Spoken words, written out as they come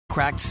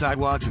Cracked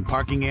sidewalks and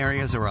parking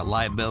areas are a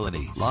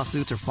liability.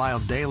 Lawsuits are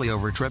filed daily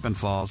over trip and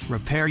falls.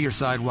 Repair your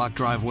sidewalk,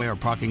 driveway, or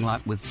parking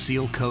lot with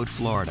Seal Coat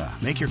Florida.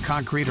 Make your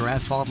concrete or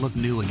asphalt look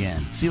new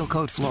again. Seal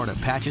Coat Florida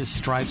patches,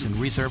 stripes, and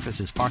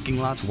resurfaces parking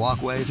lots,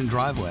 walkways, and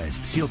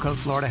driveways. Seal Coat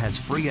Florida has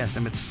free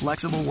estimates,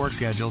 flexible work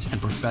schedules, and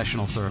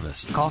professional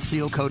service. Call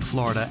Seal Coat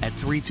Florida at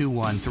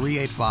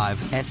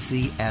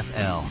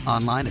 321-385-SCFL.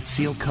 Online at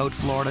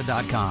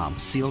sealcoatflorida.com.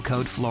 Seal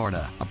Coat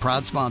Florida, a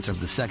proud sponsor of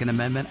the Second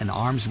Amendment and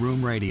Arms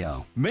Room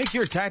Radio. Make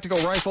your tactical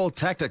rifle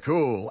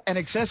Tacticool and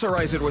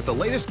accessorize it with the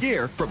latest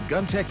gear from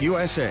GunTech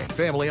USA.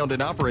 Family-owned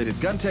and operated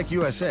GunTech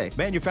USA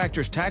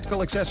manufactures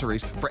tactical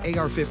accessories for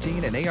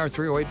AR-15 and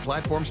AR-308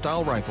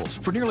 platform-style rifles.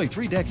 For nearly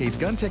 3 decades,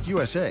 GunTech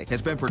USA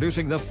has been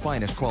producing the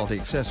finest quality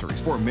accessories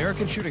for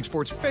American shooting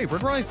sports'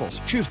 favorite rifles.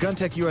 Choose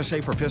GunTech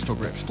USA for pistol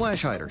grips,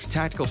 flash hiders,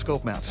 tactical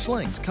scope mounts,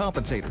 slings,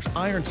 compensators,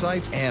 iron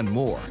sights, and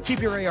more.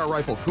 Keep your AR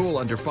rifle cool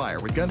under fire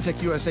with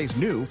GunTech USA's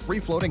new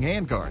free-floating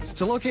handguards.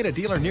 To locate a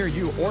dealer near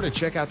you or to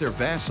check out their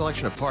vast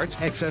selection of parts,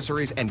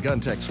 accessories, and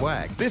GunTech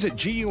swag, visit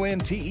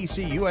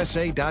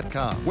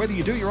GUNTECUSA.com. Whether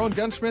you do your own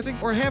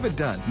gunsmithing or have it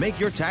done, make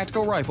your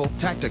tactical rifle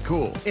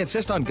Tacticool.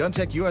 Insist on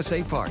GunTech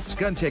USA parts.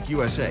 GunTech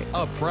USA,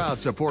 a proud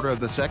supporter of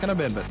the Second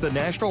Amendment, the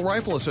National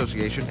Rifle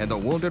Association, and the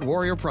Wounded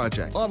Warrior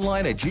Project.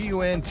 Online at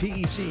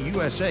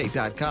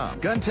GUNTECUSA.com.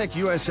 GunTech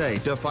USA,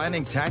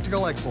 defining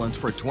tactical excellence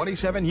for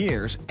 27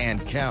 years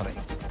and counting.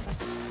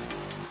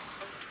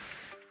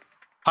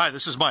 Hi,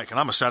 this is Mike, and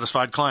I'm a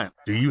satisfied client.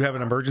 Do you have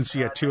an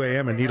emergency at 2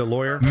 a.m. and need a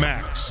lawyer?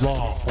 Max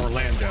Law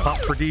Orlando. Hot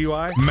for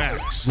DUI?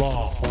 Max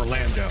Law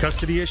Orlando.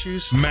 Custody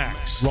issues?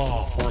 Max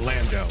Law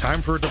Orlando.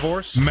 Time for a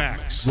divorce?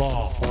 Max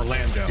Law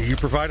Orlando. Do you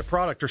provide a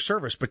product or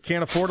service but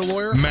can't afford a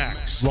lawyer?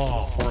 Max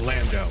Law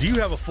Orlando. Do you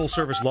have a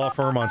full-service law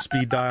firm on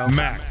speed dial?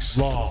 Max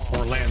Law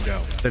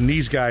Orlando. Then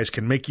these guys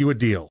can make you a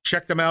deal.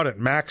 Check them out at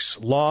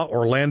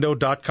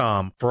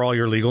maxlaworlando.com for all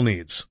your legal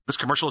needs. This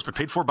commercial has been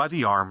paid for by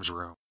the Arms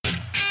Room.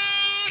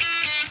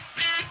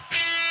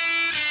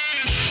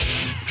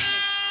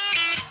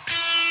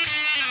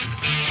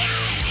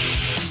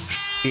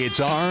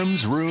 It's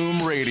Arms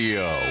Room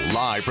Radio,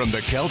 live from the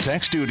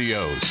Keltec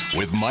studios,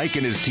 with Mike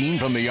and his team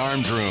from the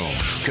Arms Room.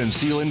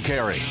 Conceal and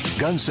carry,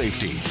 gun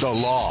safety, the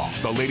law,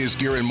 the latest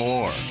gear, and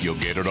more. You'll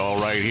get it all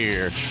right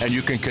here, and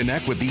you can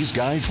connect with these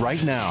guys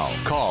right now.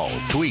 Call,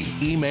 tweet,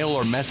 email,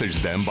 or message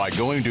them by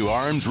going to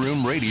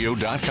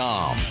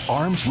armsroomradio.com.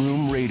 Arms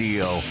Room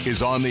Radio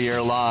is on the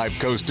air live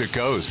coast to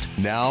coast.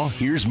 Now,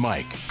 here's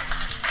Mike.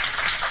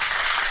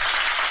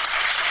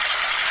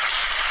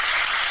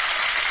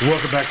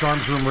 Welcome back to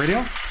Arms Room Radio,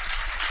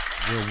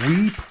 where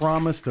we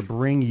promise to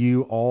bring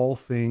you all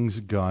things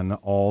gun,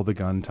 all the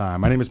gun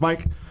time. My name is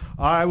Mike.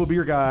 I will be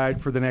your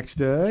guide for the next,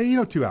 2 hours.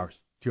 2 hours.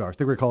 I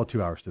think we're going to call it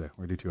 2 hours today.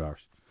 We're going to do 2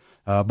 hours.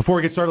 Before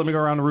we get started, let me go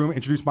around the room,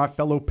 introduce my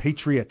fellow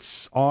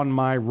patriots. On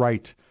my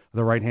right,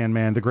 the right-hand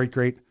man, the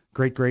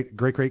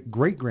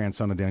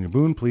great-great-great-great-great-great-grandson of Daniel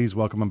Boone. Please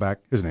welcome him back.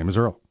 His name is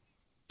Earl.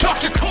 Talk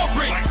to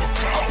corporate,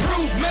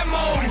 approve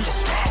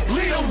memos,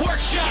 lead a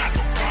workshop,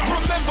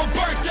 remember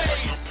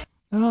birthdays.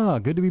 Oh,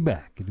 good to be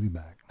back. Good to be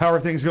back. How are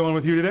things going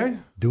with you today?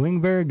 Doing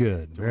very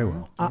good. Very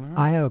well.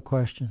 I have a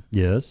question.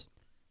 Yes?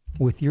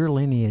 With your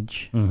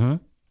lineage, Mm-hmm.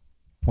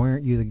 why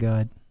aren't you the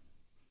guide?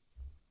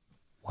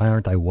 Why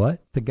aren't I what?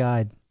 The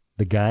guide.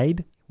 The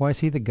guide? Why is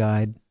he the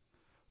guide?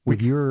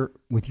 With your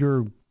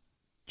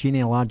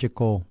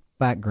genealogical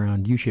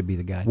background, you should be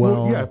the guide.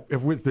 Well, yeah,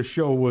 if the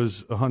show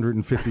was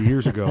 150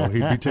 years ago,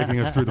 he'd be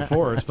taking us through the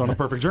forest on a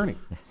perfect journey,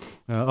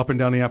 up and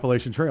down the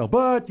Appalachian Trail.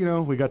 But,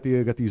 we got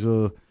these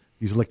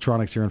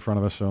electronics here in front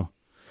of us, so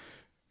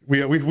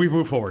we've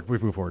moved forward.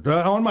 We've moved forward.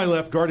 On my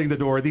left, guarding the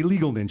door, the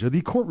legal ninja,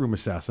 the courtroom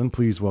assassin.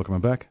 Please welcome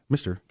him back,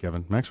 Mr.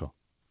 Kevin Maxwell.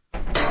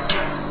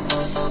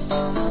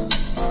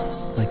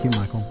 Thank you,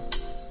 Michael.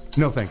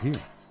 No, thank you.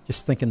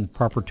 Just thinking the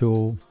proper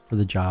tool for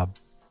the job.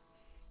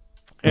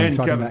 And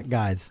talking Kevin, about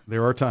guys.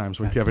 There are times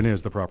when Kevin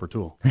is the proper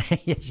tool.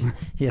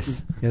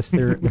 yes,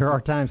 there are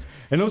times.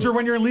 And those are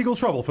when you're in legal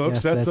trouble,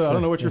 folks. Yes, I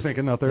don't know what you're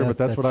thinking out there, but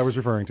that's what I was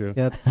referring to.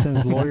 Yeah,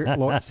 send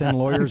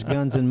lawyers,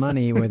 guns, and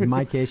money. With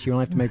my case, you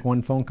only have to make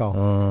one phone call.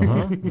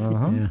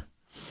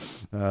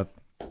 Yeah.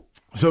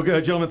 So,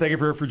 gentlemen, thank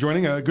you for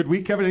joining. Good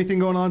week, Kevin. Anything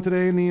going on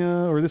today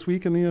or this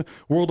week in the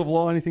world of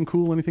law? Anything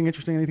cool? Anything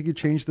interesting? Anything you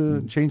change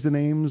the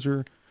names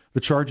or the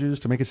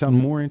charges to make it sound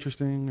more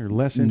interesting or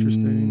less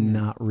interesting?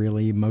 Not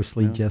really.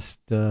 Mostly just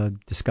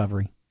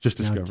discovery. Just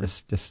discovery.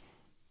 Just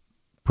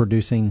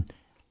producing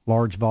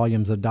large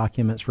volumes of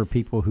documents for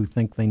people who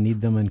think they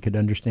need them and could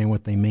understand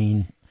what they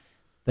mean.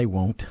 They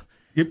won't.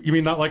 You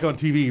mean not like on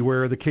TV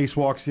where the case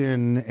walks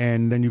in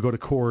and then you go to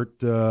court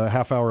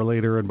half hour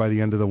later and by the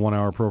end of the 1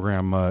 hour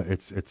program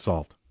it's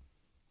solved.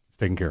 It's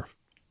taken care of.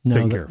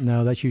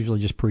 No, that's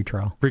usually just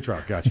pretrial.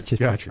 Pretrial,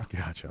 gotcha.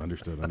 Gotcha.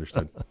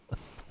 Understood.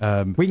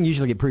 We can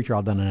usually get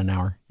pretrial done in an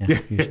hour. Yeah,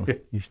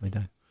 usually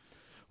done.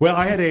 Well,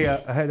 I had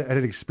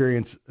an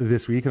experience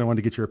this week, and I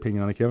wanted to get your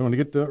opinion on it, Kevin. I wanted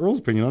to get Earl's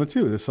opinion on it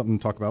too. There's something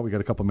to talk about. We got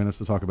a couple minutes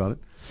to talk about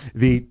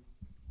it.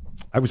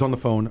 I was on the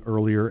phone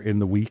earlier in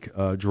the week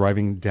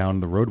driving down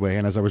the roadway,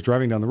 and as I was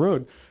driving down the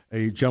road,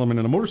 a gentleman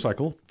in a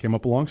motorcycle came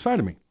up alongside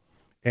of me,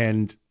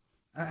 and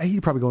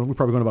we're probably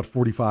going about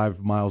 45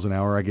 miles an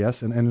hour, I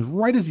guess. And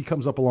right as he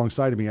comes up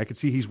alongside of me, I could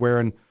see he's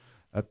wearing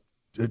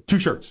two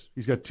shirts.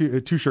 He's got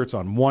two shirts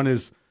on. One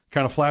is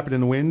kind of flapping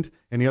in the wind,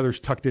 and the other's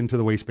tucked into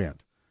the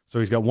waistband. So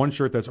he's got one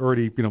shirt that's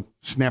already,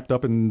 snapped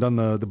up and done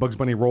the Bugs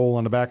Bunny roll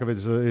on the back of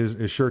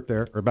his shirt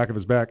there, or back of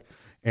his back.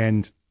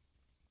 And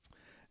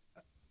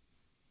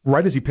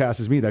right as he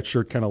passes me, that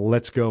shirt kind of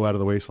lets go out of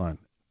the waistline.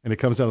 And it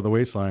comes out of the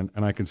waistline,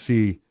 and I can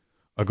see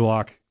a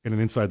Glock in an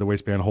inside the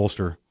waistband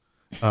holster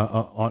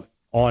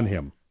on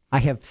him. I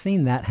have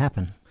seen that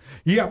happen.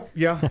 Yeah,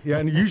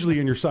 and usually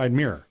in your side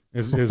mirror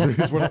is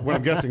what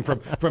I'm guessing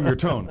from your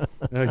tone.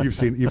 You've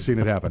seen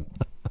it happen.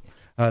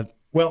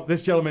 Well,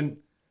 this gentleman,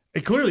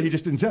 clearly he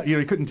just didn't tell.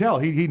 He couldn't tell.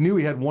 He knew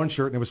he had one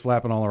shirt and it was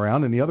flapping all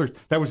around, and the other,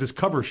 that was his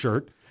cover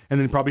shirt, and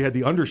then probably had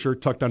the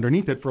undershirt tucked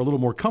underneath it for a little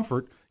more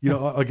comfort,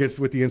 against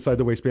with the inside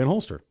the waistband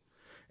holster.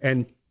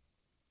 And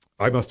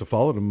I must have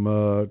followed him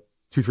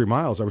 2-3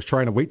 miles. I was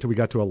trying to wait till we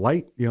got to a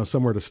light,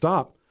 somewhere to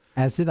stop.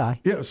 As did I.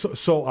 Yeah,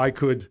 so I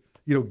could,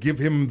 give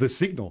him the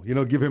signal,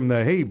 give him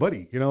the, hey,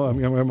 buddy,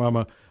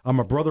 I'm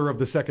a brother of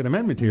the Second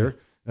Amendment here.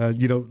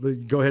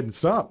 Go ahead and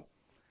stop.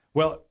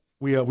 Well,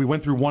 we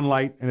went through one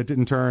light and it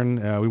didn't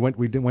turn. We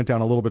went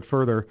down a little bit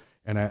further,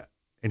 and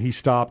he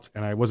stopped,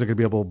 and I wasn't going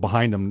to be able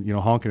behind him,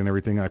 honking and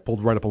everything. I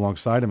pulled right up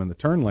alongside him in the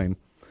turn lane,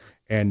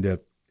 and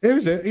it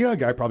was a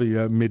guy probably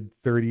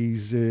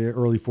mid-30s,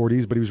 early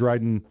 40s, but he was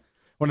riding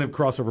one of them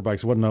crossover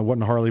bikes. It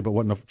wasn't a Harley, but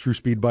wasn't a true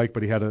speed bike,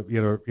 but he had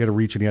a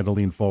reach and he had to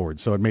lean forward,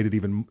 so it made it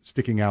even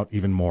sticking out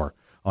even more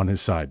on his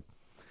side.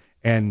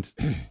 And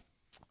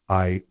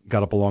I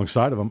got up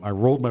alongside of him. I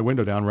rolled my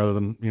window down rather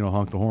than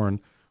honk the horn.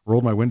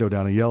 Rolled my window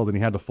down and yelled, and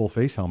he had the full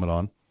face helmet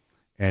on,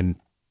 and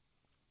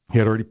he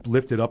had already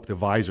lifted up the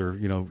visor.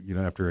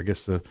 After I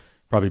guess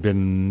probably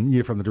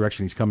been from the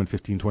direction he's coming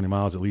 15-20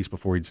 miles at least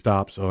before he'd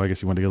stop. So I guess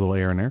he wanted to get a little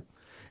air in there,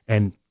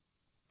 and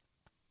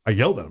I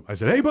yelled at him. I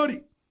said, "Hey,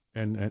 buddy!"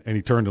 And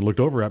he turned and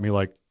looked over at me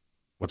like,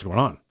 "What's going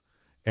on?"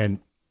 And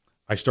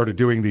I started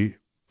doing the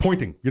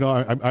pointing.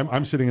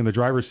 I'm sitting in the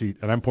driver's seat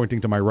and I'm pointing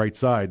to my right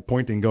side,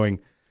 going.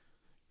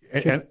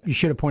 And you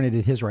should have pointed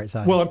at his right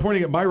side. Well, I'm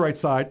pointing at my right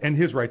side and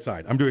his right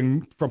side. I'm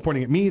doing from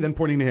pointing at me, then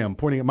pointing to him,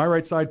 pointing at my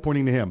right side,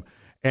 pointing to him.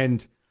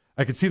 And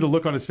I could see the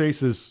look on his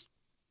face is,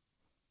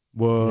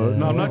 well,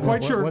 no, I'm not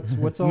quite sure.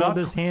 What's all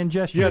this hand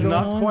gesture? Yeah,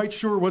 not quite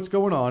sure what's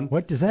going on.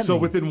 What does that mean? So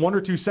within 1 or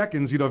 2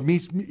 seconds, of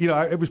me,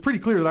 it was pretty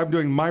clear that I'm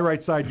doing my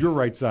right side, your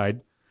right side.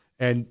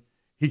 And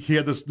he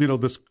had this,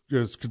 this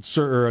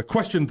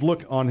questioned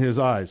look on his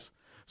eyes.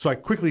 So I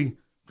quickly,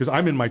 because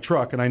I'm in my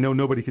truck and I know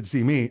nobody could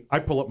see me, I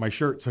pull up my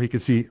shirt so he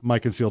could see my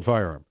concealed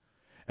firearm.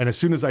 And as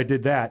soon as I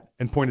did that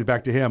and pointed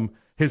back to him,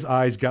 his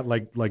eyes got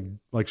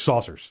like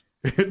saucers.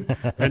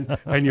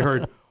 and you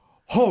heard,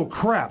 "Oh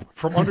crap!"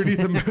 from underneath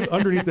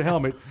the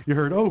helmet. You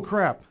heard, "Oh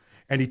crap!"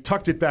 And he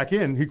tucked it back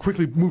in. He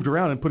quickly moved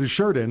around and put his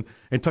shirt in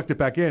and tucked it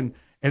back in,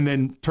 and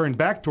then turned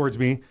back towards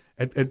me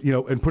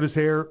and put his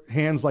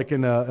hands like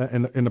in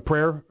a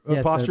prayer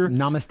posture.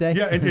 Namaste.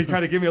 Yeah, and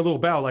kind of give me a little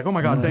bow, like, "Oh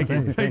my God, thank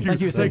you, thank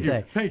you,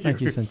 Sensei.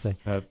 Thank you, Sensei."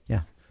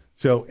 Yeah.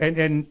 So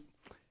and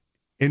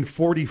in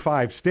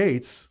 45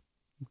 states,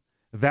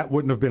 that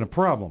wouldn't have been a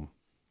problem.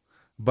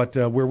 But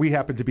where we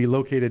happen to be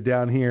located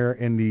down here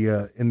in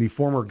the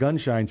former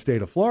gunshine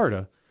state of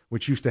Florida,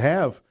 which used to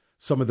have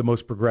some of the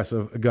most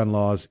progressive gun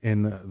laws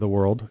in the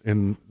world,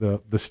 in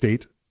the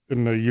state,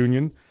 in the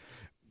union,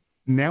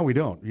 now we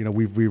don't.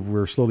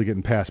 We're slowly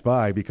getting passed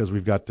by because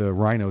we've got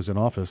rhinos in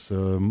office,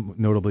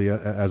 notably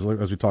as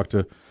we talked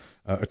to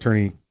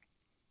Attorney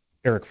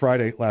Eric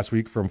Friday last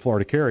week from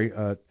Florida Carry,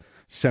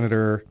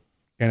 Senator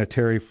Anna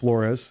Terry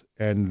Flores,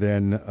 and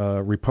then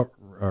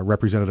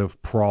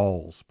Representative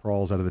Prowls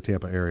out of the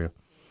Tampa area.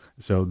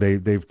 So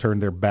they've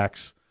turned their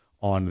backs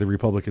on the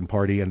Republican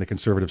Party and the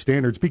conservative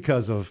standards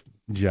because of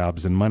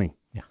jobs and money.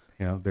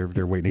 Yeah.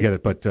 They're waiting to get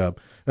it. But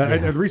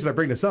and the reason I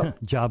bring this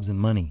up, jobs and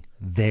money,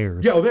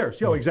 theirs. Yeah, theirs.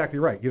 Yeah, exactly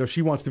right.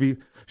 She wants to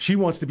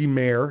be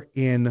mayor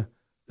in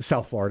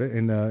South Florida,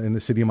 in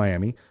the city of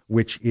Miami,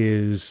 which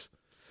is,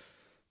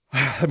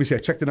 let me see, I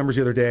checked the numbers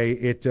the other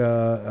day.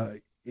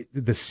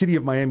 The city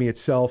of Miami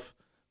itself,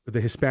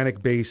 the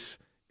Hispanic base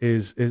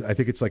is I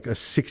think it's like a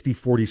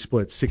 60-40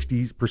 split,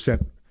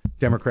 60%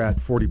 Democrat,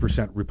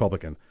 40%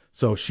 Republican.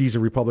 So she's a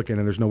Republican,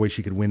 and there's no way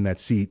she could win that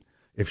seat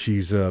if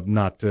she's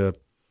not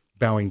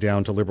bowing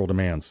down to liberal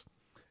demands.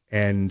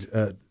 And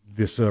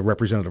this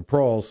Representative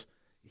Prowls,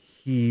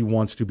 he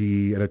wants to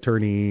be an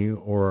attorney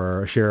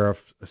or a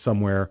sheriff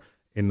somewhere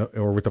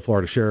or with the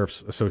Florida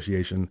Sheriff's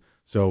Association.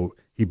 So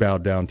he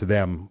bowed down to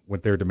them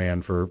with their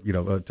demand for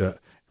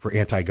for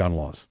anti-gun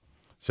laws.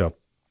 So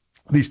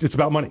at least it's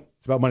about money.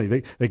 It's about money.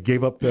 They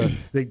gave up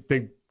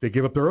they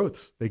gave up their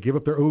oaths. They gave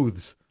up their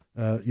oaths,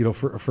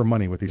 for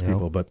money with these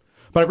people. But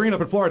I bring it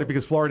up in Florida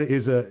because Florida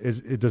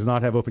it does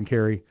not have open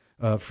carry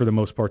for the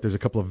most part. There's a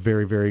couple of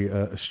very,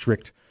 very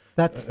strict.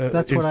 That's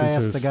what I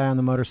asked the guy on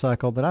the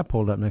motorcycle that I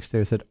pulled up next to.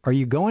 I said, "Are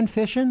you going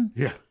fishing?"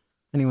 Yeah.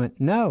 And he went,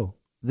 "No."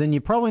 Then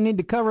you probably need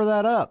to cover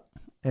that up.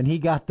 And he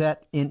got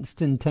that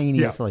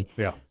instantaneously.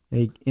 Yeah.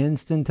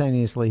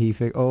 He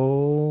figured,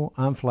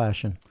 I'm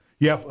flashing.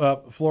 Yeah,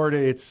 Florida,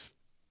 it's,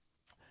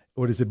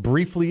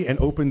 briefly an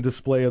open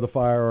display of the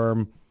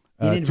firearm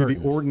to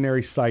the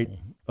ordinary sight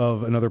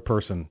of another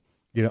person.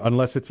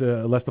 Unless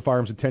the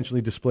firearm's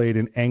intentionally displayed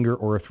in anger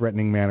or a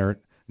threatening manner,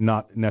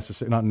 not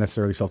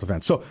necessarily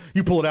self-defense. So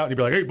you pull it out and you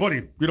be like, hey,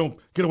 buddy,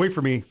 get away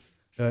from me.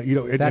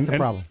 That's a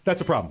problem.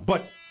 That's a problem.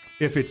 But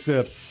if it's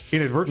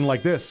inadvertent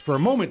like this, for a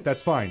moment,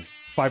 that's fine.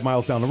 5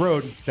 miles down the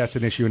road, that's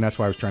an issue, and that's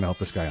why I was trying to help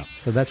this guy out.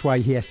 So that's why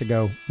he has to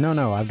go,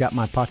 no, I've got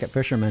my pocket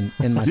fisherman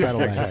in my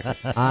saddlebag.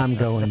 Exactly. I'm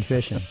going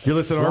fishing. You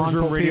listen to Arms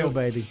Room Radio,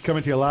 baby.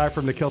 Coming to you live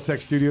from the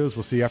Kel-Tec studios.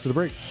 We'll see you after the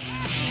break.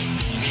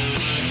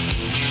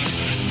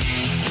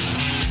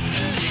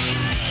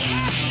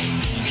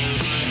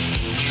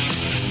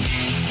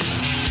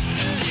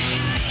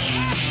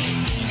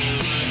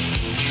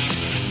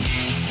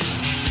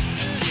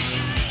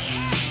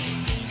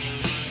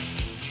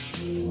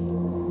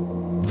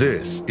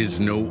 This is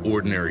no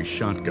ordinary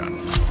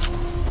shotgun.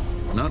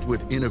 Not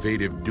with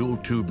innovative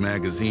dual-tube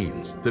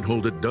magazines that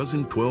hold a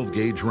dozen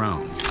 12-gauge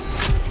rounds,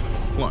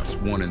 plus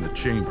one in the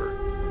chamber.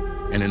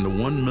 And in the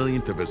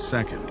 1/1,000,000th of a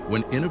second,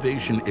 when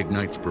innovation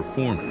ignites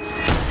performance,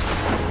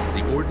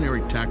 the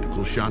ordinary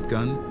tactical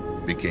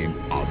shotgun became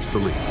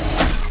obsolete.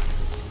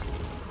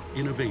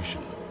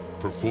 Innovation,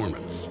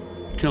 performance,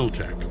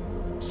 Kel-Tec.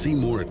 See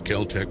more at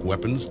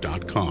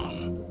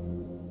keltecweapons.com.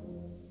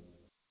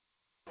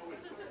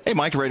 Hey,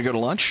 Mike, ready to go to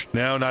lunch?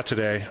 No, not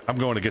today. I'm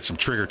going to get some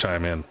trigger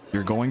time in.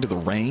 You're going to the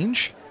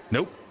range?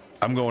 Nope.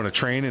 I'm going to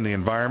train in the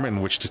environment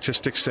in which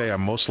statistics say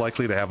I'm most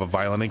likely to have a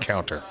violent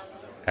encounter.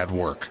 At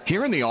work.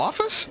 Here in the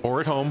office? Or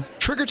at home.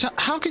 Trigger time?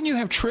 How can you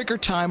have trigger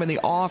time in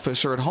the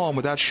office or at home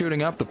without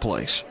shooting up the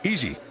place?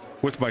 Easy.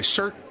 With my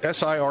SIRT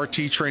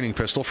SIRT training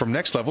pistol from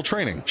Next Level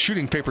Training.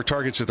 Shooting paper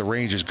targets at the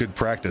range is good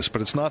practice,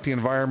 but it's not the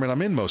environment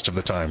I'm in most of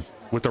the time.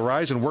 With the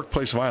rise in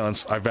workplace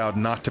violence, I vowed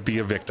not to be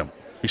a victim.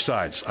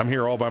 Besides, I'm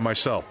here all by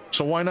myself,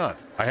 so why not?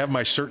 I have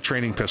my SIRT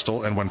training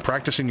pistol, and when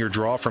practicing your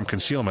draw from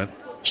concealment,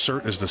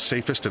 SIRT is the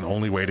safest and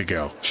only way to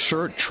go.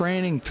 SIRT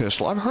training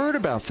pistol. I've heard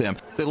about them.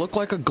 They look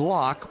like a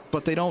Glock,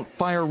 but they don't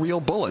fire real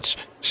bullets.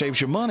 Saves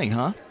you money,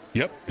 huh?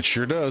 Yep, it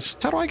sure does.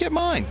 How do I get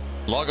mine?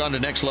 Log on to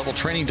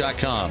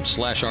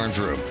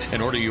nextleveltraining.com/armsroom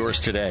and order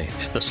yours today.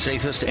 The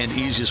safest and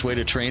easiest way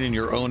to train in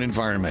your own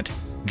environment.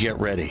 Get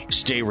ready.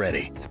 Stay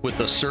ready with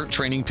the SIRT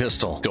training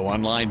pistol. Go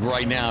online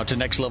right now to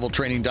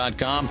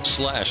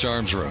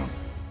nextleveltraining.com/armsroom.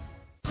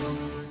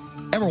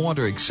 Ever want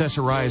to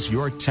accessorize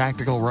your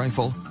tactical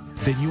rifle?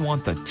 Then you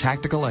want the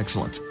tactical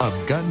excellence of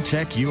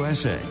GunTech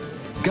USA.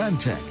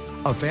 GunTech,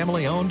 a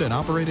family-owned and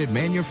operated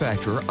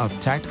manufacturer of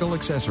tactical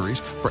accessories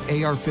for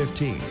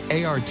AR-15,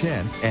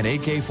 AR-10, and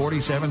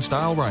AK-47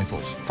 style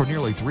rifles. For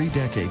nearly 3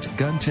 decades,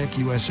 GunTech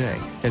USA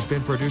has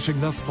been producing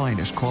the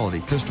finest quality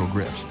pistol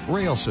grips,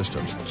 rail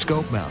systems,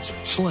 scope mounts,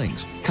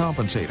 slings,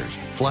 compensators,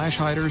 flash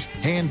hiders,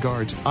 hand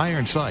guards,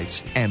 iron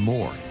sights, and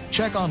more.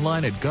 Check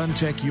online at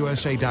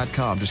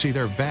GunTechUSA.com to see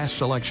their vast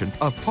selection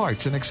of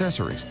parts and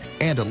accessories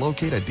and to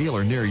locate a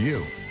dealer near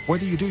you.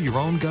 Whether you do your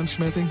own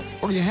gunsmithing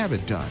or you have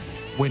it done,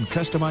 when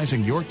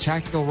customizing your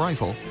tactical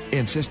rifle,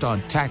 insist on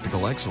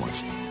tactical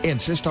excellence.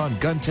 Insist on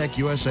GunTech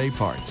USA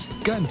parts.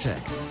 GunTech,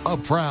 a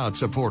proud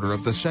supporter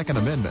of the Second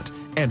Amendment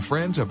and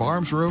friends of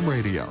Arms Room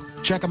Radio.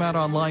 Check them out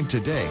online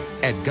today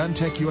at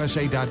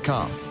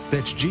GunTechUSA.com.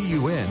 That's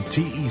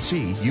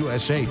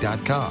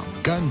GUNTECUSA.com.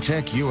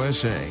 GunTech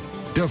USA.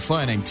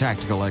 Defining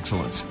tactical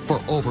excellence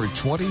for over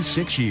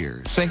 26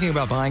 years. Thinking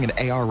about buying an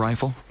AR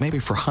rifle? Maybe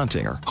for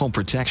hunting or home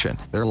protection.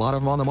 There are a lot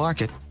of them on the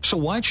market. So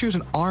why choose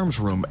an Arms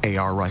Room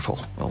AR rifle?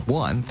 Well,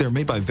 1, they're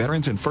made by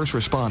veterans and first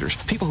responders,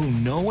 people who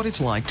know what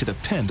it's like to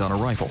depend on a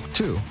rifle.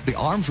 2, the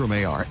Arms Room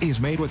AR is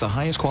made with the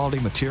highest quality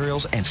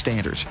materials and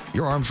standards.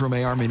 Your Arms Room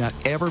AR may not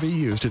ever be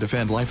used to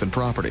defend life and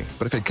property,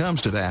 but if it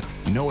comes to that,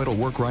 know it'll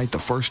work right the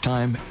first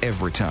time,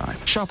 every time.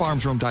 Shop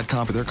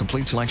armsroom.com for their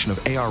complete selection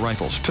of AR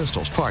rifles,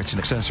 pistols, parts, and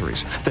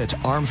accessories. That's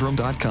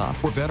armsroom.com,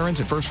 where veterans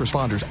and first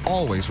responders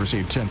always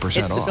receive 10% off.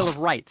 It's the Bill of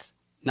Rights,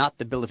 not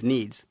the Bill of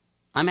Needs.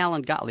 I'm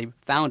Alan Gottlieb,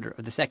 founder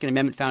of the Second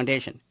Amendment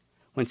Foundation.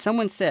 When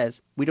someone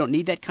says we don't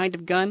need that kind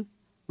of gun,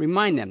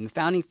 remind them the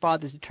Founding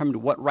Fathers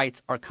determined what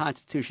rights our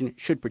Constitution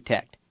should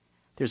protect.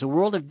 There's a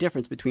world of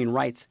difference between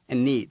rights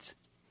and needs.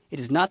 It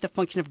is not the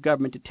function of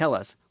government to tell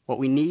us what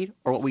we need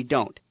or what we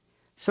don't.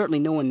 Certainly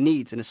no one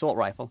needs an assault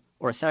rifle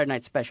or a Saturday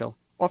Night Special,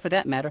 or for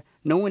that matter,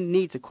 no one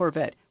needs a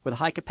Corvette with a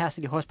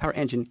high-capacity horsepower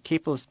engine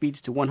capable of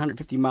speeds to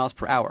 150 miles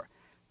per hour.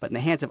 But in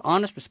the hands of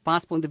honest,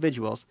 responsible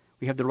individuals,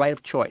 we have the right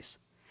of choice.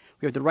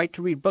 We have the right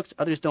to read books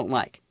others don't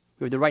like.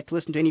 We have the right to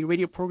listen to any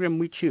radio program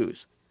we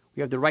choose.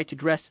 We have the right to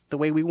dress the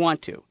way we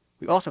want to.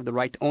 We also have the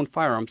right to own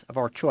firearms of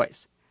our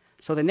choice.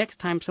 So the next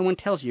time someone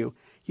tells you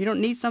you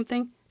don't need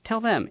something, tell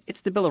them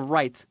it's the Bill of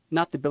Rights,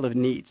 not the Bill of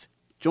Needs.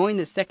 Join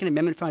the Second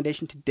Amendment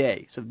Foundation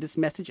today so that this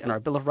message and our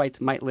Bill of Rights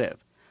might live.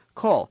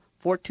 Call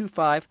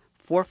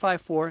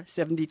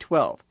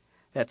 425-454-7012.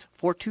 That's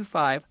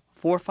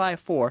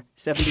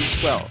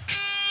 425-454-7012.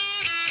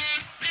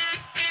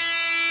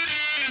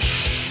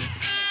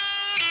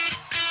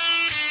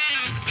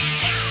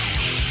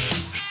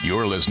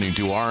 You're listening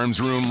to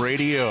Arms Room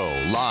Radio,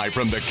 live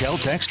from the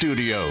Kel-Tec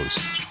studios.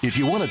 If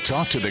you want to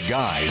talk to the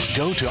guys,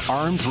 go to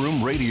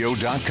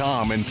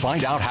armsroomradio.com and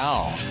find out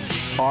how.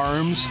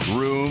 Arms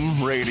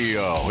Room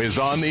Radio is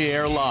on the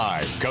air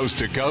live, coast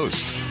to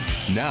coast.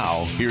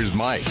 Now, here's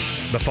Mike.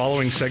 The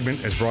following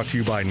segment is brought to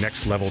you by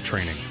Next Level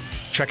Training.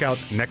 Check out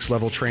Next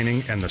Level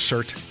Training and the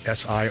SIRT,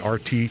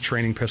 S-I-R-T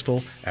training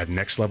pistol at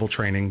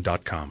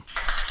nextleveltraining.com.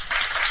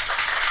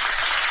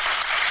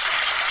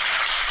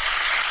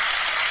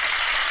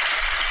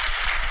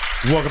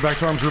 Welcome back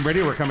to Arms Room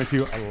Radio. We're coming to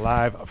you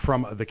live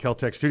from the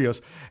Kel-Tec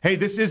studios. Hey,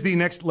 this is the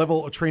Next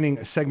Level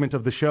Training segment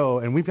of the show,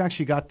 and we've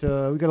actually got we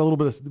got a little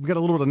bit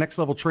of Next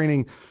Level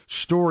Training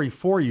story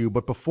for you.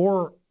 But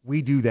before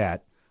we do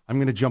that, I'm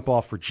going to jump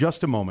off for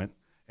just a moment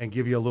and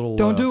give you a little.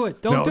 Don't do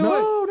it. Don't do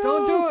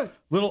it.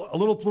 A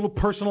little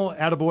personal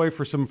attaboy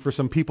for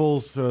some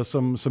people's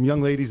some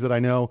young ladies that I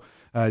know.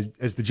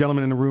 As the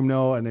gentlemen in the room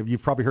know, and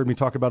you've probably heard me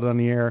talk about it on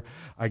the air,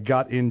 I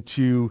got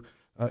into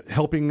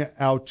helping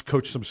out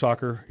coach some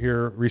soccer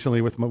here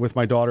recently with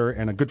my daughter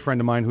and a good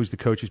friend of mine who's the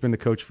coach. He's been the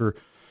coach for,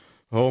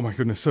 oh my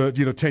goodness,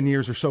 10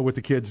 years or so with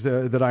the kids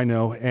that I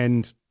know.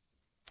 And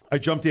I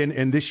jumped in,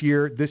 and this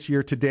year,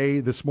 today,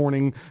 this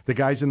morning, the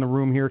guys in the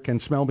room here can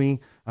smell me.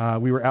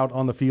 We were out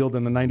on the field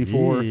in the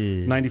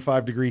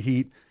 95 degree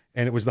heat,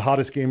 and it was the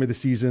hottest game of the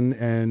season.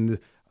 And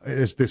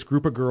as this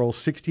group of girls,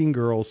 16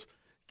 girls,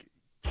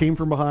 came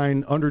from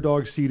behind,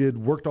 underdog seeded,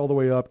 worked all the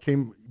way up,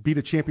 beat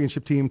a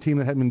championship team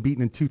that hadn't been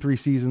beaten in 2-3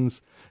 seasons,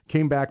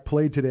 came back,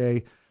 played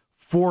today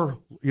for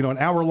an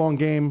hour-long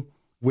game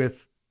with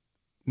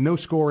no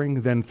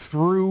scoring, then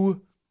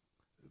through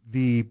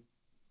the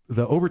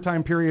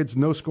overtime periods,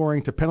 no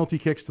scoring, to penalty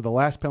kicks, to the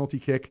last penalty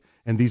kick,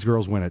 and these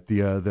girls win it.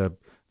 The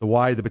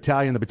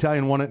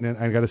battalion won it, and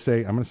I'm going to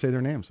say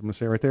their names. I'm going to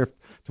say it right there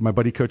to my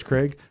buddy Coach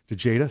Craig, to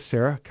Jada,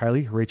 Sarah,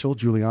 Kylie, Rachel,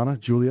 Juliana,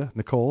 Julia,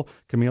 Nicole,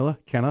 Camila,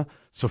 Kenna,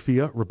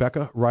 Sophia,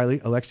 Rebecca,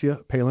 Riley, Alexia,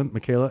 Palin,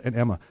 Michaela, and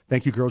Emma.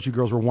 Thank you, girls. You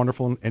girls were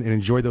wonderful and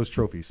enjoy those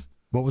trophies.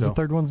 What was the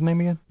third one's name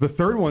again? The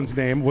third one's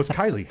name was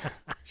Kylie.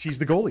 She's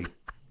the goalie.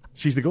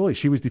 She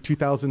was the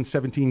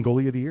 2017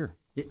 goalie of the year.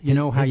 You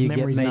know how you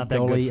get made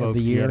goalie of the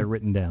year? He had it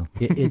written down.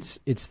 It's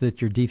that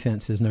your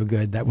defense is no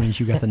good. That means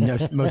you got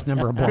the most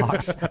number of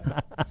blocks.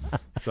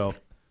 So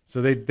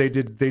they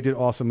did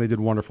awesome. They did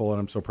wonderful, and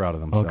I'm so proud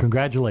of them. Oh,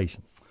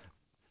 congratulations.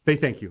 They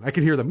thank you. I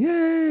could hear them.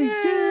 Yay!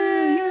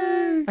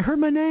 Yay! I heard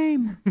my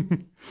name.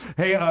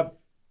 Hey,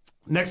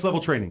 Next Level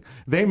Training.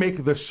 They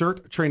make the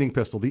SIRT training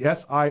pistol, the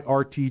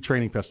S-I-R-T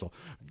training pistol.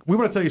 We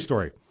want to tell you a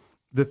story.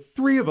 The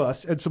three of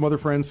us and some other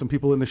friends, some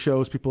people in the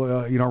shows, people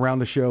around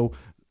the show,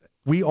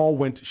 we all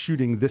went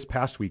shooting this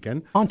past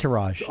weekend.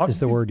 Entourage is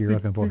the word you're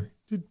looking for.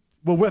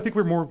 Well, I think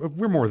we're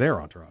more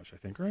their entourage, I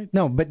think, right?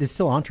 No, but it's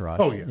still entourage.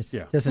 Oh, yeah.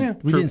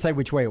 We didn't say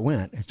which way it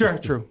went.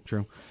 True.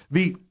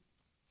 The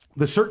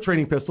SIRT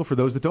training pistol, for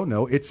those that don't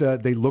know, it's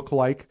they look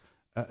like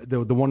the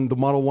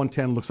Model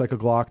 110 looks like a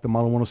Glock. The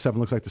Model 107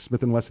 looks like the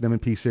Smith & Wesson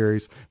M&P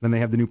series. Then they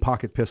have the new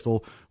pocket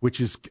pistol,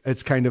 which is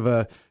kind of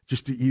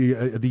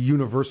the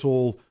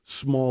universal,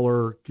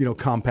 smaller,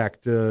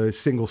 compact,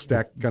 single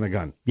stack kind of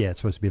gun. Yeah,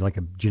 it's supposed to be like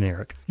a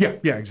generic. Yeah,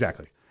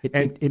 exactly.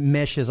 It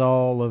meshes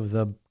all of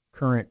the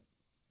current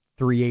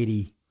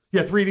 380.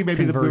 Yeah, 380,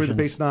 maybe the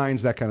base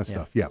 9s, that kind of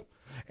stuff. Yeah,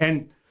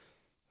 and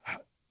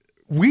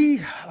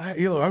we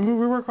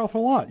work off a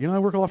lot. I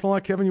work off a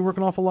lot. Kevin, you work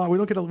an awful lot. We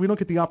don't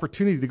get the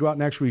opportunity to go out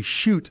and actually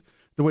shoot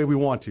the way we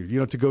want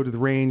to. To go to the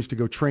range, to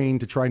go train,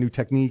 to try new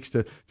techniques,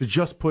 to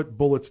just put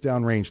bullets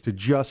down range, to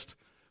just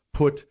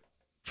put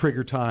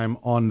trigger time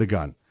on the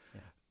gun.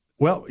 Yeah.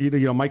 Well,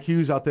 Mike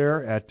Hughes out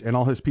there and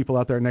all his people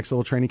out there at Next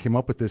Level Training came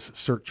up with this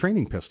SIRT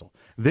training pistol.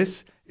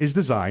 This is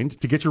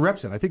designed to get your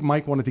reps in. I think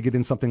Mike wanted to get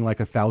in something like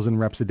 1,000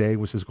 reps a day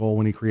was his goal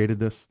when he created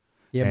this.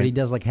 Yeah, but he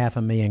does like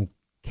 500,000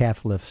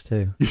 calf lifts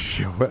too.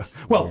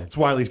 Well, it's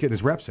while he's getting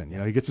his reps in.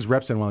 He gets his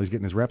reps in while he's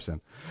getting his reps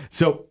in.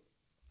 So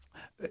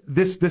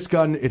this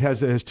gun, it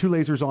has two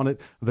lasers on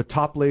it. The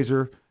top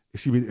laser,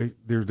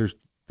 there's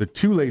the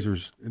two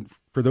lasers.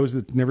 For those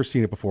that have never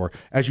seen it before,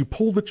 as you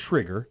pull the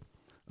trigger,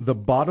 the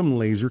bottom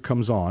laser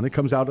comes on. It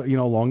comes out,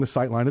 along the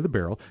sight line of the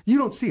barrel. You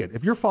don't see it.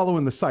 If you're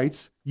following the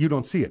sights, you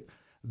don't see it.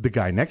 The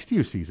guy next to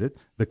you sees it.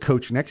 The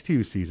coach next to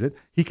you sees it.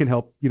 He can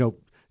help,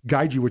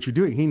 guide you what you're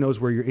doing. He knows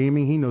where you're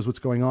aiming. He knows what's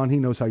going on. He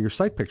knows how your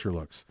sight picture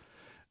looks.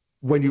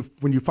 When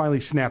you finally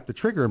snap the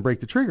trigger and break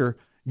the trigger,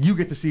 you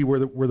get to see where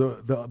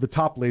the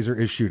top laser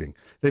is shooting.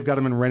 They've got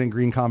them in red and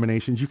green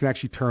combinations. You can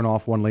actually turn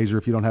off one laser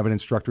if you don't have an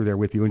instructor there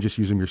with you and just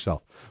use them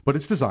yourself. But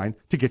it's designed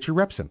to get your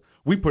reps in.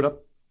 We put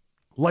up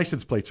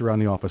license plates around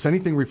the office,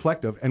 anything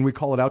reflective, and we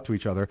call it out to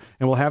each other,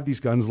 and we'll have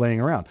these guns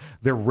laying around.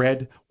 They're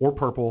red or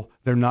purple.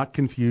 They're not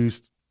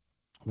confused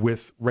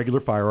with regular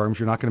firearms.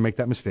 You're not going to make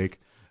that mistake.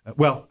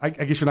 Well, I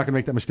guess you're not going to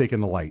make that mistake in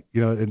the light.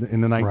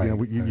 In the night,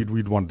 right,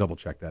 you'd want to double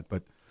check that.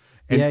 But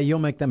you'll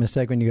make that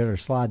mistake when you go to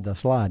slide the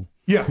slide.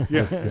 Yeah.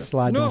 The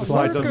slide doesn't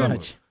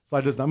move.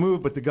 Slide does not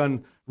move, but the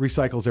gun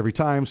recycles every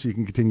time, so you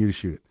can continue to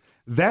shoot it.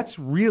 That's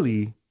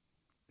really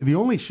the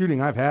only shooting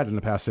I've had in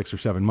the past 6 or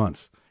 7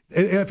 months.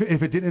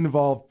 If it didn't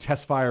involve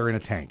test fire in a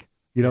tank.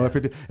 You know, if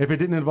it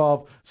didn't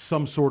involve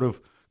some sort of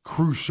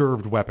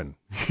crew-served weapon,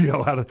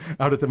 out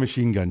at the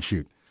machine gun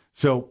shoot.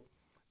 So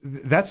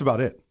that's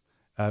about it.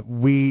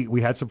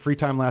 We had some free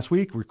time last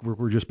week.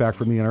 We're just back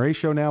from the NRA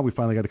show now. We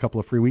finally got a couple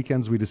of free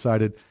weekends. We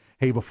decided,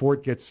 hey, before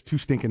it gets too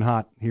stinking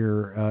hot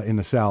here in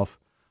the South,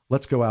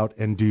 let's go out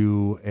and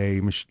do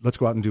a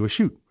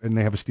shoot. And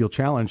they have a steel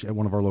challenge at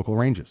one of our local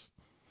ranges.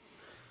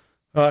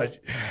 I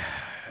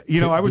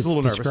was a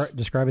little nervous.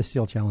 Describe a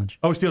steel challenge.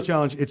 Oh, steel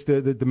challenge. It's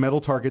the metal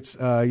targets.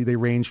 They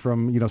range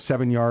from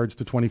 7 yards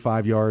to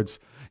 25 yards.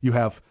 You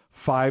have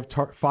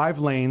five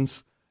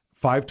lanes,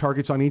 5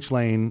 targets on each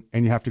lane,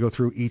 and you have to go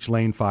through each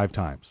lane 5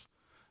 times.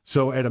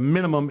 So at a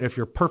minimum, if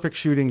you're perfect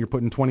shooting, you're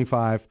putting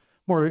 25.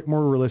 More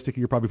realistic,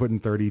 you're probably putting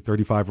 30,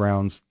 35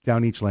 rounds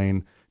down each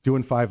lane,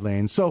 doing 5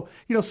 lanes. So,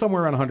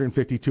 somewhere around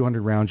 150,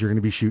 200 rounds you're going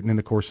to be shooting in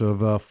the course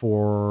of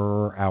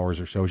 4 hours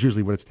or so is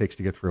usually what it takes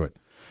to get through it.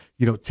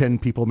 10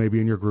 people maybe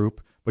in your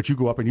group, but you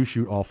go up and you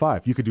shoot all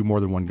 5. You could do more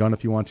than one gun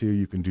if you want to.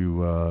 You can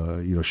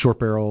do, short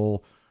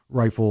barrel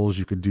rifles.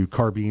 You could do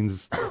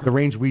carbines. The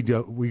range we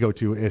go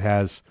to, it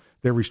has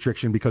their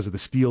restriction because of the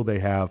steel they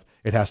have.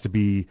 It has to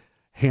be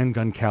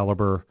handgun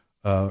caliber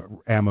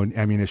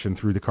ammunition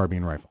through the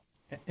carbine rifle.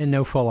 And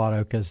no full auto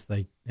because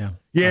they,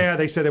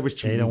 they said it was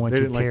cheap. They don't want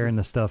you tearing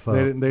the stuff up.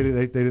 They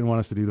didn't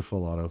want us to do the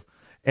full auto,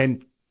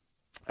 and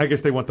I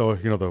guess they want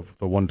the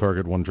one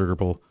target, one trigger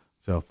pull.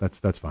 So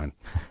that's fine.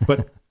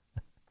 But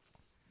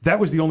that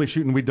was the only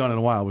shooting we'd done in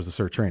a while was the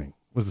CERT training.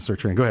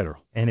 Go ahead,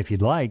 Earl. And if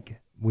you'd like,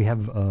 we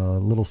have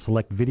little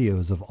select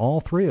videos of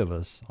all 3 of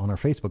us on our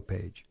Facebook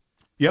page.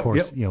 Yep. Of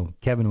course,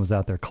 Kevin was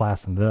out there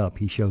classing it up.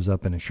 He shows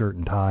up in a shirt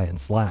and tie and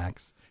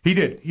slacks. He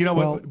did.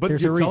 But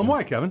tell him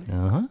why, Kevin.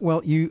 Uh-huh.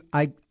 Well,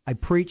 I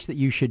preach that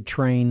you should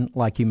train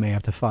like you may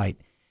have to fight.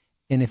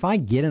 And if I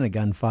get in a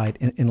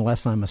gunfight,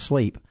 unless I'm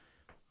asleep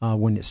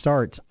when it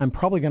starts, I'm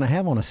probably going to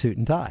have on a suit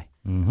and tie.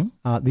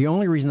 Mm-hmm. The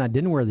only reason I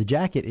didn't wear the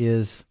jacket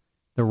is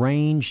the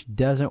range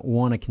doesn't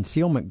want a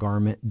concealment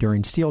garment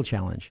during Steel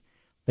Challenge.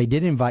 They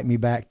did invite me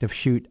back to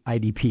shoot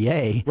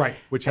IDPA. Right,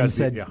 which and has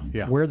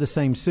said, wear the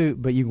same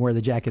suit, but you can wear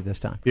the jacket this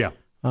time. Yeah.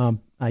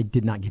 I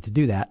did not get to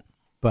do that,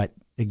 but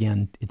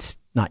again, it's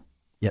not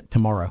yet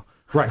tomorrow.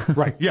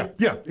 Right. Yeah,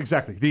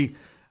 exactly.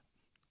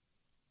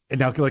 And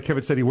now, like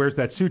Kevin said, he wears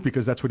that suit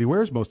because that's what he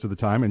wears most of the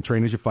time. And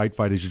train as you fight,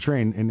 fight as you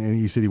train. And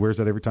he said he wears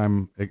that every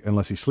time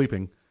unless he's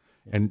sleeping.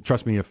 And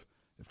trust me, if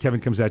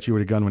Kevin comes at you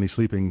with a gun when he's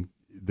sleeping,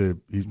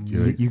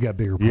 you got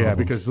bigger problems. Yeah,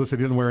 because listen,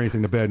 he didn't wear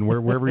anything to bed, and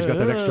wherever he's got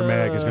that extra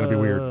mag is going to be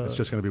weird. It's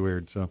just going to be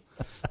weird. So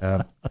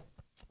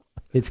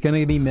it's going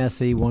to be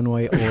messy one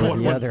way or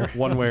the other.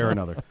 One way or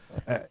another.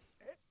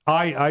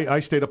 I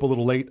stayed up a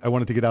little late. I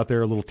wanted to get out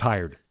there a little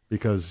tired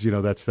because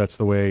that's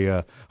the way.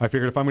 I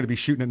figured if I'm going to be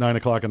shooting at 9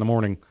 o'clock in the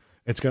morning,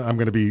 I'm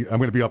going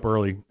to be up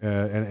early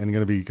and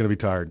going to be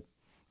tired.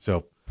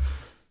 So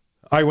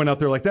I went out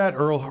there like that.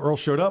 Earl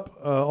showed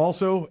up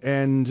also,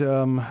 and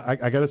I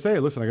got to say,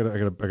 listen, I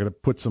got to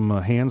put some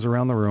hands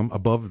around the room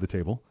above the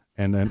table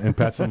and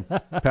pat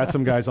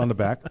some guys on the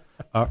back.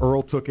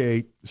 Earl took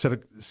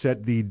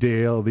set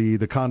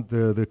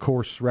the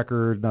course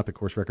record, not the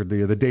course record,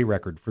 the day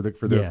record for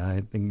the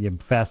I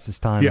think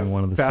fastest time in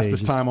one of the fastest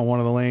stages. time on one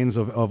of the lanes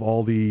of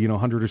all the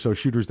 100 or so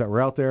shooters that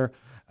were out there,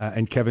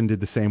 and Kevin did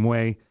the same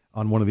way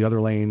on one of the other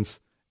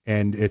lanes.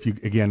 And if you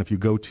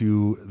go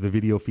to the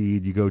video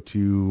feed, you go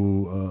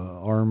to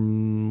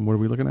what are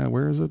we looking at?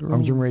 Where is it?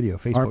 Arms Room Radio,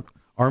 Facebook.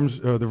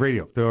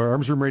 The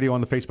Arms Room Radio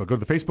on the Facebook. Go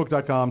to the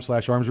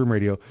facebook.com/Arms Room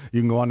Radio.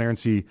 You can go on there and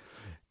see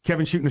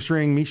Kevin shooting a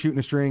string, me shooting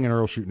a string, and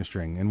Earl shooting a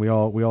string. And we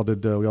all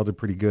did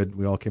pretty good.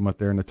 We all came up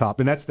there in the top.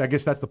 And I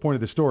guess that's the point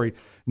of the story.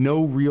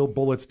 No real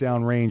bullets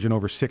down range in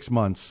over 6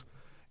 months,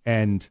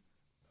 and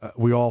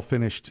we all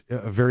finished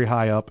very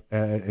high up,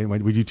 and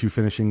with you two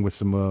finishing with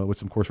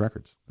some course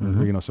records,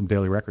 some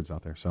daily records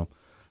out there. So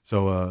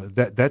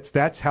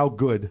that's how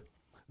good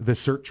the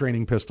CERT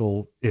training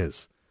pistol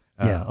is.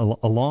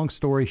 A long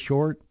story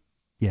short,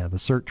 the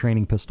CERT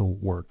training pistol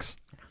works.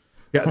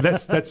 Yeah,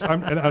 that's.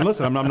 And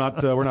listen, I'm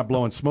not. We're not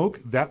blowing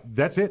smoke.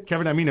 That's it,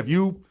 Kevin. I mean, have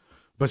you,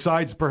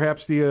 besides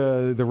perhaps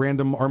the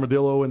random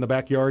armadillo in the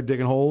backyard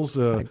digging holes?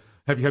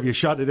 Have you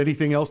shot at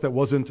anything else that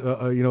wasn't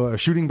a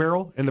shooting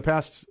barrel in the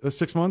past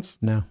 6 months?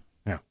 No.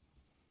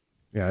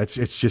 Yeah.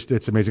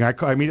 It's amazing.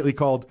 I immediately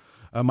called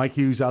Mike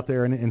Hughes out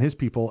there and his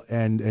people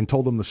and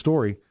told them the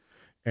story,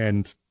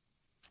 and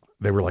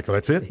they were like, "Oh,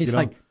 that's it." He's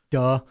like,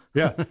 "Duh."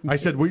 Yeah. I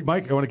said,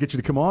 "Mike, I want to get you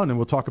to come on and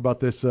we'll talk about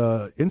this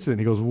incident."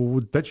 He goes,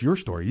 "Well, that's your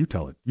story. You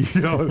tell it." It's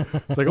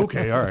like,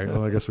 okay, all right.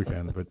 Well, I guess we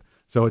can. But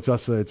so it's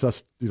us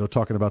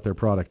talking about their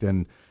product,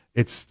 and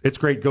it's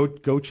great.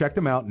 Go check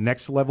them out.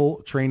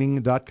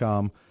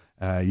 nextleveltraining.com.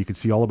 You can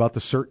see all about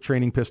the CERT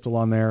training pistol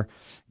on there.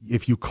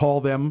 If you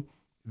call them,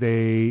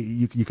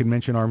 you can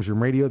mention Arms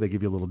Room Radio. They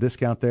give you a little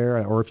discount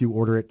there. Or if you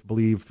order it,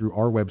 believe through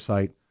our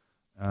website,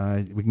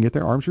 we can get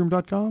there.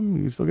 Armsroom.com.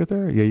 You can still get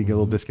there. Yeah, you get a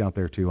little discount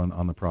there too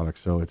on the product.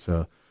 So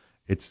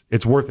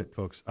it's worth it,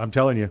 folks. I'm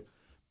telling you,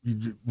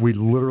 we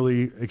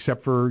literally,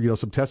 except for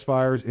some test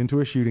fires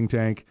into a shooting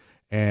tank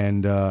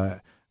and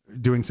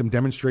doing some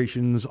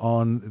demonstrations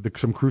on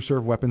some crew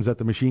serve weapons at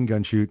the machine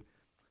gun shoot.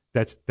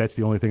 That's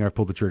the only thing I've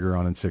pulled the trigger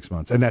on in 6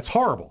 months, and that's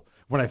horrible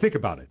when I think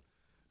about it.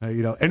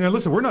 And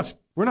listen, we're not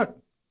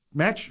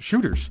match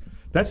shooters.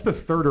 That's the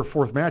third or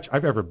fourth match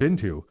I've ever been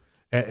to,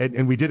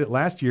 and we did it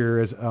last year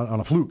as on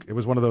a fluke. It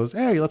was one of those,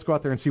 hey, let's go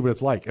out there and see what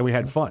it's like, and we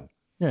had fun.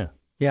 Yeah.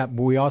 Yeah,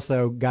 but we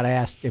also got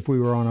asked if we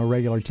were on a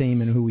regular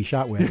team and who we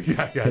shot with.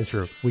 yeah, that's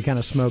true. We kind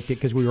of smoked it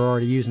because we were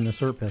already using the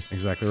SIRT pistol.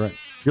 Exactly right.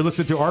 You're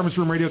listening to Arms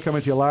Room Radio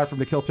coming to you live from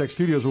the Kel-Tec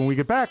studios. When we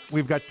get back,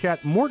 we've got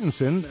Kat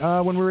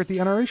Mortensen when we were at the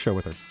NRA show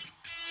with her.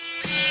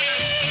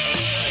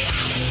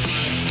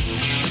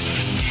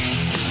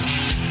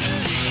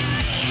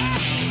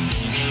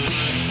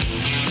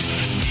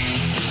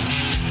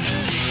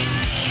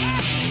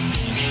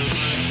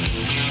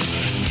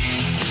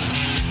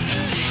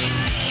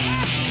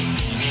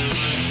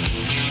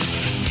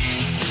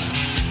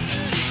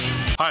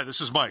 Hi,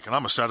 this is Mike, and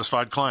I'm a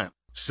satisfied client.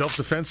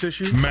 Self-defense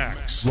issue?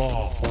 Max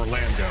Law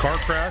Orlando. Car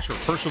crash or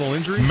personal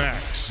injury?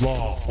 Max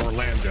Law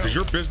Orlando. Does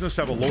your business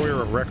have a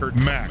lawyer of record?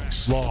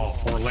 Max Law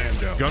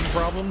Orlando. Gun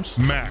problems?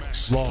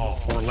 Max Law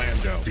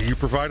Orlando. Do you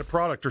provide a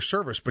product or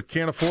service but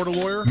can't afford a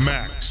lawyer?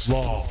 Max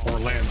Law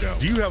Orlando.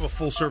 Do you have a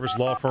full-service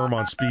law firm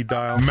on speed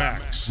dial?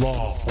 Max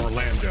Law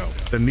Orlando.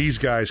 Then these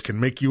guys can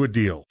make you a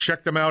deal.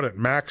 Check them out at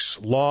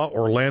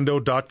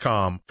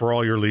maxlaworlando.com for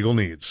all your legal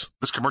needs.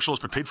 This commercial has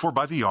been paid for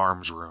by the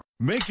Arms Room.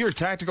 Make your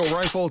tactical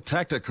rifle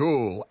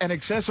tactical and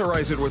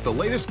accessorize it with the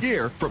latest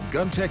gear from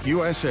GunTech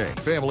USA.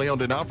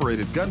 Family-owned and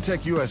operated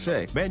GunTech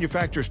USA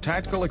manufactures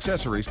tactical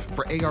accessories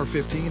for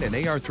AR-15 and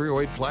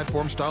AR-308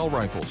 platform-style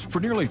rifles. For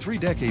nearly 3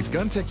 decades,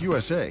 GunTech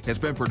USA has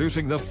been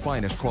producing the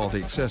finest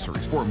quality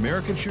accessories for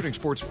American shooting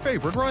sports'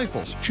 favorite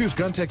rifles. Choose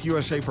GunTech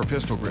USA for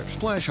pistol grips,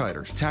 flash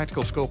hiders,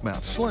 tactical scope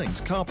mounts, slings,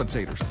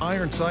 compensators,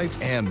 iron sights,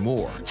 and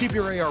more. Keep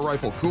your AR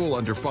rifle cool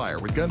under fire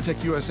with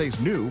GunTech USA's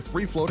new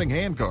free-floating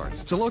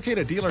handguards. To locate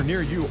a dealer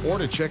near you or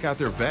to check out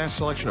their vast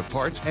selection of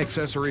parts,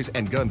 accessories,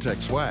 and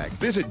GunTech swag,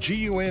 visit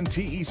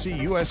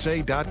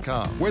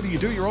GUNTECUSA.com. Whether you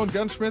do your own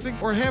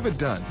gunsmithing or have it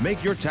done,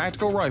 make your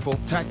tactical rifle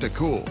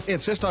tactical.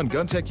 Insist on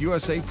GunTech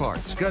USA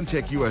parts.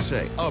 GunTech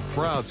USA, a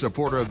proud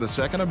supporter of the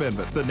Second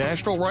Amendment, the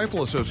National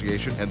Rifle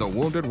Association, and the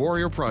Wounded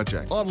Warrior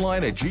Project.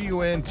 Online at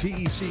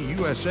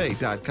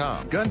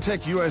GUNTECUSA.com.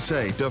 GunTech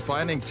USA,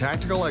 defining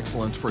tactical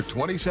excellence for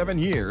 27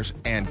 years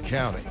and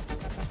counting.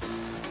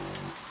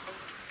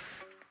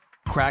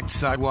 Cracked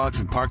sidewalks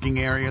and parking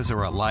areas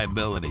are a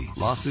liability.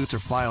 Lawsuits are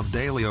filed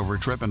daily over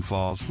trip and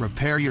falls.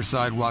 Repair your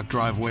sidewalk,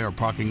 driveway, or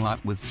parking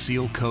lot with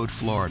Seal Coat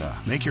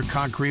Florida. Make your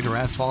concrete or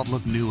asphalt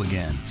look new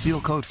again. Seal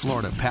Coat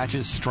Florida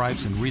patches,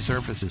 stripes, and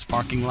resurfaces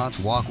parking lots,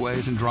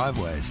 walkways, and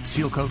driveways.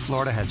 Seal Coat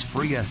Florida has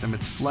free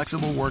estimates,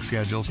 flexible work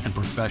schedules, and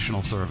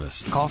professional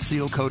service. Call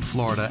Seal Coat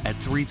Florida at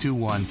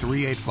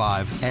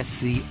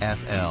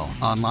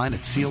 321-385-SCFL. Online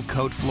at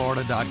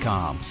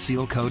sealcoatflorida.com.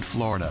 Seal Coat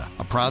Florida,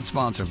 a proud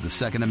sponsor of the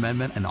Second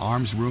Amendment and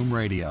Arms Room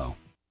Radio.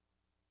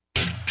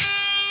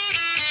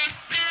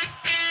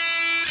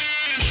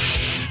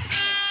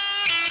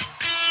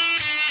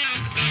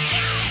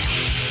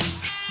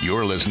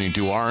 You're listening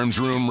to Arms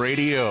Room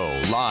Radio,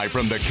 live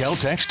from the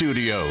Kel-Tec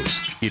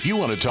studios. If you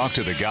want to talk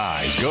to the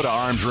guys, go to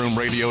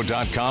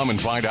armsroomradio.com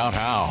and find out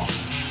how.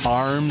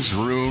 Arms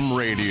Room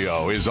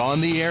Radio is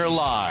on the air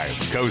live,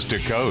 coast to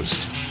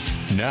coast.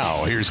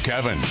 Now, here's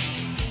Kevin.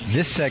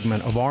 This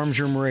segment of Arms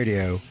Room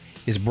Radio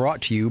is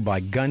brought to you by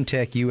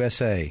GunTech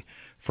USA.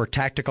 For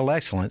tactical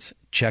excellence,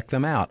 check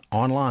them out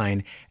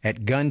online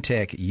at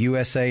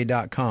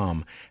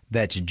GunTechUSA.com.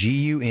 That's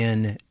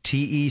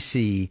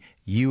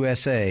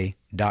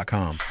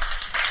GUNTECUSA.com.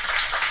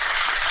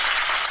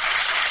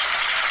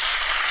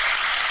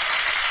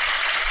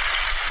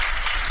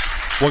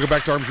 Welcome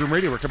back to Arms Room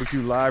Radio. We're coming to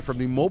you live from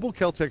the mobile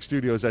Kel-Tec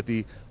studios at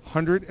the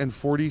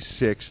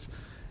 146th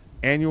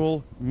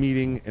annual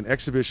meeting and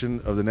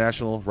exhibition of the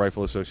National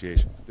Rifle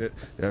Association.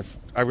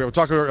 I'll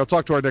talk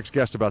to our next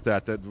guest about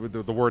that.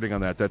 The wording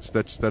on that.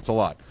 That's a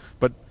lot.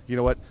 But you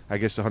know what? I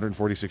guess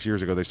 146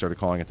 years ago they started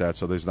calling it that,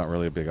 so there's not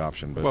really a big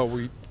option. But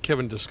well,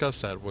 Kevin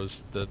discussed that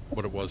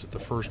what it was at the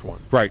first one.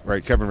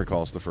 Right. Kevin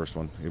recalls the first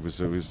one. It was.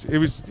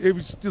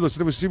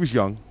 Listen, he was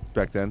young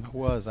back then.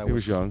 I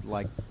was young.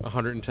 Like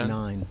 110.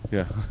 9.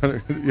 Yeah.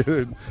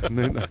 Yeah.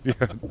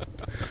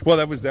 Well,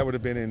 that would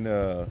have been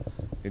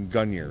in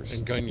gun years.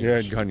 In gun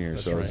years. Yeah, in gun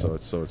years. That's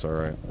so it's all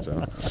right.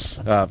 So,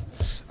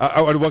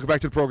 I want to welcome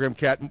back to the program,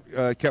 Kat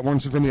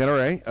Mortensen from the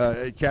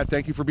NRA. Kat,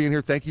 thank you for being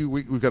here. Thank you.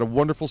 We've got a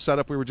wonderful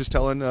setup. We were just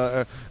talking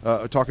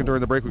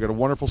during the break. We've got a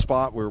wonderful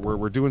spot.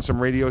 We're doing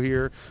some radio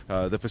here.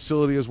 The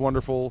facility is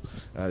wonderful,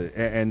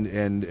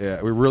 and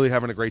we're really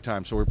having a great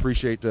time. So we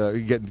appreciate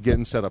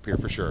getting set up here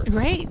for sure.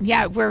 Great.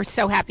 Yeah, we're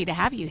so happy to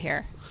have you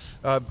here.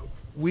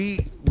 We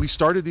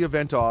started the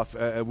event off.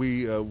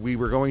 We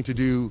were going to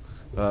do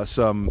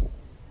some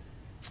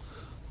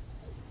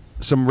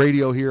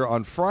radio here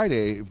on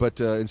Friday,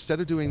 but instead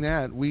of doing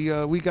that,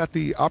 we got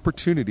the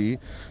opportunity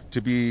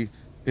to be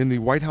in the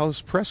White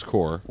House press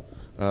corps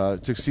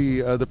to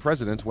see the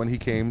president when he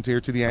came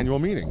here to the annual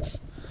meetings.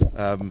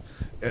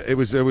 It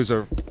was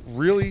a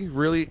really,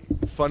 really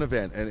fun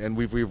event, and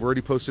we've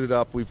already posted it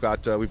up. We've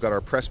got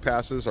our press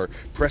passes, our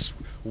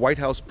White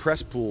House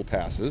press pool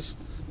passes,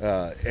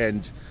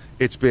 and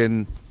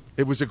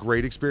it was a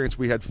great experience.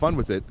 We had fun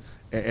with it,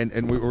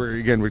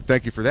 and we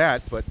thank you for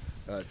that. But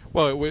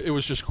well, it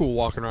was just cool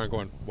walking around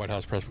going White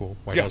House press pool.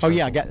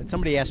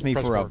 Somebody asked me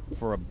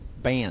for a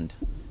band,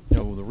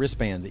 the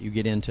wristband that you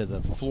get into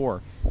the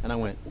floor, and I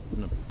went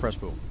press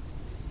pool.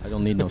 I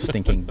don't need no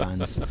stinking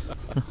buns.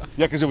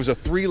 Yeah, because it was a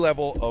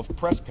 3-level of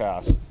press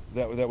pass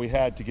that we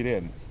had to get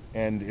in,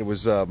 and it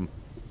was really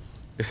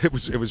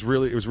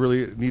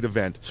a neat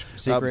event.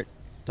 Secret,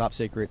 top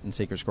secret, and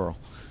secret squirrel.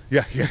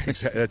 Yeah,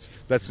 exactly.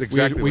 That's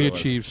exactly we what it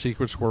achieved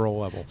secret squirrel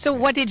level. So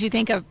what did you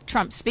think of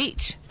Trump's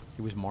speech?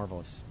 It was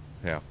marvelous.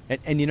 Yeah.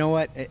 And you know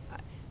what?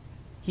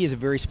 He is a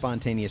very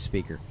spontaneous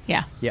speaker.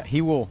 Yeah. Yeah.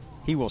 He will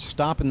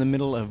stop in the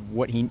middle of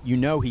what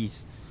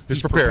he's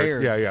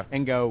prepared. Yeah.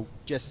 And go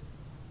just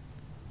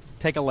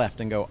take a left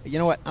and go. You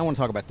know what? I want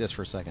to talk about this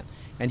for a second.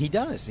 And he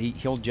does.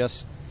 He'll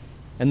just,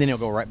 and then he'll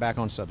go right back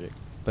on subject.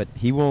 But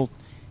he will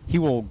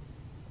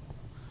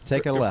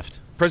take a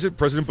left.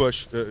 President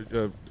Bush,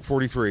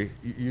 43,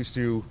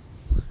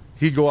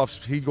 he'd go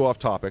off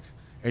topic,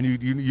 and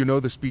you know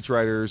the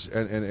speechwriters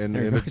and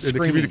the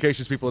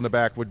communications people in the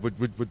back would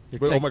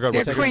oh my God,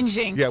 they're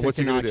cringing. Yeah, what's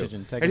he going to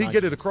do? And he'd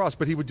get it across,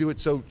 but he would do it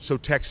so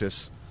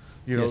Texas.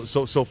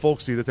 So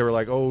folksy that they were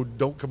like, oh,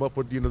 don't come up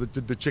with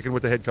the chicken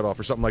with the head cut off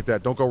or something like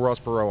that. Don't go Ross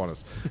Perot on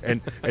us.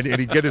 And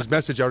he'd get his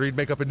message out, or he'd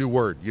make up a new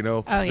word.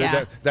 Oh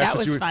yeah, that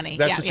was funny.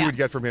 That's what you would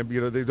get from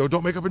him.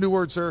 Don't make up a new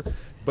word, sir.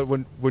 But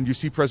when you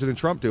see President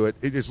Trump do it,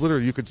 it's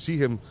literally you could see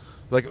him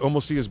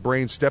almost see his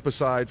brain step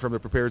aside from the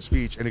prepared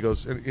speech, and he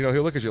goes, and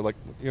he'll look at you like,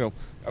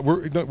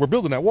 we're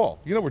building that wall.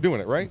 We're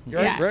doing it, right?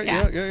 Yeah, right.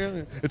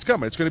 Yeah. It's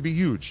coming. It's going to be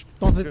huge.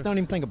 Don't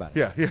even think about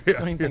it. Yeah.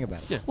 Don't even think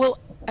about it. Yeah. Well,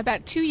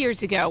 about 2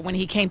 years ago, when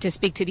he came to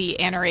speak to the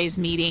NRA's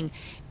meeting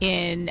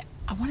in,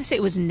 I want to say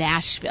it was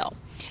Nashville,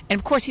 and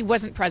of course he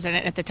wasn't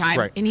president at the time,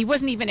 right. And he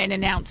wasn't even an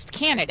announced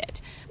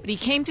candidate, but he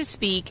came to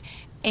speak,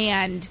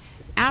 and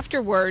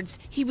afterwards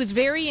he was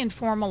very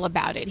informal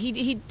about it.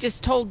 He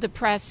just told the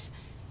press.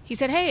 He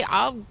said, hey,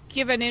 I'll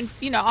give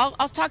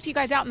I'll talk to you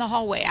guys out in the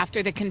hallway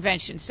after the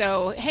convention.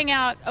 So hang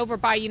out over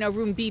by,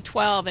 room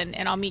B12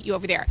 and I'll meet you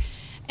over there.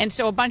 And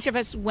so a bunch of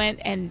us went,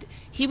 and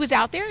he was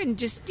out there and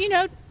just,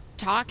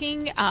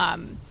 talking.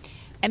 And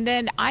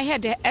then I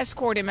had to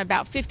escort him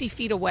about 50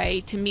 feet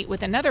away to meet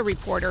with another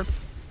reporter.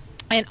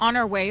 And on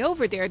our way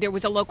over there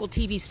was a local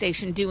TV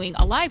station doing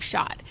a live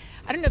shot.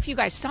 I don't know if you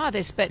guys saw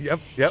this, but yep.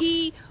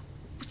 He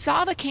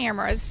saw the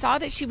cameras, saw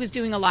that she was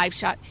doing a live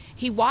shot.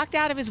 He walked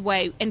out of his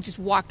way and just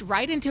walked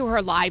right into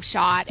her live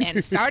shot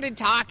and started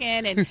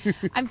talking. And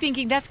I'm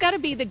thinking that's got to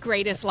be the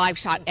greatest live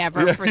shot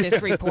ever for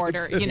this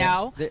reporter,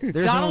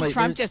 Donald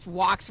Trump just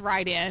walks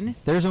right in.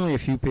 There's only a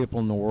few people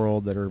in the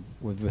world that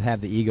would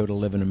have the ego to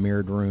live in a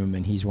mirrored room,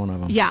 and he's one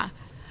of them. Yeah.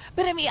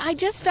 But, I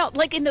just felt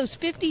like in those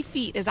 50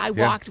 feet as I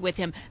walked with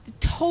him, the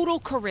total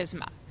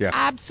charisma,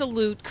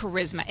 absolute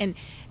charisma, and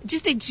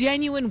just a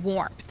genuine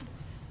warmth.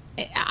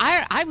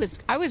 I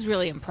was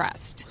really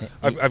impressed.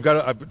 I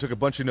took a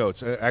bunch of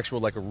notes,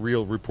 actual a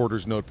real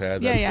reporter's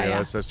notepad.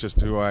 That's just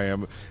who I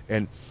am.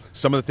 And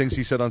some of the things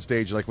he said on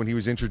stage, like when he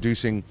was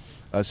introducing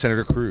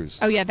Senator Cruz.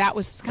 Oh yeah, that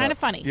was kind of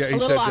funny. Yeah, a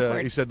little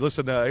awkward. He said,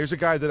 listen, here's a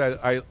guy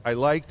that I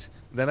liked,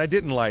 then I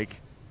didn't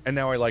like, and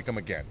now I like him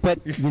again.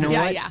 But you know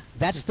what? Yeah.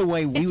 That's the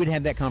way we would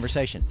have that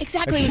conversation.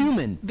 Exactly. A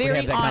human very would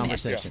have that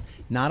honest. conversation,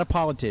 not a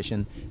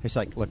politician. It's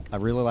like, look, I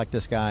really like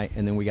this guy,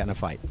 and then we got in a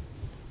fight,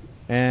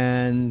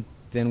 and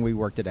then we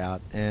worked it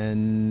out,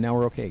 and now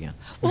we're okay again.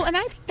 Well, and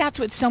I think that's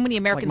what so many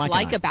Americans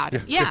like about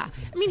him. Yeah.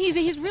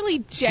 He's really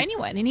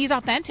genuine, and he's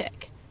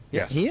authentic.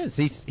 Yes. He is.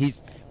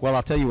 He's well,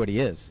 I'll tell you what he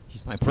is.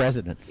 He's my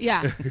president.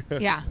 Yeah.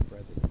 Yeah.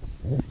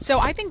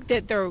 So I think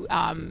that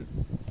the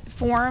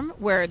forum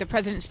where the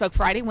president spoke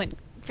Friday went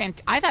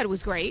I thought it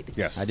was great.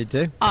 Yes. I did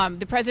too.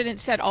 The president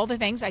said all the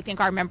things I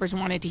think our members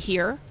wanted to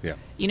hear.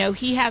 Yeah.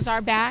 He has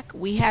our back,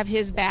 we have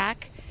his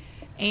back,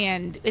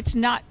 and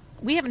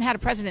we haven't had a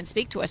president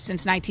speak to us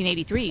since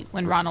 1983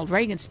 when Ronald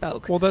Reagan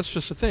spoke. Well, that's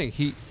just the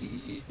thing.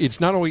 It's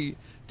not only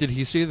did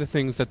he say the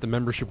things that the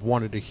membership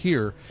wanted to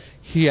hear,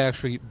 he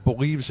actually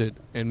believes it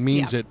and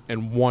means it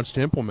and wants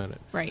to implement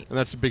it. Right. And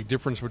that's the big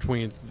difference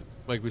between,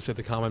 like we said,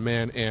 the common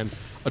man and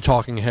a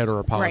talking head or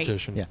a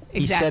politician. Right. Yeah.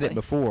 Exactly. He said it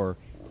before,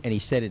 and he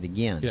said it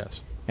again.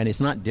 Yes. And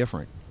it's not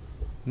different.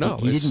 No,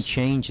 he didn't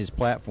change his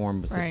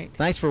platform. Right.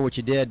 Thanks for what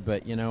you did,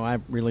 but I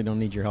really don't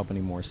need your help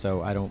anymore.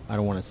 So I don't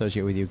want to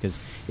associate with you because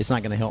it's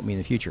not going to help me in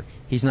the future.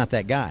 He's not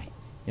that guy.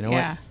 You know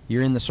what?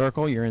 You're in the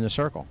circle. You're in the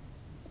circle.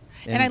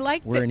 And I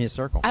like we're in his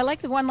circle. I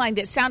like the one line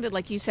that sounded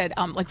like you said,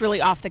 like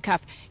really off the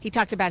cuff. He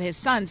talked about his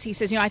sons. He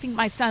says, I think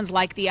my sons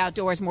like the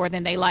outdoors more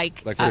than they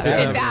like Fifth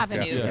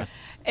Avenue. Yeah.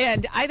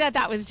 And I thought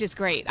that was just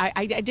great.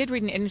 I did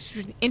read an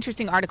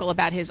interesting article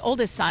about his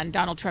oldest son,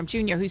 Donald Trump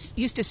Jr., who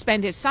used to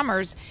spend his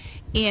summers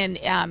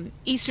in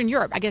Eastern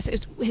Europe. I guess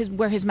it's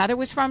where his mother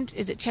was from.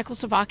 Is it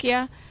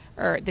Czechoslovakia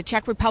or the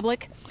Czech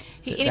Republic?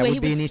 That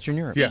would be in Eastern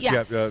Europe.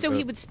 So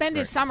he would spend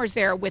his summers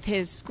there with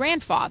his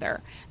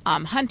grandfather,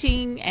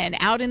 hunting and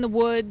out in the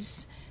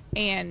woods.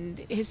 And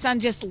his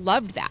son just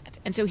loved that.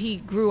 And so he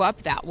grew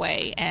up that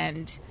way.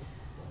 And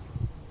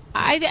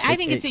I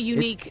think it's a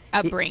unique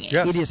upbringing.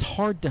 It is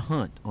hard to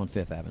hunt on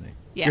Fifth Avenue.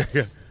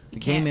 Yes. The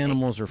game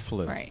animals are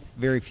few. Right.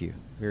 Very few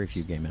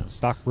game animals.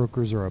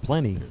 Stockbrokers are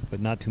aplenty,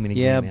 but not too many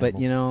game animals. Yeah, but,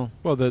 you know.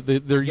 Well,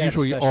 they're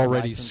usually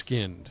already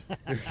skinned.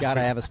 You've got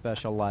to have a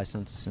special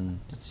license,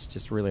 and it's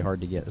just really hard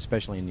to get,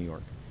 especially in New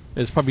York.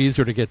 It's probably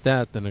easier to get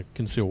that than a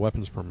concealed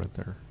weapons permit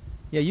there.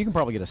 Yeah, you can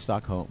probably get a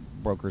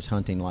stockbroker's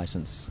hunting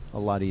license a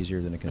lot easier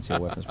than a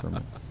concealed weapons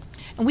permit.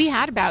 And we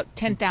had about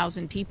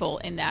 10,000 people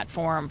in that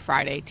forum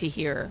Friday to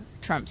hear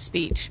Trump's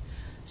speech.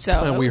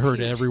 And we heard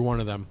every one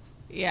of them.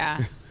 Yeah,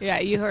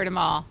 you heard them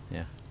all.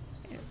 Yeah.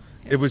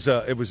 It was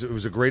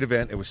a great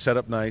event. It was set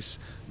up nice.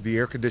 The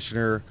air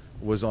conditioner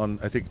was on,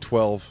 I think,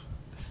 12.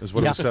 Is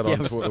what it was set on. It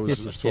was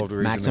 12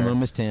 degrees. Maximum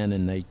was 10,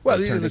 and they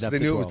turned it up they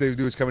to knew 12. They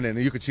knew it was coming in,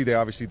 and you could see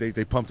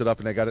they pumped it up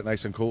and they got it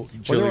nice and cool.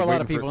 Well, there were a lot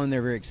of people in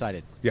there very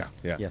excited. Yeah.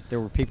 There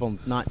were people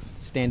not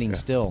standing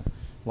still,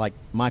 like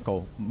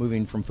Michael,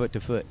 moving from foot to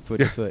foot,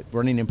 to foot,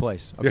 running in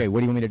place. Okay,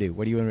 what do you want me to do?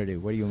 What do you want me to do?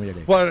 What do you want me to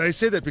do? Well, I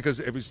say that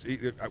because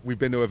we've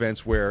been to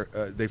events where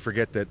they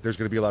forget that there's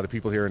going to be a lot of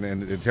people here,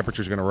 and the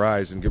temperature's going to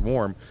rise and get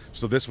warm.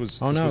 So this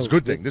was a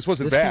good thing. This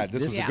wasn't bad.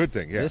 This was a good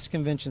thing. Yeah. This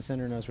convention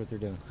center knows what they're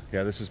doing.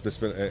 Yeah, this has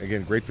been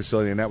again great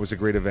facility, and that was a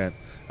great event.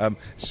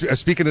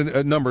 Speaking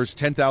of numbers,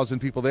 10,000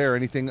 people there.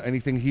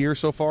 Anything here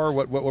so far?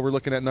 What we're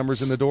looking at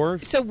numbers in the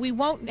doors? So we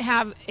won't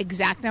have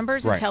exact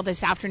numbers until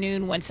this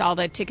afternoon once all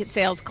the ticket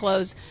sales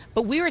close.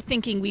 But we were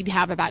thinking we'd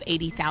have about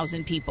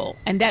 80,000 people,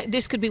 and that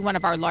this could be one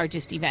of our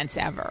largest events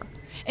ever.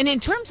 And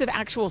in terms of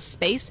actual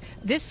space,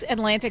 this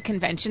Atlanta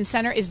Convention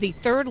Center is the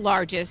third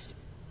largest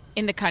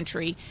in the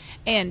country,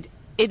 and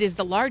it is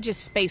the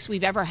largest space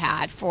we've ever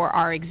had for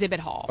our exhibit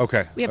hall.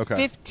 Okay. We have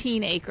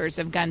 15 acres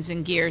of guns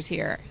and gears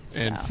here.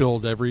 And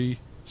filled every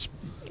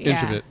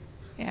inch of it.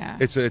 Yeah.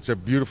 It's a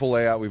beautiful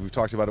layout. We've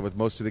talked about it with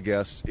most of the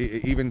guests.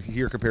 Even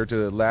here compared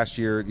to last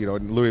year,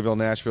 in Louisville,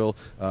 Nashville,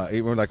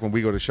 even like when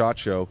we go to SHOT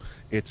Show,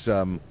 it's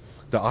the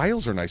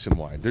aisles are nice and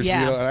wide. There's,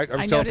 I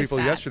was telling people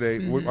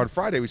yesterday, on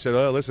Friday, we said,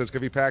 oh, listen, it's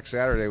going to be packed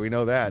Saturday. We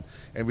know that.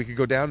 And we could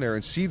go down there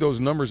and see those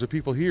numbers of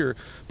people here,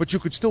 but you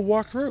could still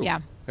walk through. Yeah.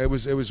 It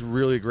was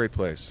really a great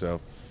place. So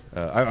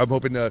I'm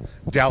hoping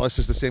Dallas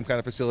is the same kind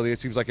of facility. It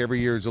seems like every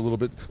year is a little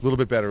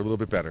bit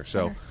better.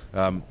 So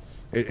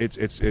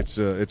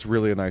it's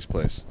really a nice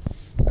place.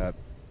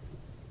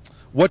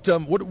 What do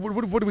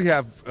we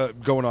have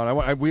going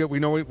on? We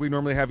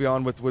normally have you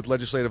on with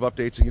legislative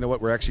updates, and you know what?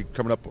 We're actually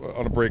coming up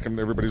on a break, and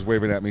everybody's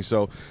waving at me.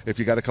 So if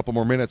you got a couple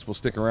more minutes, we'll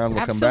stick around.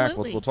 We'll come back.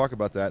 We'll talk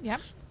about that.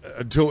 Yep.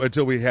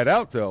 Until we head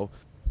out, though,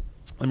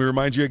 let me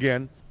remind you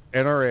again.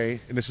 NRA,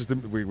 and this is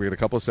we had a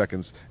couple of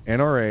seconds.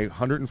 NRA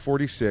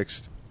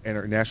 146th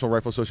and National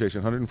Rifle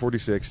Association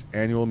 146th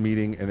annual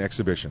meeting and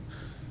exhibition.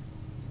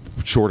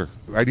 Shorter.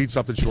 I need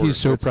something shorter. He's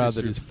so proud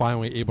that he's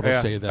finally able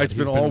to say that. It's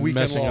been all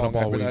weekend long.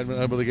 I've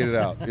been able to get it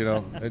out,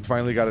 and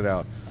finally got it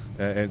out.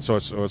 And so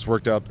it's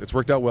worked out. It's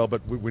worked out well,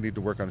 but we need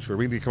to work on it short.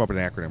 We need to come up with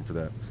an acronym for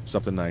that.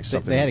 Something nice.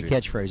 They had a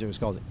catchphrase. It was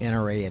called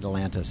NRA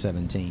Atlanta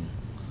 17.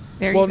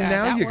 There you go.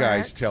 Now you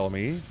guys works. tell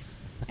me.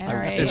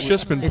 It's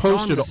just been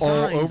posted all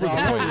over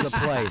the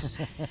place.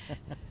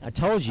 I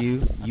told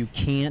you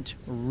can't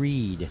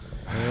read.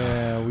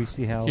 Yeah, we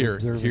see how.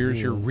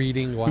 Here's your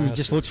reading glasses. He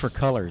just looks for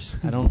colors.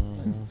 I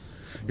don't.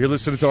 You're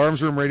listening to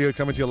Arms Room Radio,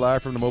 coming to you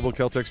live from the Mobile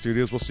Kel-Tec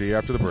Studios. We'll see you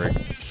after the break.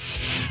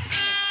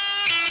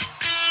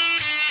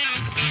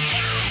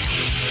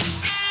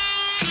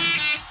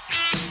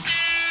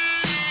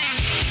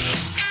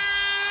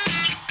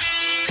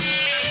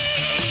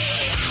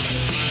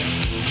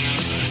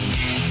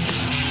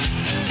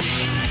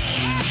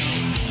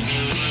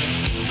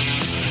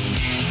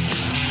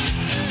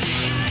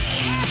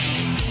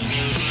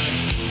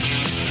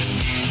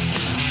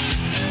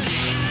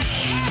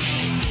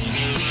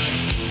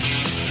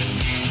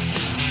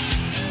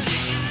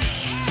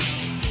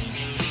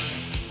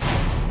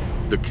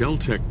 The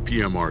Kel-Tec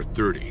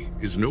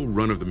PMR-30 is no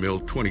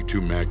run-of-the-mill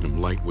 .22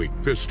 Magnum lightweight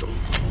pistol,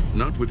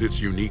 not with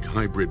its unique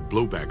hybrid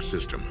blowback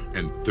system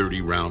and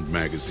 30-round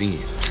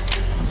magazine.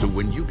 So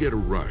when you get a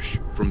rush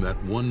from that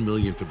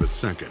 1/1,000,000th of a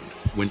second,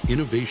 when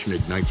innovation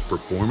ignites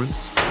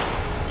performance,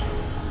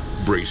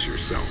 brace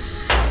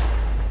yourself.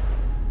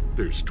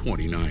 There's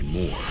 29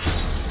 more.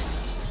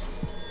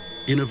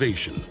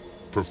 Innovation,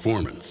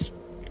 performance,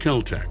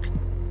 Kel-Tec.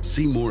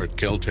 See more at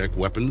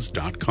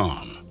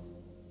keltecweapons.com.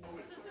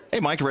 Hey,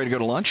 Mike, ready to go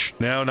to lunch?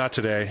 No, not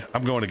today.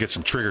 I'm going to get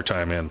some trigger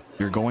time in.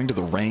 You're going to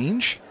the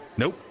range?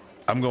 Nope.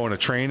 I'm going to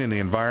train in the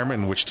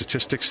environment in which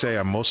statistics say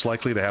I'm most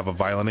likely to have a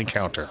violent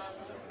encounter.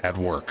 at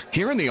work.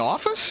 Here in the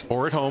office?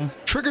 Or at home.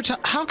 Trigger time?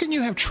 How can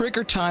you have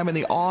trigger time in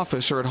the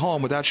office or at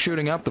home without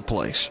shooting up the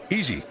place?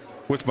 Easy.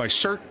 With my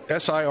SIRT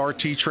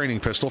SIRT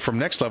training pistol from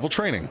Next Level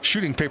Training.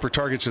 Shooting paper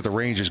targets at the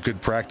range is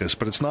good practice,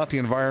 but it's not the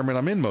environment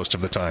I'm in most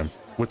of the time.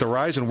 With the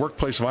rise in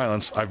workplace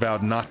violence, I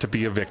vowed not to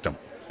be a victim.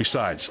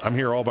 Besides, I'm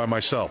here all by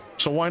myself,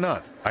 so why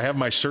not? I have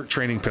my SIRT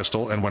training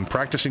pistol, and when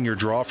practicing your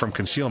draw from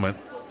concealment,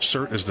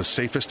 SIRT is the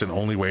safest and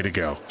only way to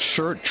go.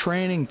 SIRT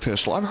training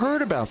pistol. I've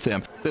heard about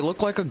them. They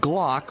look like a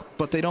Glock,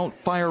 but they don't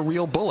fire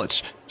real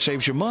bullets.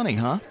 Saves you money,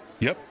 huh?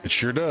 Yep, it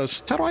sure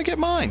does. How do I get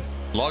mine?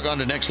 Log on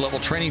to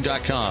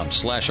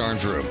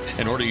nextleveltraining.com/armsroom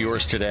and order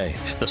yours today.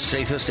 The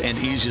safest and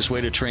easiest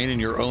way to train in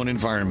your own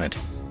environment.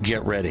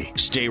 Get ready.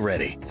 Stay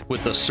ready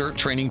with the SIRT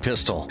training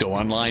pistol. Go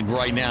online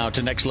right now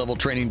to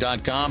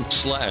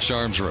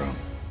nextleveltraining.com/armsroom.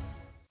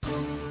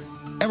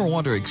 Ever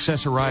want to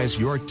accessorize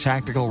your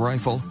tactical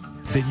rifle?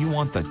 Then you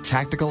want the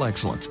tactical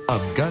excellence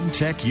of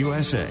GunTech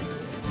USA.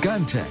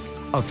 GunTech,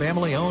 a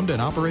family-owned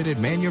and operated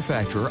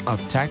manufacturer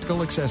of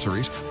tactical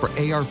accessories for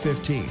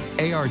AR-15,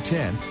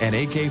 AR-10, and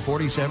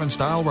AK-47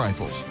 style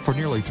rifles. For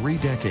nearly 3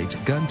 decades,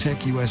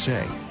 GunTech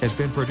USA has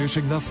been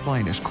producing the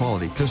finest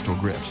quality pistol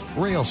grips,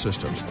 rail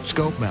systems,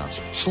 scope mounts,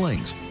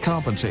 slings,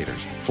 compensators,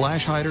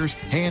 flash hiders,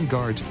 hand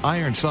guards,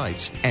 iron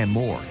sights, and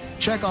more.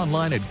 Check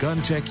online at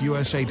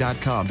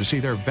GunTechUSA.com to see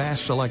their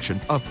vast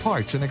selection of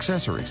parts and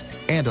accessories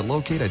and to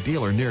locate a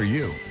dealer near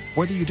you.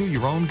 Whether you do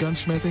your own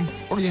gunsmithing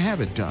or you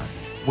have it done,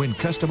 when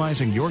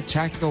customizing your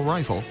tactical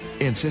rifle,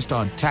 insist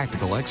on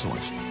tactical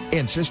excellence.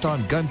 Insist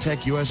on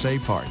GunTech USA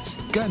parts.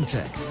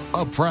 GunTech,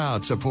 a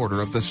proud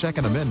supporter of the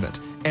Second Amendment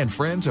and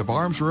friends of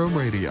Arms Room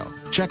Radio.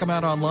 Check them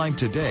out online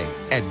today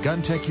at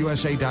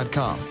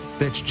GunTechUSA.com.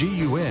 That's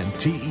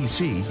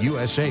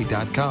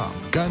GUNTECUSA.com.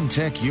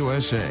 GunTech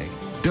USA.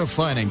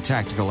 Defining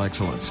tactical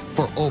excellence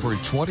for over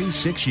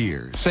 26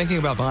 years. Thinking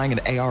about buying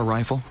an AR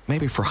rifle?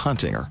 Maybe for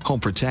hunting or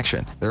home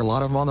protection. There are a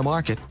lot of them on the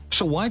market.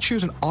 So why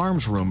choose an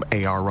Arms Room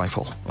AR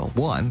rifle? Well,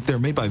 1, they're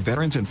made by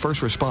veterans and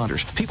first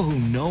responders, people who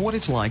know what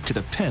it's like to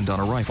depend on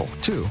a rifle.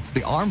 2,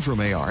 the Arms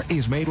Room AR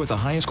is made with the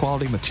highest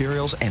quality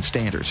materials and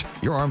standards.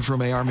 Your Arms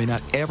Room AR may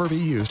not ever be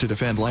used to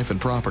defend life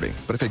and property,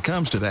 but if it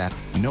comes to that,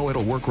 know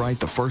it'll work right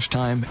the first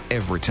time,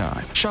 every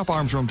time. Shop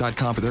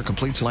armsroom.com for their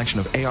complete selection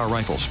of AR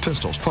rifles,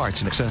 pistols,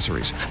 parts, and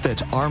accessories.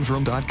 That's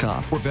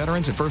armsroom.com, where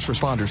veterans and first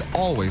responders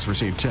always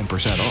receive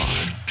 10%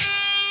 off.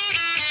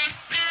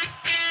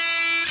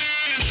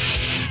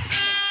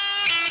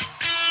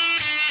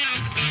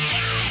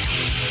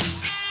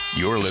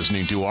 You're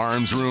listening to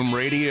Arms Room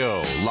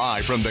Radio,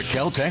 live from the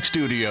Kel-Tec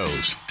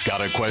studios. Got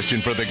a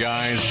question for the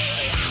guys?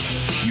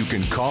 You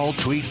can call,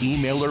 tweet,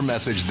 email, or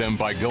message them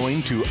by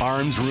going to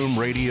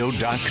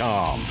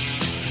armsroomradio.com.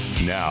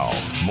 Now,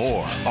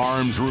 more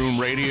Arms Room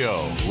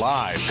Radio,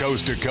 live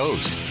coast to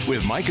coast,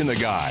 with Mike and the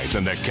guys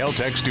in the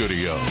Kel-Tec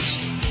studios.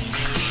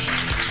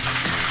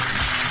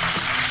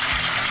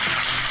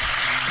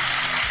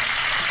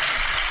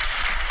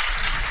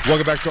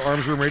 Welcome back to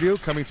Arms Room Radio,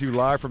 coming to you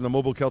live from the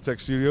mobile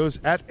Kel-Tec studios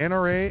at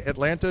NRA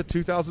Atlanta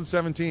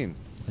 2017.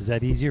 Is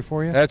that easier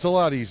for you? That's a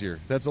lot easier.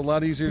 That's a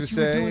lot easier to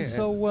say. You're doing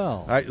so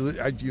well.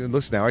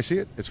 Listen, now I see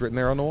it. It's written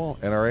there on the wall.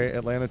 NRA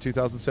Atlanta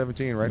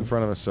 2017, right in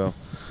front of us. So,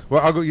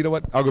 well, I'll go. You know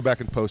what? I'll go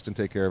back and post and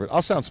take care of it.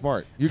 I'll sound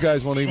smart. You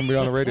guys won't even be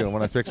on the radio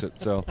when I fix it.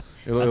 So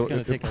it's going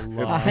to take a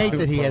lot. I hate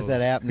that he has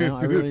that app now.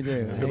 I really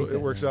do. It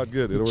works out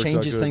good. It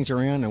changes things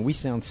around, and we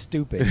sound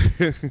stupid.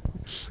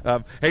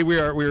 Hey, we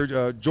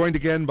are joined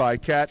again by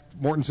Kat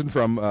Mortensen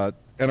from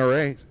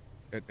NRA,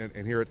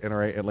 and here at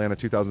NRA Atlanta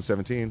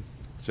 2017.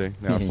 See,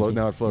 now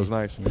it flows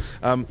nice.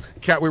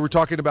 Kat, we were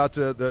talking about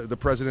the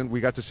president.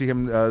 We got to see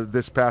him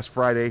this past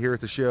Friday here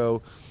at the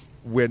show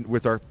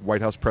with our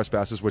White House press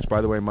passes, which, by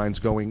the way, mine's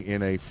going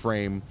in a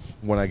frame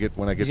when I get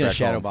back home.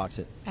 Shadow box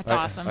it. That's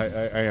awesome.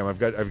 I am. I've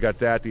got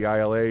that, the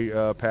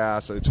ILA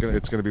pass. It's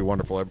gonna be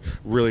wonderful. I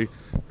really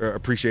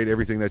appreciate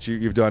everything that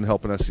you've done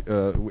helping us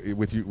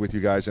with you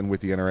guys and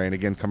with the NRA, and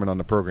again coming on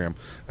the program.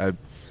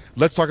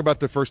 Let's talk about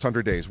the first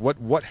 100 days.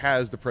 What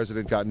has the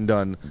president gotten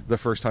done the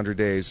first 100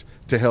 days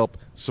to help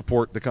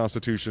support the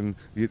Constitution,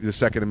 the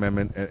Second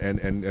Amendment,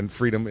 and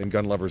freedom and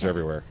gun lovers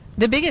everywhere?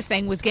 The biggest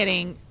thing was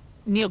getting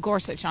Neil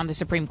Gorsuch on the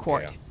Supreme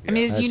Court. Yeah. I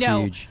mean, as you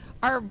know,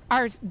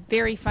 our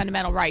very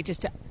fundamental right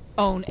just to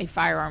own a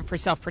firearm for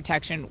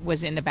self-protection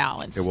was in the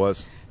balance. It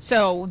was.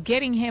 So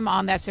getting him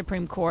on that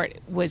Supreme Court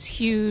was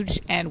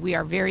huge, and we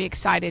are very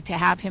excited to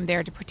have him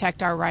there to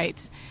protect our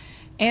rights.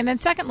 And then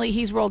secondly,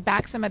 he's rolled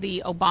back some of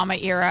the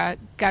Obama-era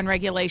gun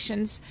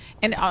regulations.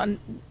 And on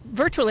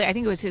virtually, I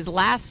think it was his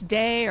last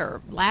day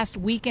or last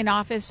week in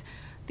office,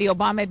 the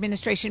Obama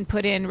administration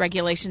put in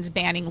regulations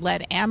banning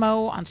lead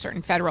ammo on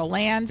certain federal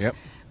lands. Yep.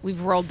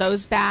 We've rolled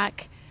those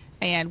back,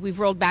 and we've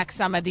rolled back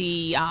some of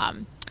the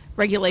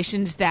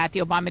regulations that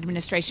the Obama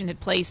administration had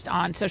placed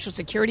on Social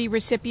Security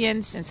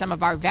recipients and some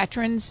of our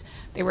veterans.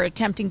 They were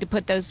attempting to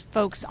put those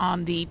folks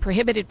on the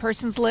prohibited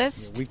persons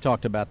list. We've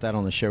talked about that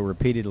on the show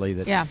repeatedly,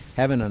 that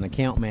having an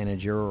account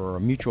manager or a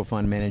mutual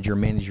fund manager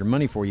manage your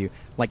money for you,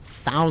 like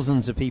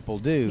thousands of people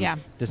do,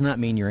 does not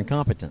mean you're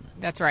incompetent.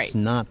 That's right. It's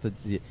not that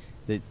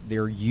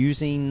they're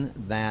using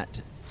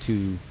that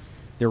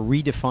they're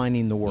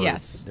redefining the word.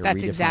 Yes,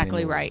 that's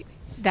exactly right.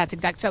 That's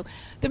exact. So,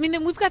 I mean,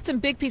 then we've got some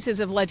big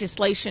pieces of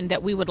legislation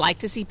that we would like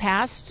to see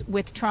passed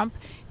with Trump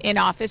in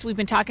office. We've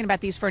been talking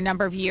about these for a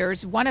number of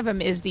years. One of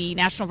them is the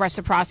National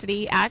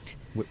Reciprocity Act.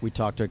 We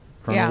talked to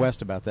Colonel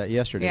West about that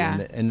yesterday,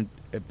 and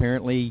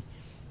apparently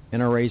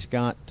NRA's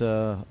got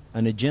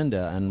an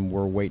agenda, and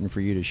we're waiting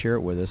for you to share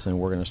it with us, and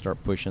we're going to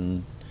start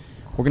pushing.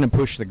 We're going to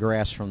push the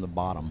grass from the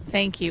bottom.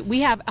 Thank you. We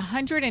have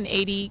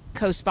 180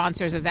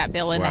 co-sponsors of that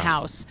bill in the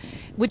House,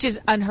 which is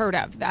unheard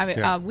of.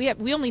 I mean,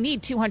 we only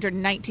need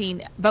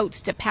 219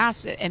 votes to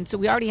pass it, and so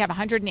we already have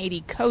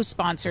 180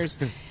 co-sponsors,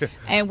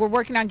 and we're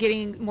working on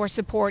getting more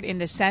support in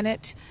the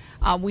Senate.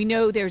 We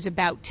know there's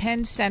about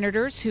 10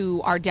 senators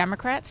who are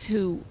Democrats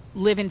who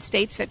live in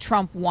states that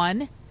Trump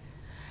won,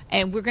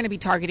 and we're going to be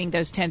targeting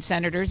those 10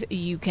 senators.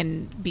 You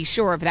can be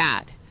sure of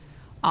that.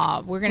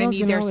 We're going to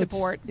need their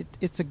support.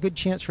 It's a good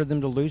chance for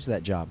them to lose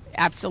that job.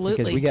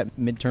 Absolutely. Because we got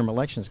midterm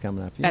elections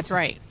coming up. That's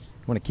right.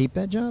 Want to keep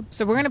that job?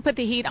 So we're going to put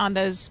the heat on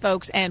those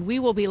folks, and we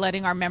will be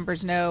letting our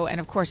members know, and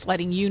of course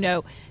letting you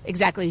know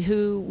exactly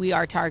who we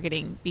are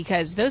targeting,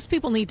 because those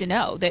people need to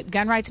know that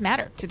gun rights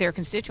matter to their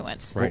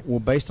constituents. Right.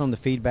 Well, based on the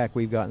feedback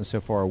we've gotten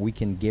so far, we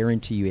can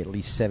guarantee you at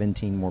least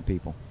 17 more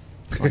people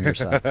on your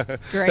side.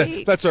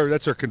 Great. That's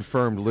our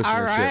confirmed listenership.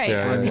 All right.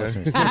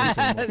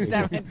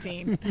 Yeah.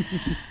 17.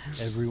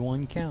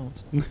 Everyone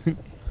counts.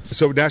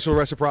 So national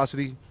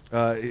reciprocity,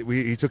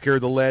 he took care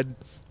of the lead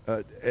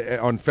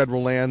on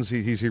federal lands.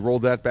 He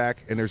rolled that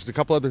back, and there's a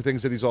couple other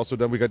things that he's also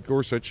done. We got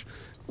Gorsuch.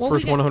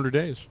 First 100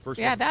 days.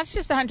 That's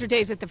just 100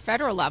 days at the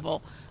federal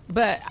level.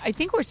 But I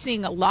think we're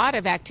seeing a lot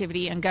of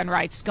activity on gun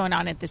rights going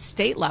on at the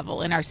state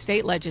level in our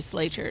state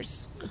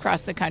legislatures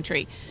across the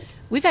country.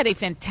 We've had a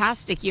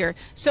fantastic year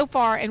so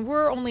far, and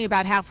we're only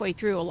about halfway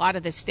through a lot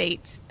of the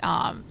state's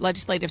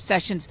legislative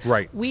sessions.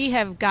 Right. We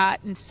have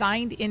gotten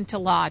signed into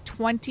law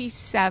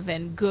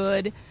 27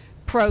 good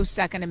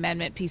pro-Second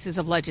Amendment pieces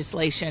of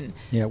legislation.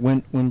 Yeah,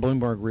 when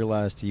Bloomberg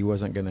realized he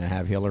wasn't going to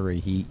have Hillary,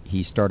 he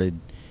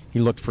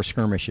looked for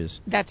skirmishes.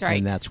 That's right.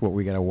 And that's what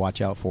we got to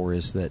watch out for,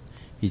 is that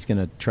he's going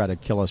to try to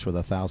kill us with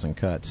 1,000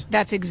 cuts.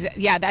 That's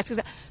exactly.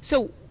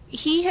 So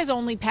he has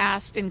only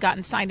passed and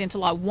gotten signed into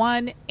law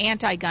one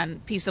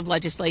anti-gun piece of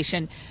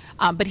legislation,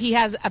 but he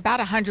has about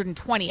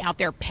 120 out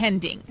there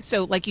pending.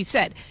 So like you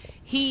said,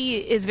 he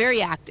is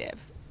very active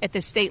at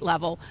the state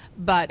level,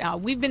 but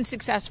we've been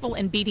successful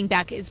in beating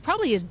back. It's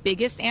probably his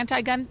biggest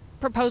anti-gun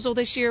proposal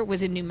this year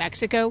was in New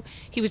Mexico.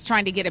 He was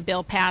trying to get a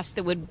bill passed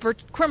that would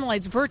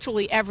criminalize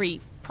virtually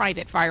every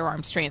private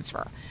firearms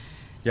transfer.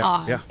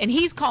 And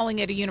he's calling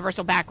it a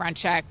universal background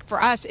check. For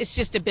us, it's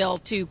just a bill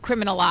to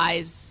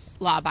criminalize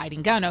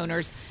law-abiding gun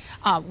owners.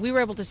 We were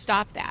able to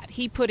stop that.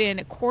 He put in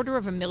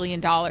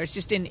 $250,000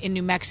 just in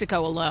New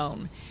Mexico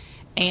alone,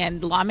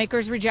 and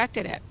lawmakers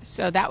rejected it.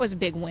 So that was a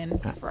big win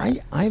for us.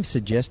 I have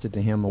suggested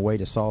to him a way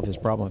to solve his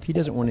problem. If he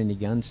doesn't want any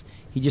guns,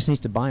 he just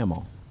needs to buy them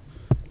all.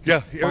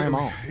 Yeah, buy them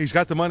all. He's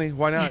got the money.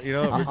 Why not? You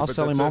know, I'll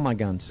sell him all my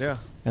guns. Yeah.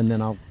 And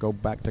then I'll go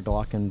back to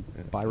Glock and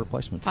buy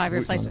replacements.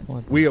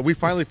 We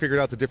finally figured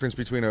out the difference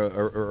between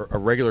a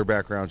regular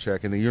background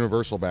check and the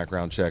universal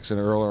background checks. And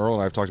Earl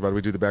and I have talked about it.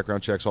 We do the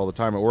background checks all the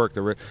time at work.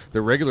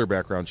 The regular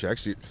background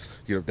checks,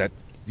 that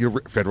you're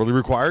federally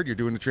required. You're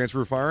doing the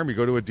transfer of firearm. You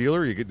go to a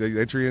dealer. You get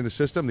the entry in the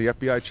system. The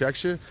FBI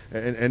checks you,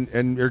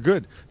 and you're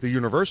good. The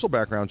universal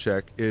background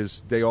check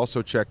is they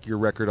also check your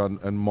record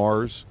on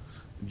Mars,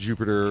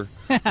 Jupiter,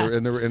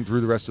 and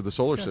through the rest of the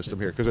solar system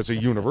here, because it's a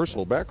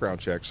universal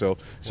background check. So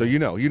you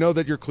know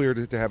that you're clear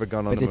to have a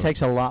gun on the moon. But it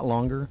takes a lot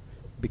longer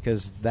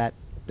because that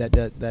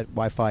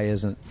Wi-Fi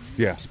isn't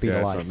speed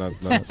of light. Not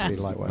speed of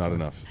light Wi-Fi. Not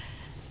enough.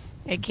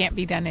 It can't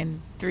be done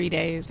in 3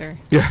 days or.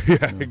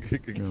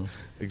 No.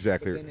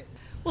 Exactly.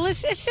 Well,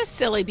 it's just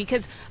silly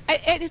because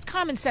it's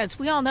common sense.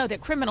 We all know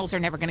that criminals are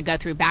never going to go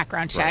through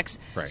background checks.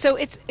 Right. So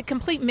it's a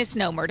complete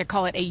misnomer to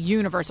call it a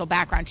universal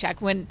background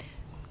check when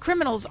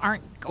criminals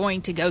aren't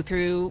going to go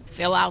through,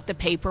 fill out the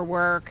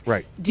paperwork,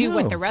 do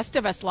what the rest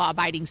of us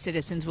law-abiding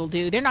citizens will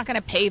do. They're not going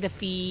to pay the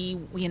fee,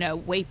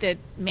 wait the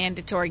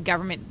mandatory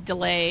government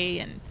delay.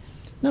 And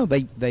no,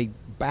 they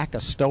back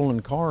a stolen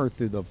car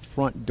through the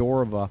front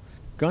door of a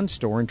gun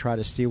store and try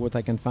to steal what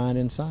they can find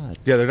inside.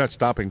 Yeah, they're not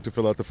stopping to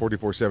fill out the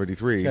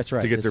 4473 That's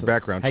right. to get their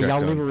background check Hey, y'all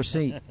done. leave a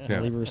receipt.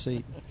 Leave a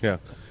receipt. Yeah.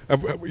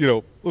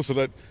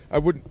 Listen, I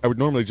would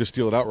normally just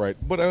steal it outright,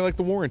 but I like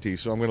the warranty,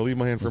 so I'm going to leave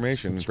my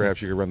information, and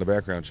perhaps you could run the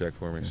background check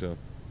for me. So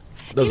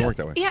it doesn't work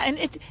that way. Yeah, and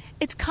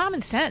it's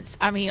common sense.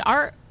 I mean,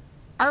 our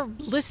our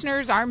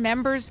listeners, our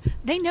members,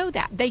 they know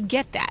that. They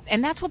get that.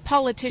 And that's what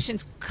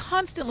politicians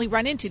constantly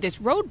run into, this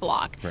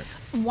roadblock. Right.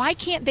 Why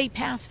can't they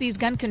pass these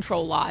gun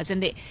control laws?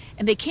 And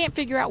they can't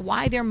figure out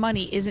why their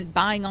money isn't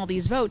buying all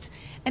these votes.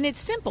 And it's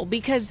simple,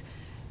 because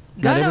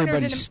not gun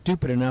everybody's owners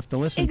stupid enough to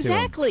listen to them.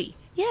 Exactly.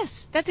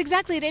 Yes, that's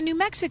exactly it. In New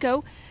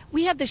Mexico,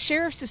 we had the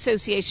Sheriff's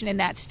Association in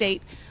that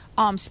state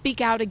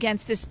speak out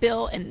against this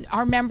bill, and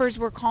our members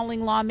were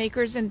calling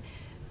lawmakers, and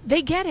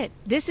they get it.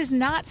 This is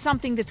not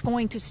something that's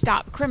going to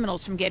stop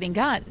criminals from getting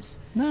guns.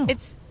 No.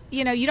 It's,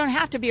 you don't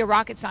have to be a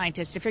rocket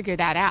scientist to figure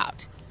that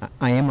out.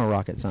 I am a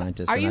rocket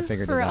scientist, Are and you I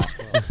figured for it out.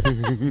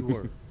 You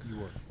were.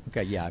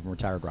 Okay, yeah, I'm a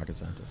retired rocket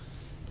scientist.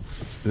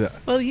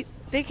 Well,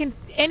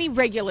 any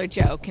regular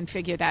Joe can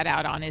figure that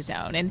out on his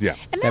own, and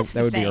that's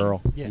that would the thing. be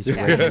Earl. Yes. He's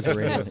a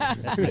regular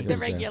The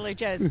regular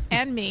Joes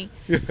and me.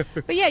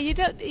 But yeah, you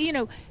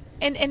don't,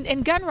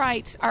 and gun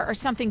rights are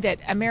something that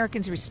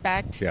Americans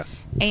respect.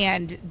 Yes.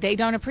 And they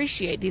don't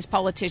appreciate these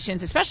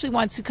politicians, especially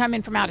ones who come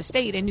in from out of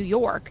state in New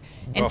York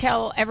and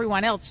tell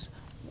everyone else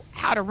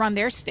how to run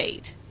their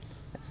state.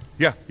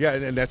 Yeah,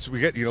 and that's we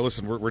get.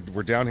 Listen,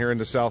 we're down here in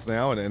the South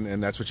now,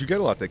 and that's what you get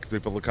a lot.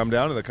 People will come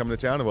down and they come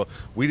into town, and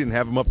we didn't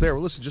have them up there.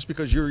 Well, listen, just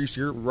because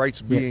your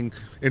rights being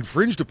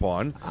infringed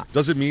upon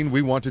doesn't mean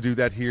we want to do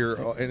that here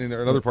and in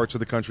other parts of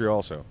the country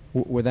also.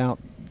 Without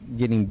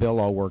getting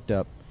Bill all worked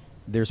up,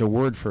 there's a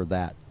word for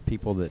that.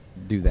 People that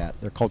do that,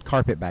 they're called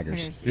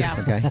carpetbaggers. Yeah.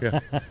 Okay.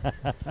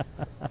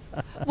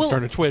 Well,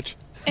 starting to twitch.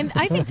 And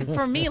I think that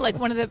for me, like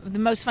one of the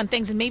most fun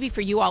things, and maybe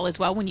for you all as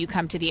well, when you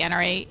come to the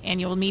NRA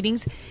annual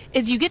meetings,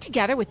 is you get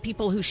together with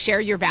people who share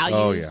your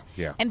values. Oh,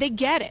 yeah. And they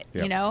get it,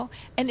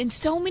 And in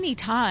so many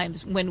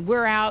times when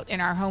we're out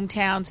in our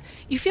hometowns,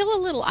 you feel a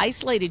little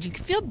isolated. You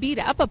can feel beat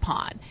up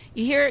upon.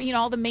 You hear,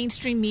 all the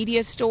mainstream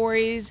media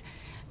stories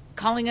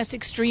calling us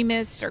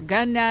extremists or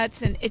gun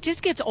nuts, and it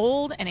just gets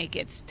old and it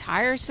gets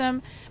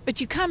tiresome.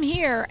 But you come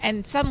here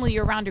and suddenly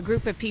you're around a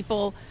group of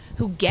people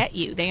who get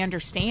you. They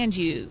understand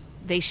you.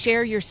 They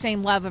share your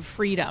same love of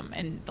freedom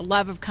and the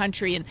love of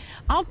country. And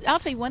I'll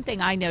tell you one thing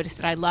I noticed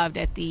that I loved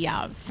at the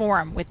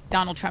forum with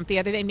Donald Trump the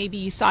other day. Maybe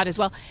you saw it as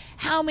well.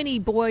 How many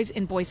boys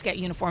in Boy Scout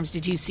uniforms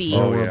did you see?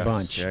 Oh, a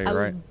bunch. Yeah, you're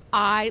right.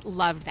 I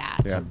loved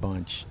that. Yeah. A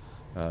bunch.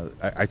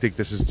 I think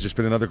this has just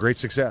been another great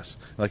success.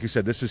 Like you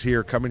said, this is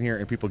coming here,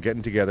 and people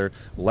getting together,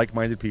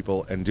 like-minded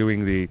people, and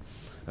doing the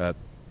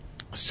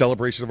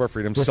celebration of our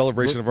freedom,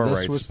 celebration of our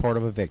rights. This was part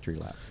of a victory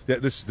lap. Yeah,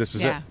 this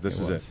is it. This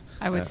is it.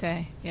 I would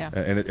say, yeah.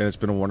 And it's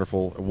been a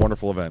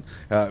wonderful event.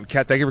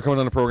 Kat, thank you for coming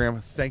on the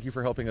program. Thank you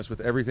for helping us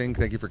with everything.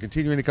 Thank you for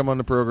continuing to come on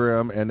the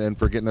program and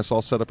for getting us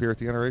all set up here at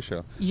the NRA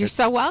show. You're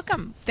so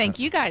welcome. Thank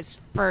you guys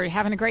for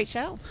having a great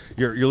show.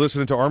 You're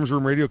listening to Arms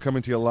Room Radio,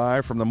 coming to you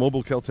live from the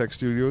mobile Kel-Tec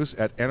studios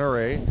at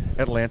NRA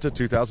Atlanta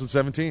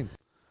 2017.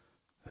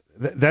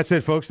 That's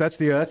it, folks. That's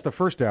the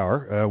first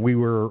hour.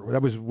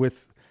 That was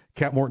with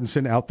Kat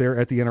Mortensen out there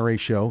at the NRA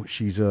show.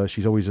 She's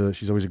always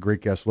a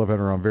great guest. Love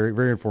having her on. Very,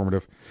 very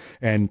informative.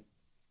 And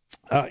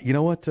you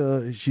know what?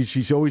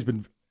 She's always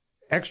been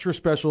extra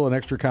special and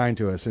extra kind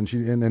to us. And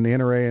the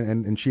NRA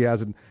and she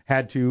hasn't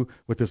had to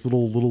with this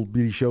little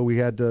bitty show we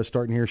had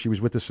starting here. She was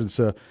with us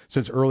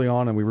since early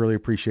on, and we really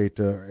appreciate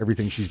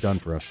everything she's done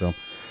for us. So,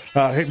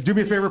 hey, do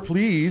me a favor,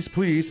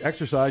 please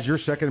exercise your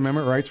Second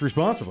Amendment rights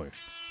responsibly.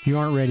 If you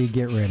aren't ready,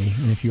 get ready.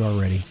 And if you are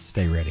ready,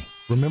 stay ready.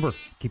 Remember,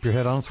 keep your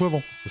head on a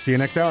swivel. We'll see you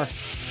next hour.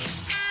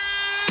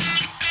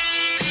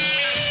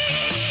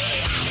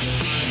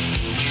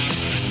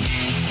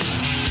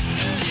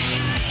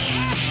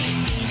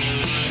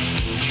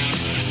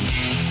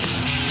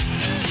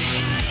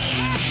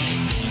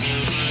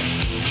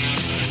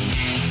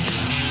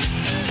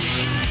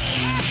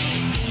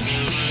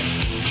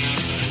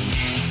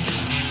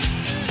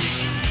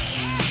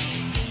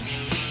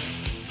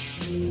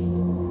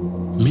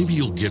 Maybe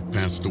you'll get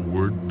past the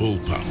word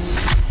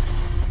bullpup.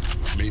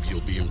 Maybe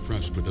you'll be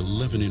impressed with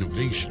 11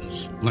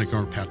 innovations, like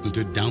our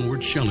patented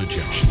downward shell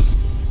ejection.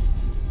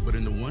 But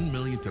in the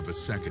 1/1,000,000th of a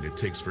second it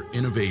takes for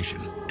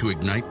innovation to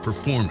ignite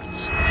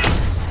performance,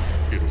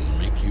 it'll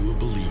make you a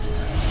believer.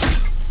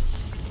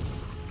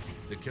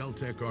 The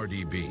Kel-Tec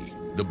RDB,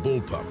 the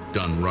bullpup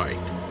done right.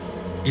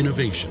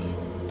 Innovation,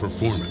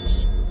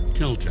 performance,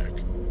 Kel-Tec.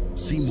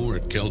 See more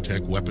at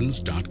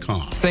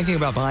KelTecWeapons.com. Thinking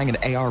about buying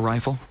an AR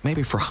rifle?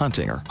 Maybe for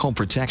hunting or home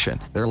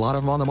protection. There are a lot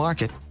of them on the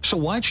market. So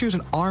why choose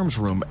an Arms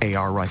Room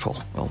AR rifle?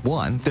 Well,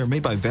 one, they're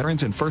made by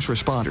veterans and first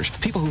responders,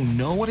 people who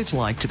know what it's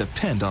like to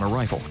depend on a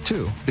rifle.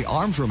 Two, the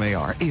Arms Room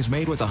AR is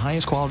made with the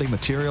highest quality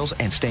materials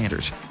and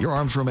standards. Your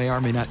Arms Room AR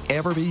may not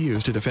ever be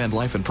used to defend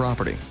life and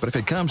property, but if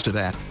it comes to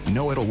that,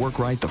 know it'll work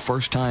right the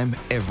first time,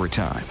 every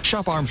time.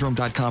 Shop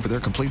ArmsRoom.com for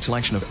their complete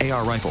selection of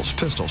AR rifles,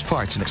 pistols,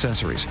 parts, and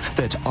accessories.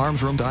 That's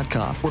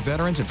ArmsRoom.com, where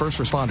veterans and first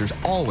responders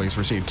always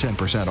receive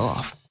 10%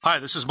 off. Hi,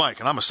 this is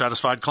Mike, and I'm a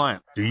satisfied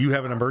client. Do you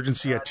have an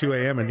emergency at 2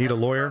 a.m. and need a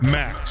lawyer?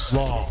 Max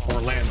Law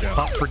Orlando.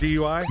 Hot for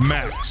DUI?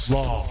 Max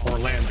Law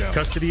Orlando.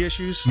 Custody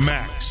issues?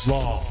 Max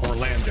Law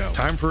Orlando.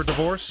 Time for a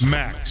divorce?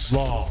 Max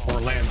Law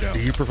Orlando. Do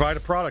you provide a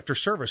product or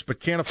service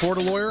but can't afford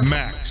a lawyer?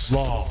 Max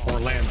Law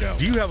Orlando.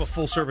 Do you have a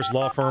full-service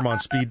law firm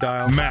on speed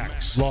dial?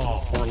 Max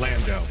Law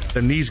Orlando.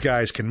 Then these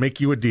guys can make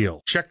you a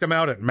deal. Check them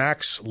out at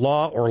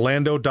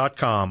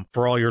maxlaworlando.com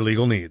for all your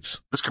legal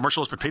needs. This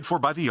commercial has been paid for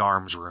by the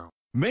Arms Room.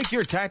 Make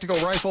your tactical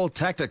rifle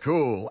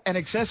tactical and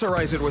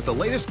accessorize it with the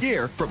latest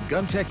gear from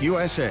GunTech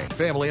USA.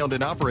 Family-owned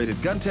and operated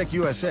GunTech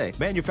USA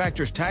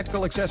manufactures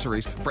tactical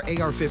accessories for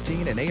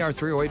AR-15 and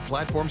AR-308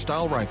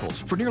 platform-style rifles.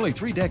 For nearly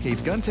 3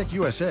 decades, GunTech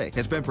USA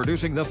has been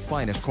producing the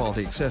finest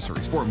quality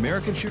accessories for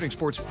American shooting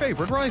sports'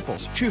 favorite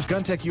rifles. Choose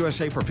GunTech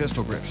USA for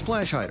pistol grips,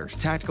 flash hiders,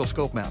 tactical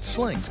scope mounts,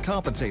 slings,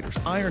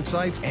 compensators, iron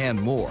sights, and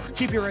more.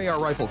 Keep your AR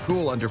rifle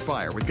cool under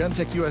fire with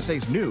GunTech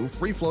USA's new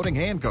free-floating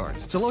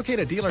handguards. To locate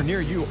a dealer near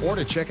you or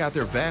to check out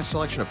their vast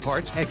selection of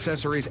parts,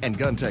 accessories, and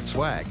GunTech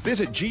swag,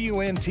 visit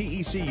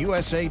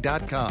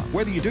GUNTECUSA.com.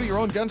 Whether you do your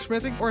own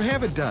gunsmithing or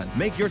have it done,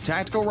 make your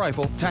tactical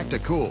rifle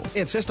tactical.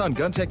 Insist on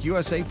GunTech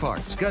USA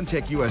parts.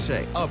 GunTech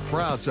USA, a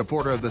proud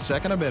supporter of the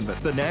Second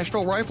Amendment, the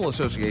National Rifle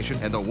Association,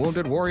 and the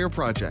Wounded Warrior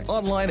Project.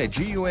 Online at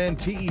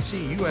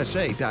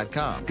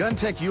GUNTECUSA.com.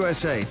 GunTech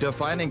USA,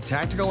 defining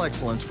tactical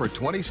excellence for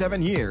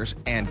 27 years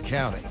and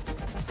counting.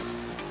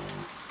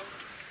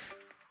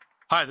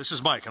 Hi, this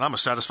is Mike, and I'm a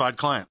satisfied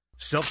client.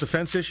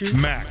 Self-defense issue?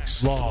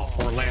 Max Law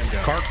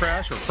Orlando. Car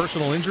crash or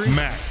personal injury?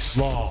 Max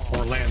Law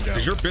Orlando.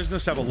 Does your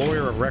business have a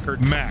lawyer of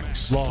record?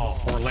 Max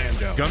Law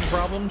Orlando. Gun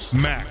problems?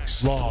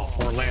 Max Law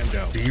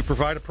Orlando. Do you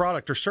provide a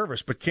product or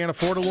service but can't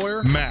afford a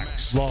lawyer?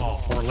 Max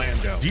Law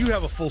Orlando. Do you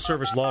have a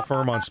full-service law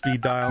firm on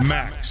speed dial?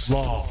 Max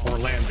Law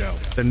Orlando.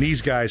 Then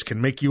these guys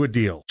can make you a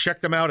deal.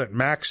 Check them out at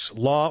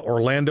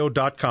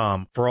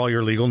maxlaworlando.com for all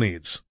your legal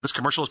needs. This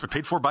commercial has been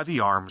paid for by the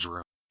Arms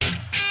Room.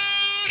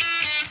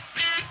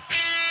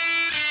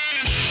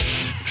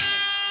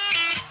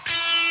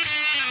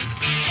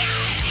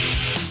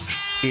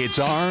 It's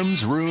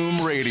Arms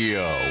Room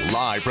Radio,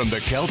 live from the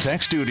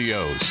Kel-Tec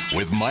Studios,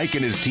 with Mike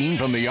and his team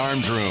from the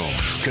Arms Room.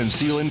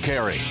 Conceal and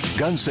carry,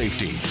 gun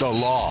safety, the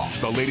law,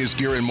 the latest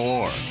gear and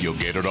more. You'll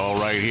get it all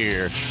right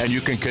here, and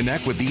you can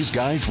connect with these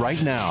guys right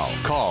now.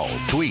 Call,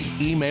 tweet,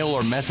 email,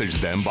 or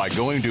message them by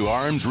going to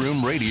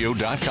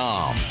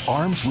armsroomradio.com.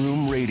 Arms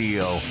Room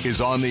Radio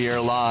is on the air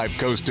live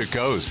coast to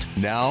coast.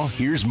 Now,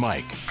 here's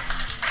Mike.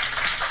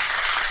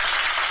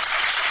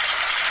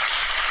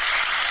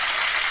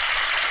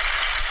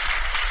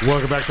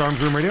 Welcome back to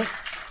Arms Room Radio,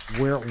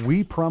 where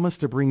we promise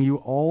to bring you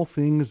all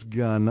things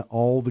gun,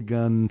 all the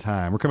gun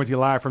time. We're coming to you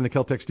live from the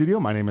Kel-Tec studio.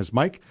 My name is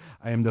Mike.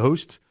 I am the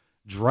host,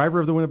 driver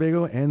of the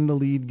Winnebago, and the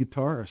lead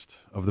guitarist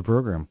of the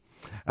program.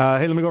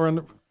 Hey, let me go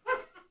around.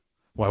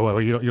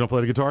 Why, you don't play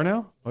the guitar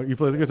now? Oh, you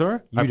play the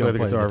guitar? I play the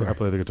guitar. I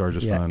play the guitar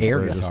just fine.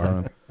 Air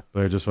guitar.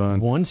 Play it just fine.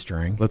 1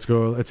 string. Let's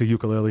go. It's a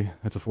ukulele.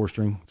 It's a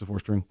 4-string.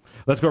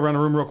 Let's go around the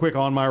room real quick.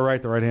 On my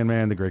right, the right-hand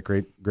man, the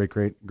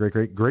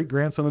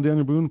great-grandson of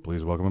Daniel Boone.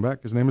 Please welcome him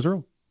back. His name is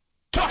Earl.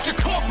 Dr.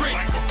 Corporate,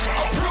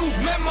 approved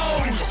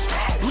memos,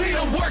 lead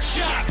a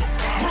workshop,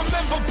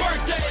 remember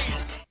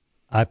birthdays.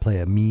 I play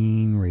a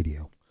mean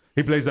radio.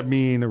 He plays a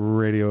mean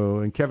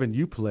radio. And Kevin,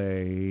 you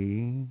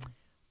play...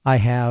 I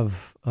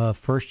have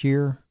first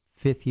year,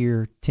 5th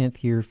year,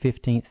 10th year,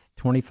 15th,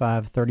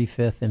 25th,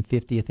 35th, and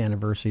 50th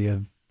anniversary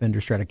of Fender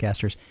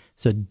Stratocasters.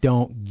 So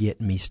don't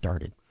get me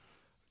started.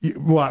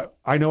 Well,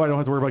 I know I don't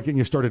have to worry about getting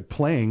you started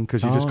playing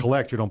because you just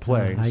collect, you don't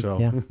play.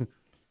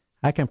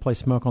 I can play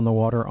Smoke on the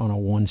Water on a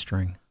 1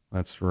 string.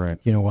 That's right.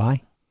 You know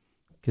why?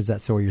 Because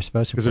that's the way you're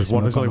supposed to play. Because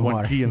there's only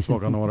one key in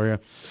Smoke on the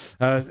Water,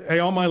 yeah. Hey,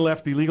 on my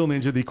left, the legal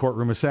ninja, the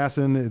courtroom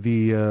assassin,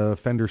 the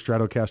Fender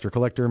Stratocaster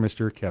collector,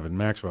 Mr. Kevin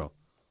Maxwell.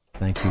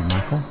 Thank you,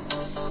 Michael.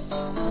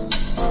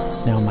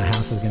 Now my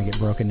house is going to get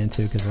broken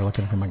into because they're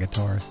looking for my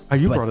guitars.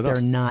 You brought it up.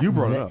 You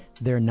brought it up.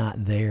 They're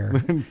not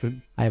there.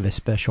 I have a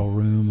special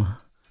room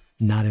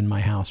not in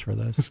my house for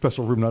those. A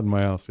special room not in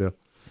my house, yeah.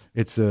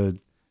 It's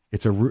in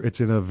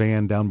a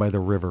van down by the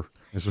river.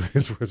 Is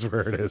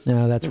where it is.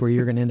 No, that's where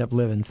you're going to end up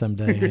living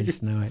someday. I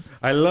just know it.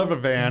 I love a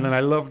van and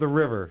I love the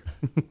river.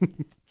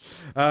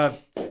 Hey,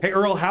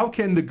 Earl, how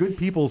can the good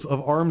peoples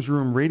of Arms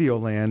Room Radio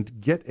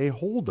Land get a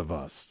hold of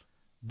us?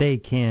 They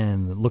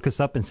can look us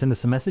up and send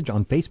us a message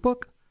on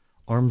Facebook,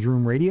 Arms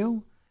Room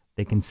Radio.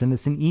 They can send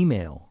us an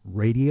email,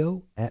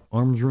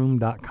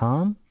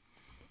 radio@armsroom.com.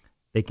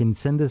 They can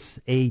send us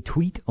a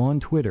tweet on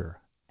Twitter,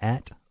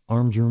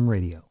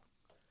 @ArmsRoomRadio.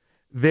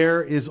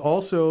 There is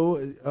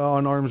also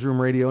on Arms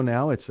Room Radio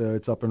now. It's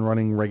up and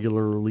running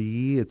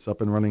regularly. It's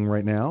up and running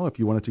right now. If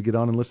you wanted to get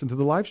on and listen to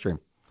the live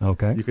stream,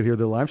 okay, you could hear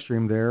the live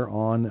stream there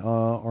on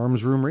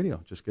Arms Room Radio.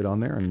 Just get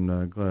on there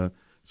and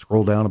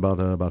scroll down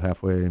about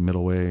halfway,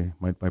 middle way,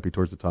 might be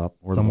towards the top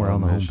or somewhere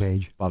on the home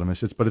page,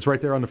 bottom-ish. But it's right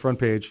there on the front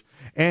page,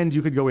 and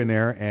you could go in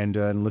there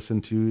and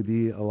listen to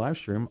the live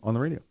stream on the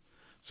radio.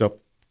 So,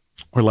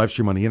 or live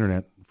stream on the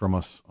internet from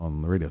us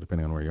on the radio,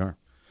 depending on where you are.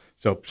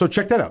 So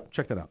check that out.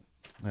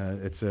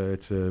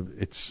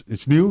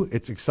 It's new,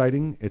 it's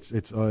exciting,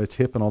 it's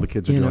hip, and all the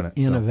kids are doing it.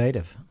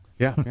 Innovative. So.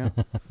 Yeah.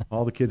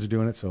 All the kids are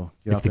doing it. So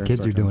get if out there. The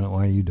kids are doing it.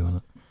 Why are you doing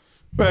it?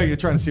 Well, you're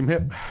trying to seem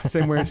hip.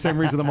 Same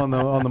reason I'm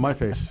on the my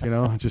face.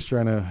 Just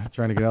trying to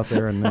get out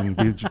there and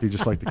be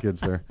just like the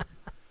kids there,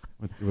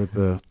 with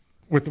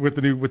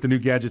the new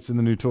gadgets and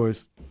the new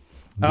toys.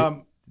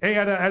 Hey,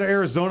 out of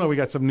Arizona, we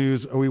got some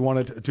news. We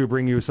wanted to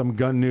bring you some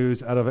gun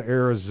news out of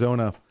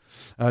Arizona.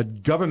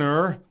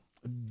 Governor,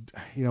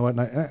 you know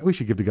what? We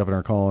should give the governor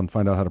a call and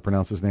find out how to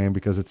pronounce his name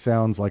because it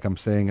sounds like I'm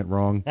saying it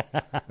wrong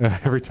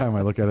every time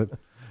I look at it.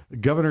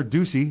 Governor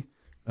Ducey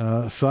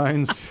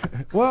signs.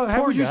 Well,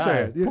 how would you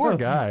say it? Poor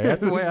guy.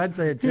 That's the way I'd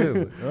say it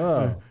too.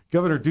 Oh.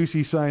 Governor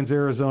Ducey signs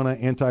Arizona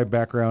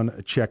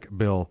anti-background check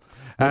bill.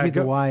 Maybe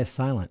the Y is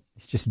silent.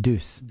 It's just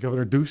Deuce.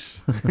 Governor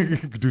Deuce,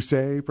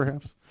 Ducey,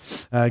 perhaps.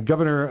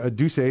 Governor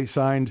Ducey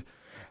signed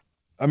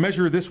a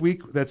measure this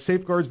week that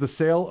safeguards the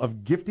sale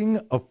of gifting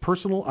of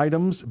personal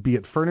items, be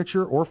it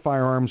furniture or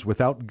firearms,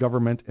 without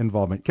government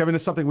involvement. Kevin,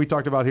 it's something we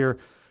talked about here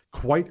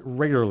quite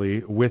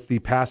regularly with the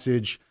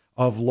passage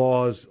of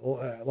laws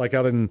like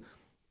out in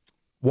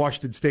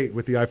Washington State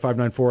with the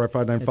I-594,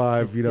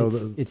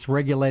 I-595. It's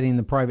regulating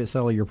the private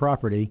sale of your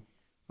property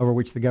over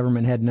which the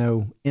government had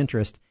no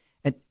interest.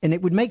 And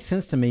it would make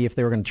sense to me if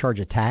they were going to charge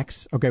a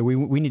tax. Okay,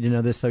 we need to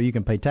know this so you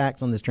can pay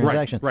tax on this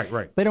transaction.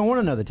 Right. They don't want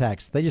to know the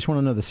tax. They just want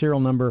to know the serial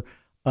number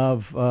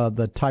of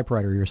the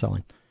typewriter you're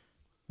selling.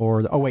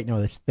 Or,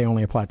 they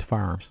only apply it to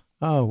firearms.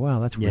 Oh, wow,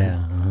 that's weird.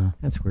 Yeah.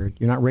 That's weird.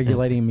 You're not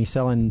regulating me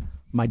selling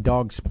my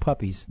dog's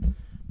puppies.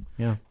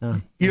 Yeah.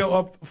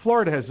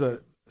 Florida has a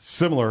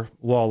similar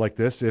law like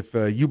this. If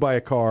you buy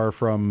a car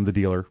from the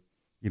dealer,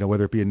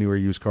 whether it be a new or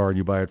used car, and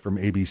you buy it from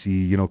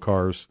ABC,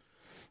 cars,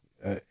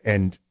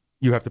 and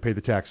you have to pay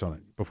the tax on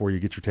it before you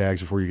get your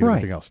tags, before you get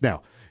anything else.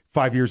 Now,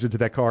 5 years into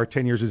that car,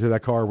 10 years into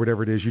that car,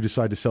 whatever it is, you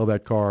decide to sell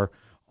that car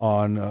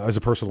on as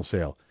a personal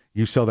sale.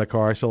 You sell that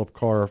car, I sell a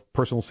car,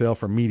 personal sale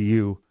from me to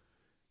you.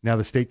 Now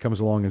the state comes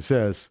along and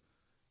says,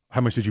 how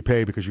much did you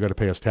pay because you got to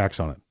pay us tax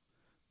on it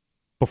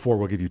before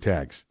we'll give you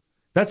tags.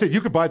 That's it.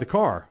 You could buy the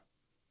car.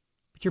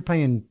 But you're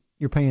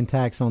paying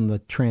tax on the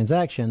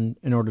transaction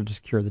in order to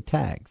secure the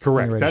tags.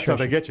 Correct. That's how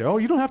they get you. Oh,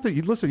 you don't have to.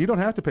 You don't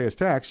have to pay us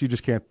tax. You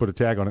just can't put a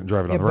tag on it and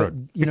drive it on the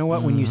road. You know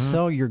what? When you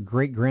sell your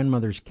great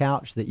grandmother's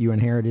couch that you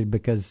inherited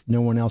because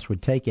no one else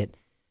would take it,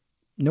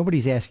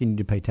 nobody's asking you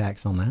to pay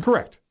tax on that.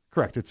 Correct.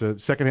 It's a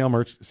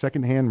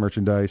secondhand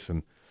merchandise,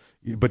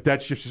 but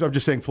that's just. I'm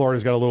just saying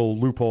Florida's got a little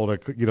loophole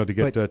to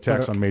get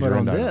tax on major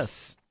end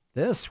items.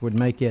 This would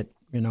make it.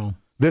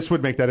 This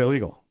would make that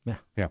illegal.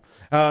 Yeah.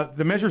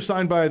 The measure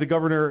signed by the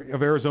governor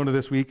of Arizona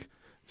this week,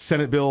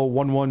 Senate Bill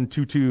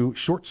 1122,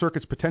 short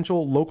circuits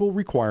potential local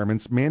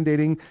requirements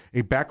mandating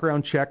a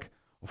background check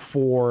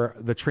for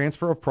the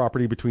transfer of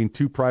property between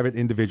two private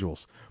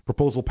individuals.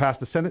 Proposal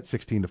passed the Senate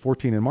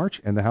 16-14 in March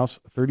and the House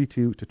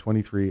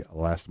 32-23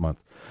 last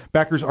month.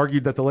 Backers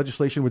argued that the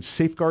legislation would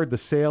safeguard the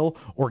sale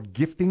or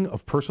gifting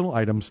of personal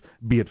items,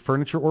 be it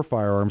furniture or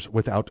firearms,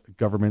 without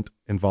government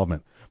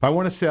involvement. If I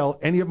want to sell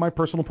any of my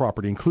personal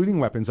property, including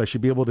weapons, I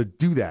should be able to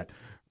do that.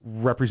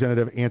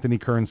 Representative Anthony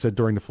Kern said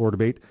during the floor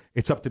debate,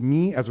 it's up to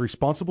me as a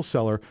responsible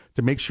seller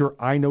to make sure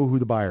I know who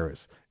the buyer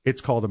is.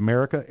 It's called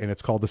America, and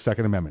it's called the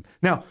Second Amendment.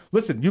 Now,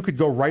 listen, you could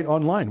go right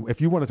online.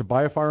 If you wanted to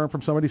buy a firearm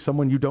from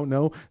someone you don't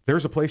know,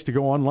 there's a place to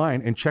go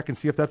online and check and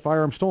see if that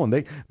firearm's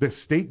stolen. The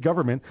state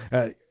government,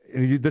 and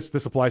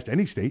this applies to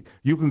any state,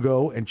 you can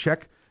go and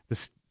check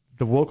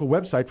the local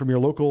website from your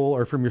local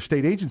or from your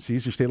state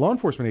agencies, your state law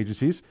enforcement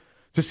agencies,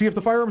 to see if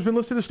the firearm's been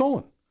listed as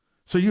stolen.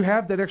 So you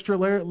have that extra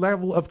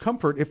level of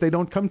comfort if they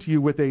don't come to you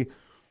with a,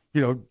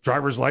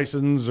 driver's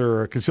license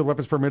or a concealed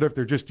weapons permit. If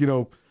they're just,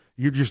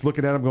 you're just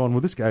looking at them going,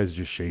 well, this guy is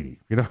just shady.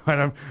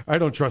 I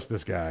don't trust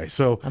this guy.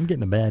 So I'm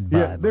getting a bad vibe.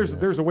 Yeah,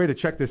 there's a way to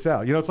check this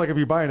out. It's like if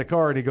you're buying a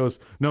car and he goes,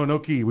 no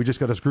key, we just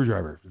got a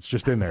screwdriver. It's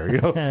just in there.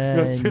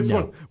 It's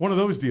one of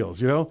those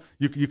deals. You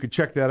could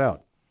check that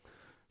out.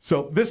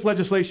 So this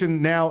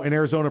legislation now in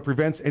Arizona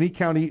prevents any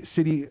county,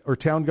 city, or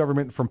town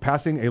government from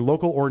passing a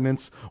local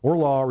ordinance or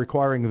law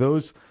requiring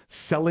those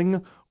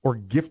selling or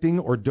gifting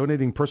or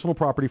donating personal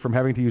property from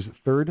having to use a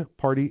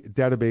third-party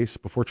database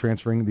before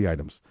transferring the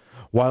items.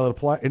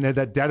 And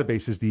that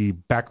database is the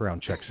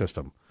background check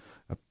system.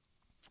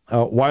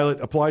 While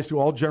it applies to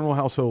all general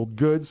household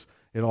goods,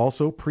 it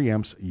also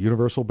preempts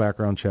universal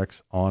background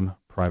checks on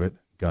private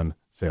gun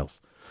sales.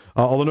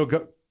 Although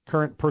no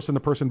current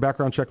person-to-person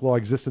background check law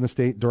exists in the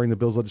state, during the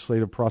bill's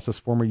legislative process,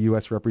 former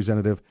U.S.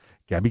 Representative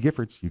Gabby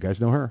Giffords, you guys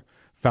know her,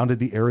 founded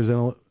the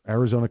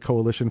Arizona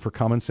Coalition for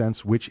Common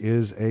Sense, which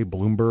is a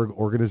Bloomberg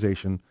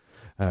organization,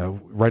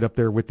 right up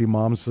there with the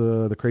moms,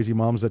 the crazy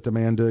moms that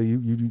demand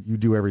you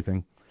do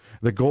everything.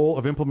 The goal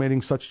of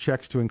implementing such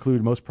checks to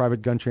include most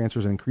private gun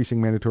transfers and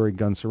increasing mandatory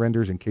gun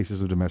surrenders in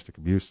cases of domestic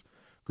abuse.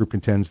 Group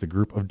contends the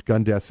group of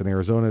gun deaths in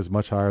Arizona is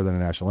much higher than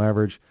the national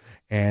average,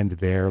 and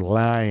they're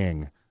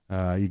lying.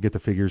 You get the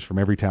figures from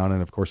every town,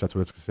 and of course that's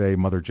what it's going to say.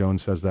 Mother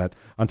Jones says that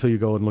until you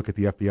go and look at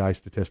the FBI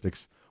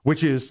statistics,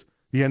 which is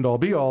the end-all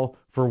be-all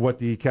for what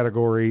the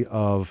category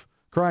of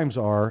crimes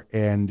are,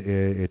 and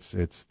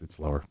it's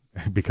lower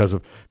because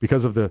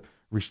of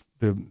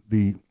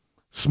the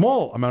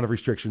small amount of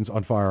restrictions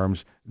on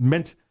firearms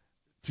meant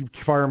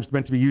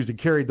to be used and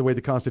carried the way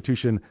the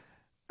Constitution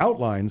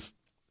outlines.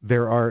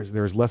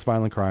 There's less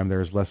violent crime,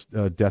 there's less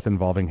death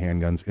involving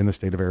handguns in the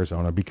state of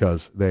Arizona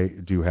because they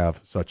do have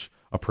such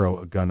a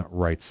pro-gun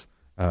rights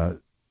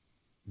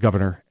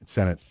governor,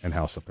 Senate, and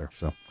House up there.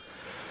 So,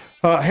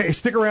 hey,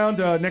 stick around.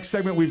 Next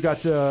segment, we've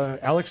got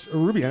Alex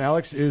Rubian.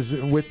 Alex is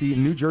with the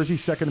New Jersey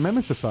Second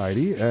Amendment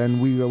Society,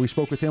 and we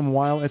spoke with him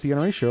while at the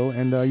NRA show,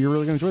 and you're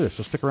really going to enjoy this.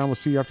 So stick around. We'll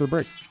see you after the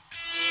break.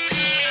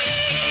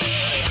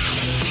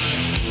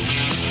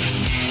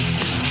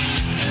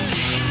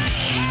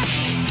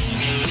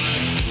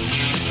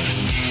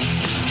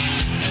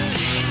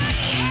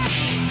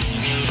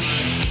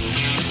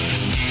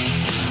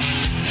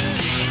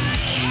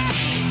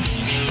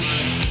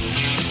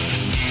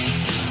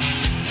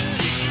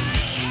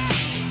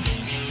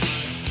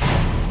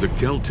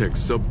 The Kel-Tec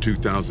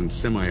Sub-2000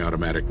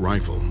 semi-automatic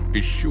rifle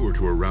is sure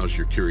to arouse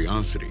your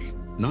curiosity,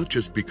 not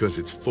just because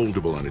it's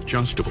foldable and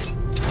adjustable,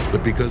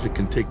 but because it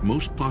can take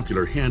most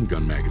popular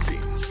handgun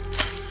magazines.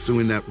 So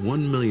in that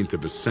 1/1,000,000th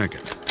of a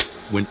second,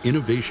 when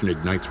innovation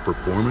ignites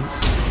performance,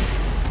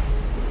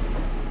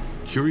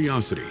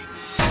 curiosity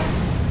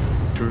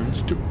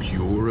turns to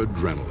pure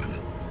adrenaline.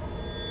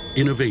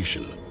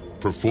 Innovation,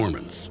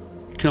 performance,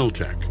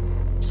 Kel-Tec.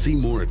 See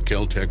more at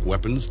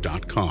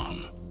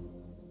keltecweapons.com.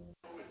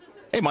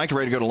 Hey, Mike,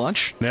 ready to go to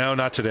lunch? No,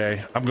 not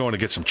today. I'm going to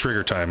get some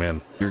trigger time in.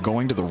 You're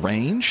going to the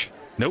range?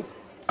 Nope.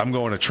 I'm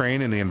going to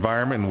train in the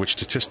environment in which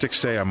statistics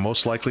say I'm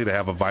most likely to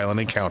have a violent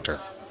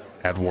encounter.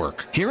 At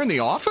work. Here in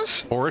the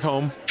office? Or at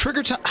home.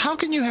 Trigger time? How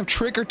can you have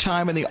trigger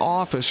time in the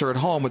office or at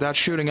home without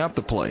shooting up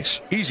the place?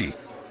 Easy.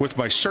 With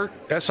my SIRT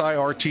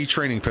SIRT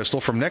training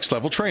pistol from Next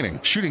Level Training.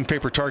 Shooting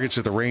paper targets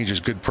at the range is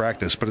good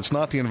practice, but it's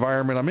not the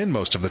environment I'm in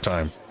most of the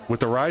time.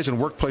 With the rise in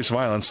workplace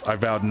violence, I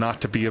vowed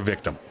not to be a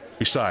victim.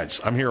 Besides,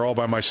 I'm here all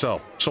by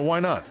myself, so why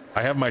not?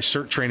 I have my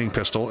SIRT training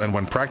pistol, and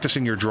when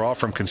practicing your draw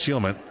from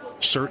concealment,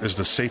 SIRT is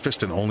the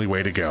safest and only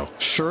way to go.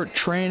 SIRT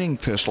training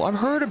pistol. I've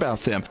heard about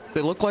them. They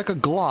look like a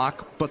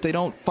Glock, but they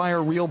don't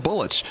fire real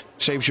bullets.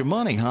 Saves you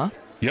money, huh?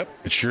 Yep,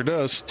 it sure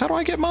does. How do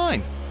I get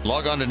mine?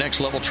 Log on to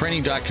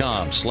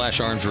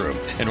nextleveltraining.com/armsroom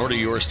and order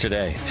yours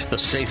today. The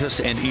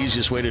safest and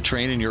easiest way to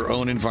train in your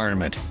own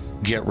environment.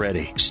 Get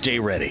ready. Stay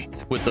ready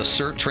with the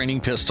SIRT training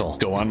pistol.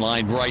 Go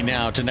online right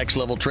now to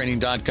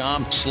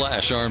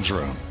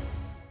nextleveltraining.com/armsroom.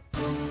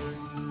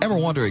 Ever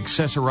want to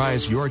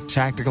accessorize your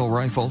tactical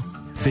rifle?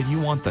 Then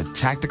you want the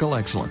tactical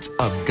excellence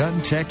of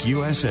GunTech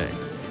USA.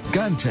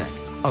 GunTech,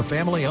 a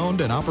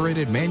family-owned and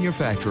operated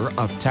manufacturer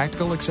of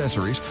tactical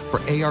accessories for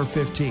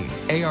AR-15,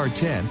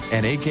 AR-10,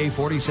 and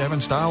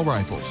AK-47 style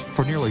rifles.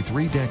 For nearly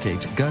 3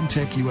 decades,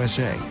 GunTech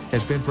USA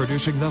has been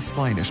producing the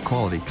finest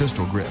quality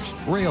pistol grips,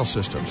 rail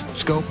systems,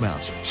 scope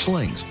mounts,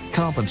 slings,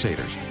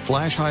 compensators,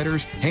 flash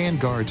hiders, hand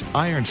guards,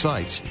 iron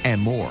sights,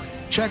 and more.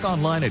 Check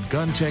online at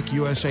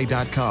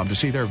GunTechUSA.com to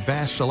see their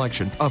vast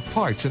selection of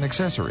parts and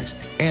accessories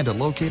and to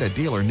locate a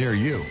dealer near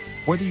you.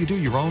 Whether you do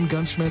your own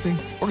gunsmithing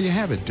or you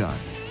have it done,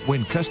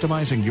 when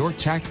customizing your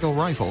tactical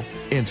rifle,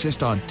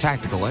 insist on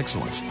tactical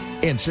excellence.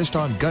 Insist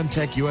on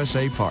GunTech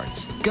USA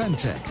parts.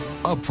 GunTech,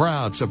 a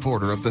proud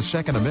supporter of the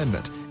Second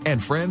Amendment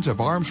and friends of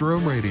Arms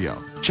Room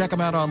Radio. Check them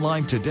out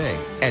online today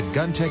at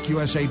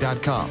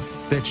GunTechUSA.com.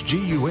 That's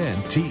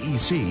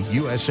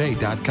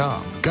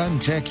GUNTECUSA.com.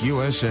 GunTech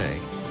USA.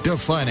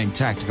 Defining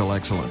tactical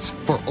excellence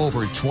for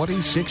over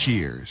 26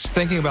 years.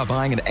 Thinking about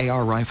buying an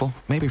AR rifle?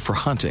 Maybe for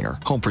hunting or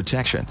home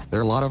protection. There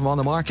are a lot of them on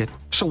the market.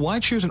 So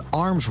why choose an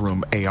Arms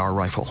Room AR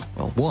rifle?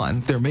 Well,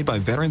 1, they're made by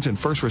veterans and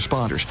first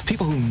responders,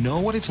 people who know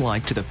what it's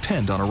like to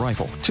depend on a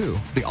rifle. 2,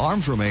 the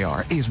Arms Room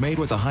AR is made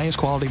with the highest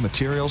quality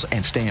materials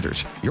and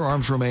standards. Your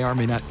Arms Room AR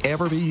may not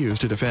ever be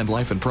used to defend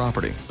life and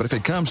property, but if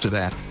it comes to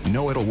that,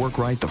 know it'll work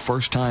right the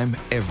first time,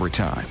 every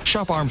time.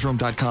 Shop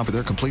armsroom.com for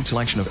their complete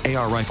selection of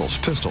AR rifles,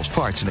 pistols,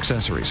 parts, and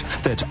accessories.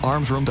 That's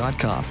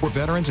armsroom.com, where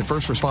veterans and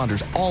first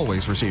responders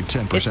always receive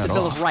 10% off. It's the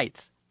Bill of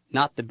Rights,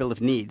 not the Bill of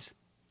Needs.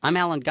 I'm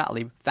Alan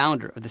Gottlieb,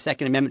 founder of the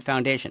Second Amendment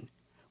Foundation.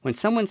 When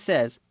someone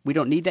says we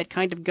don't need that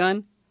kind of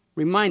gun,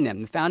 remind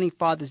them the Founding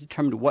Fathers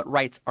determined what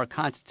rights our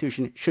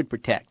Constitution should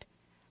protect.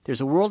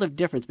 There's a world of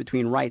difference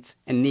between rights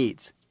and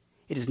needs.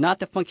 It is not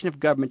the function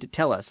of government to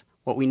tell us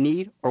what we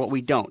need or what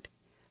we don't.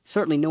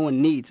 Certainly no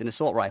one needs an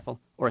assault rifle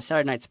or a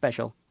Saturday Night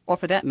Special, or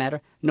for that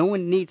matter, no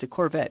one needs a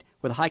Corvette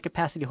with a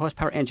high-capacity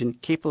horsepower engine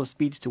capable of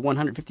speeds to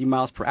 150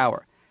 miles per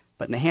hour.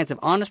 But in the hands of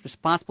honest,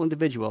 responsible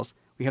individuals,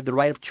 we have the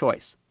right of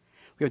choice.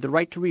 We have the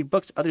right to read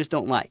books others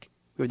don't like.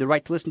 We have the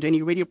right to listen to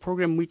any radio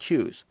program we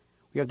choose.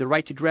 We have the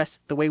right to dress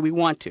the way we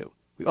want to.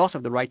 We also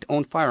have the right to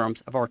own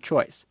firearms of our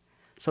choice.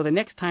 So the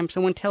next time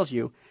someone tells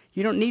you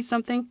you don't need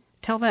something,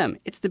 tell them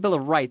it's the Bill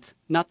of Rights,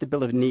 not the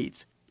Bill of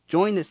Needs.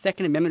 Join the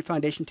Second Amendment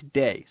Foundation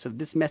today so that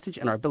this message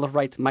and our Bill of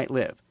Rights might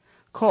live.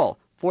 Call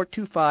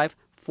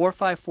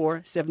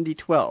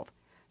 425-454-7012.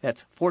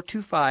 That's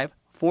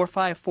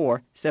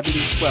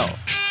 425-454-7012.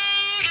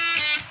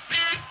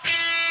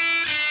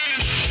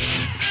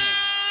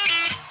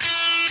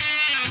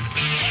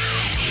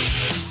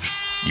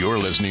 You're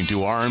listening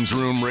to Arms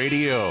Room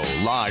Radio,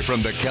 live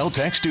from the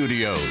Kel-Tec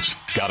studios.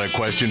 Got a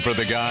question for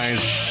the guys?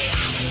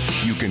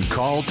 You can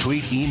call,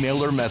 tweet,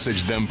 email, or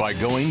message them by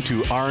going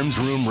to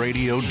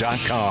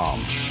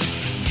armsroomradio.com.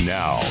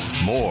 Now,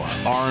 more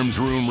Arms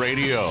Room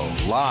Radio,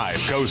 live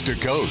coast to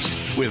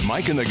coast, with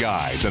Mike and the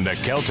guys in the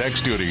Kel-Tec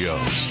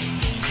studios.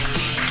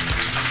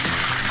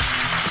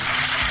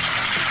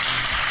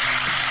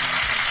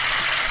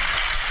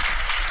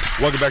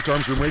 Welcome back to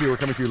Arms Room Radio. We're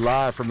coming to you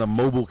live from the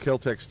mobile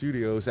Kel-Tec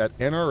studios at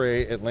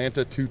NRA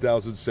Atlanta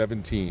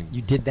 2017.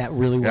 You did that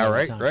really well.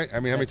 Yeah, right.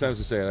 I mean, how many times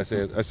do I say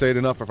it? I say it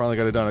enough. I finally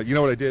got it done. You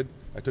know what I did?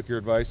 I took your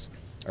advice.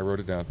 I wrote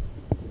it down.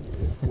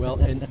 Well,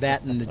 and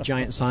the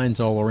giant signs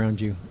all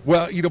around you.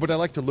 Well, but I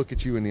like to look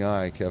at you in the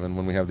eye, Kevin,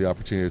 when we have the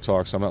opportunity to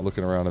talk. So I'm not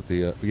looking around at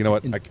the. You know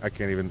what? I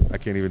can't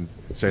even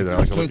say that I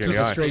like to look in the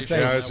eye. Straight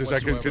face. Yeah, it's just I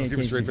couldn't keep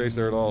a straight face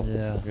there at all.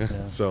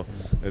 Yeah. So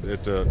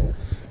it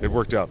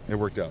worked out.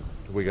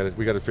 We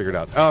got it figured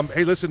out.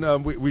 Hey,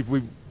 listen,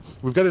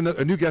 we've got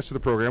a new guest to the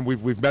program.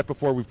 We've met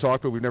before, we've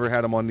talked, but we've never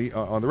had him on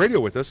the radio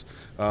with us.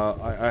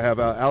 I have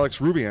Alex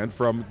Rubian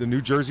from the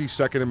New Jersey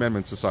Second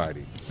Amendment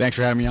Society. Thanks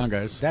for having me on,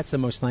 guys. That's the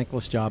most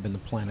thankless job in the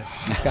planet.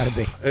 It's got to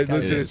be.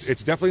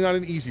 It's definitely not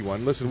an easy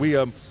one.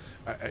 Listen,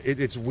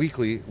 it's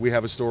weekly. We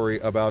have a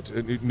story about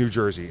New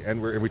Jersey,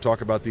 and we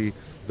talk about the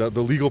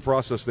legal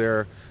process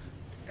there.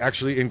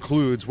 Actually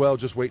includes, well,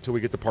 just wait till we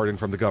get the pardon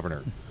from the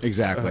governor.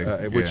 Exactly.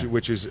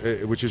 Which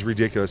is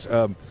ridiculous.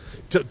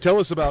 Tell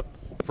us about,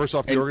 first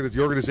off, the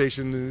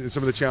organization and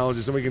some of the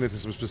challenges, then we get into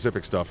some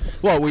specific stuff.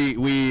 Well,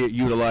 we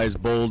utilize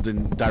bold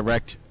and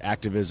direct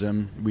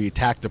activism. We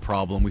attack the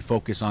problem. We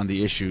focus on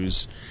the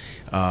issues.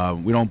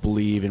 We don't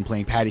believe in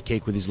playing patty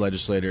cake with these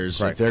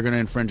legislators. Right. If they're going to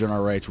infringe on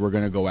our rights, we're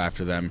going to go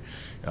after them.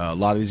 A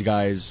lot of these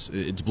guys,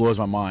 it blows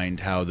my mind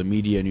how the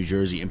media in New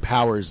Jersey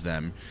empowers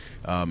them.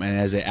 And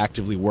as they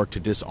actively work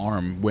to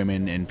disarm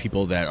women and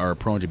people that are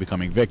prone to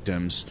becoming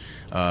victims,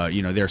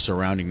 they're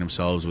surrounding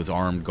themselves with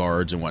armed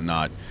guards and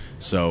whatnot.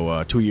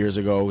 So 2 years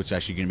ago, it's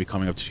actually going to be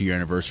coming up to 2-year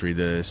anniversary,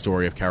 the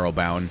story of Carol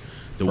Bowen,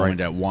 the woman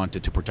that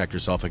wanted to protect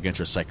herself against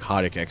her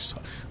psychotic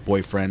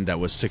ex-boyfriend that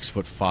was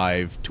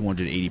 6'5",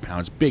 280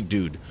 pounds, big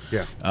dude.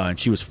 Yeah. And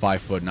she was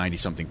 5 foot 90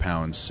 something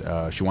pounds.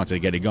 She wanted to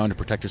get a gun to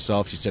protect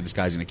herself. She said, "This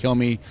guy's going to kill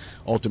me."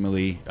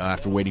 Ultimately,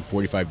 after waiting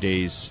 45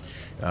 days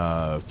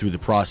through the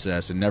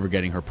process and never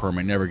getting her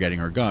permit, never getting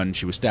her gun,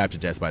 she was stabbed to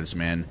death by this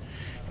man.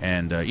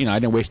 And, I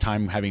didn't waste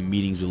time having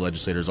meetings with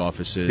legislators'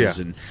 offices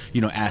and,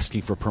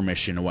 asking for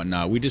permission and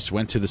whatnot. We just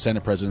went to the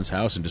Senate President's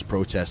house and just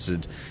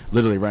protested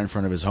literally right in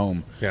front of his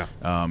home. Yeah.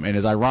 And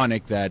it's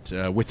ironic that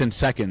within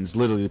seconds,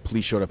 literally the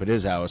police showed up at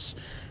his house.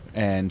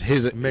 And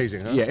his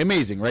amazing, huh? Yeah,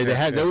 amazing, right?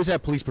 They always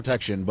have police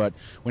protection, but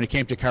when it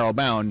came to Carol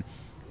Bowen,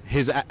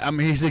 his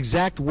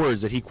exact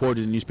words that he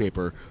quoted in the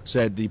newspaper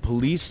said the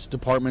police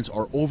departments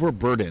are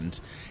overburdened,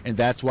 and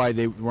that's why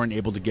they weren't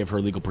able to give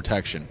her legal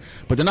protection.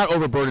 But they're not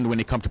overburdened when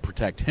they come to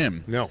protect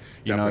him. No,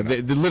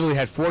 they literally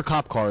had 4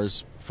 cop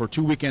cars for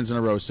 2 weekends in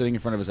a row sitting in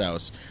front of his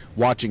house,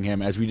 watching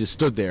him as we just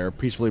stood there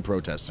peacefully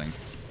protesting.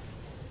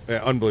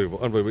 Yeah,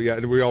 unbelievable. Yeah,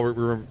 and we all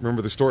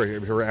remember the story.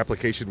 Her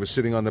application was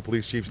sitting on the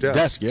police chief's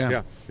desk.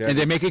 Yeah. And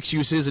they make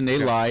excuses and they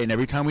lie, and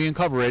every time we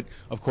uncover it,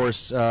 of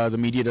course, the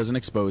media doesn't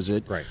expose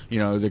it. Right.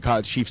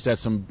 The chief said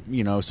some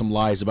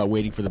lies about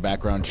waiting for the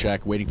background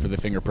check, waiting for the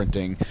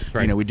fingerprinting.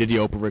 Right. We did the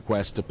Oprah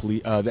request. The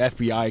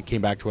FBI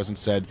came back to us and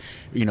said,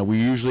 we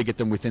usually get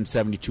them within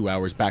 72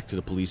 hours back to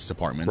the police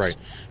departments.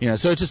 Right.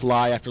 So it's just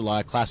lie after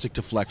lie, classic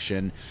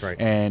deflection. Right.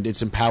 And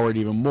it's empowered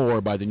even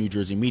more by the New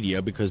Jersey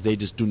media because they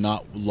just do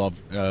not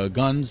love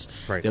guns.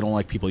 Right. They don't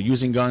like people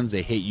using guns.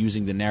 They hate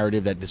using the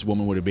narrative that this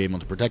woman would have been able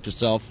to protect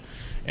herself,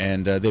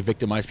 and they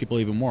victimize people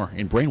even more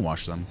and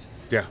brainwash them.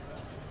 Yeah.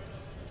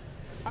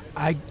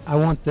 I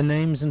want the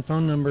names and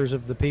phone numbers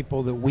of the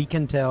people that we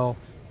can tell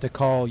to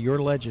call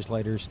your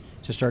legislators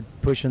to start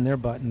pushing their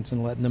buttons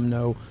and letting them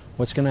know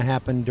what's going to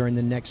happen during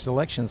the next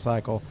election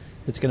cycle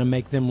that's going to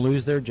make them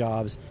lose their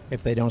jobs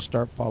if they don't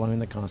start following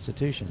the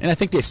Constitution. And I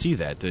think they see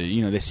that.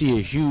 They see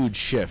a huge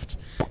shift.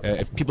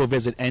 If people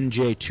visit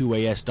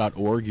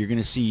nj2as.org, you're going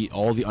to see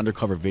all the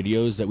undercover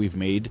videos that we've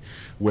made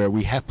where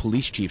we have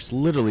police chiefs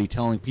literally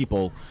telling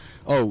people,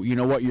 oh, you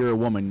know what, you're a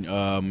woman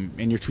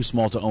and you're too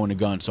small to own a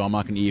gun, so I'm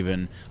not going to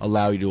even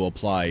allow you to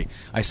apply.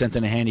 I sent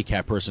in a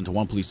handicapped person to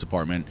one police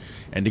department,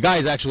 and the guy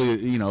is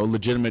actually, a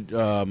legitimate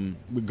gun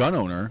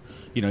owner.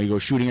 He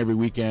goes shooting every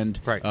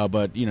weekend,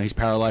 but, he's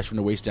paralyzed from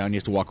the waist down. He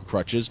has to walk with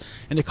crutches.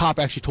 And the cop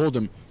actually told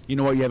him, you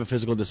know what, you have a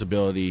physical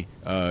disability.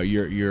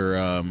 We're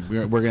going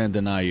to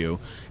deny you.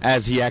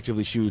 As he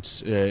actively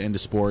shoots into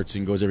sports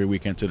and goes every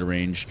weekend to the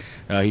range,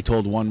 he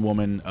told one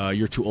woman,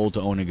 you're too old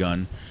to own a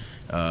gun.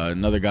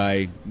 Another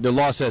guy, the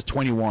law says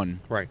 21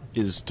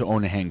 is to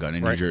own a handgun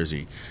in New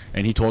Jersey.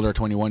 And he told our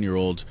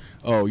 21-year-old,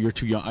 oh, you're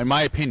too young. In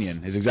my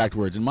opinion, his exact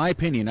words, in my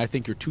opinion, I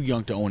think you're too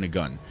young to own a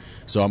gun.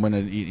 So I'm going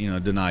to,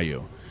 deny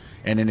you.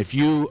 And then if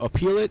you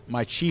appeal it,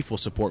 my chief will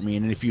support me.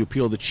 And then if you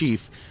appeal the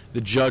chief,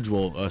 the judge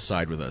will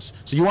side with us.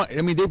 So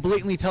they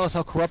blatantly tell us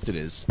how corrupt it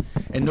is,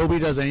 and nobody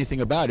does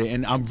anything about it.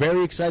 And I'm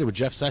very excited with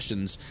Jeff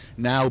Sessions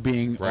now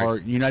being our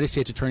United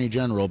States Attorney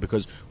General,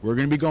 because we're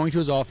going to be going to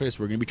his office.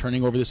 We're going to be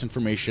turning over this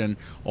information,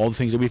 all the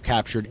things that we've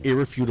captured,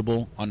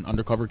 irrefutable on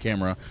undercover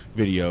camera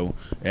video,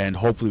 and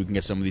hopefully we can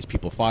get some of these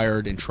people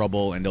fired, in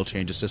trouble, and they'll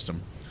change the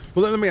system.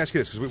 Well, let me ask you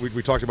this, because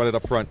we talked about it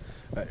up front.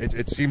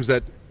 It seems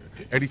that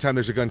anytime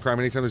there's a gun crime,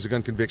 anytime there's a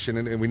gun conviction,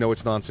 and we know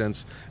it's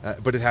nonsense,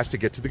 but it has to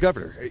get to the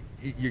governor,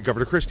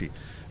 Governor Christie.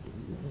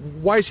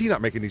 Why is he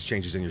not making these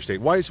changes in your state?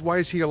 Why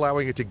is he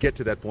allowing it to get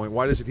to that point?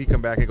 Why doesn't he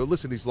come back and go,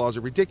 listen, these laws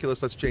are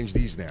ridiculous, let's change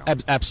these now?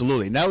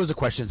 Absolutely. And that was the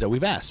questions that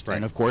we've asked. Right.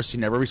 And, of course, he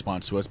never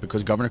responds to us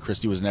because Governor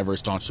Christie was never a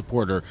staunch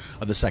supporter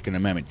of the Second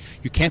Amendment.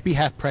 You can't be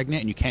half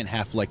pregnant and you can't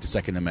half like the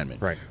Second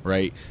Amendment.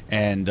 Right?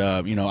 And,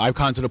 I've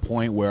come to the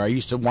point where I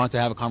used to want to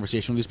have a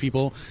conversation with these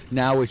people.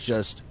 Now it's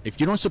just, if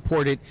you don't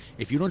support it,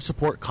 if you don't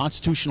support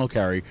constitutional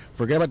carry,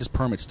 forget about this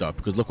permit stuff,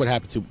 because look what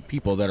happened to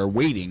people that are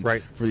waiting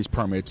for these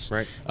permits.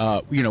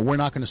 We're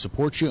not going to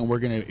support you,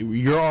 and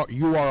you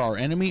are our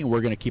enemy, and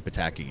we're going to keep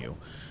attacking you.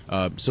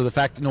 So the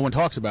fact that no one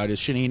talks about it is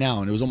Shanae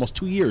Allen. It was almost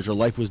 2 years her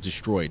life was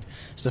destroyed.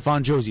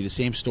 Stefan Josie, the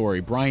same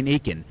story. Brian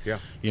Aiken.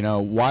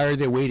 Why are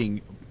they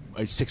waiting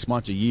 6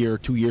 months, a year,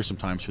 2 years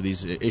sometimes for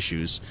these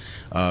issues?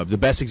 The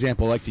best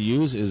example I like to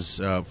use is,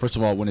 first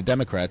of all, when the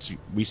Democrats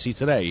we see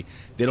today,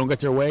 they don't get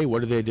their way,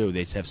 what do?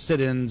 They have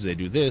sit-ins, they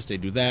do this, they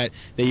do that.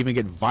 They even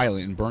get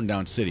violent and burn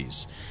down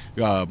cities.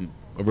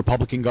 A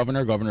Republican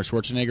governor, Governor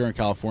Schwarzenegger in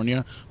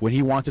California, when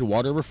he wanted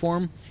water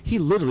reform, he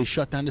literally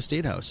shut down the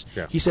State House.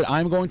 He said,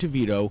 I'm going to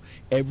veto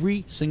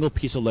every single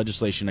piece of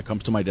legislation that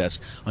comes to my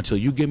desk until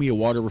you give me a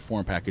water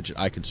reform package that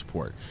I can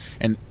support.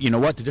 And you know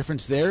what? The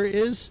difference there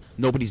is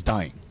nobody's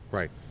dying.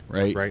 Right.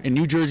 In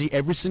New Jersey,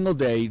 every single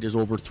day, there's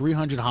over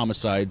 300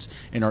 homicides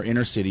in our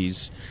inner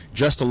cities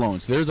just alone.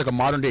 So there's like a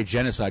modern-day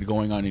genocide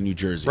going on in New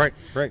Jersey.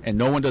 Right. And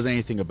no one does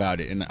anything about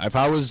it. And if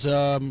I was,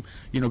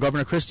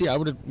 Governor Christie, I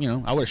would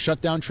have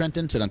shut down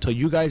Trenton, said, until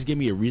you guys give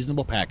me a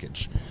reasonable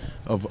package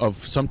of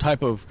some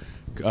type of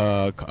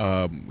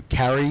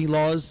carry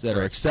laws that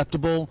are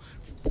acceptable.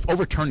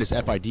 Overturn this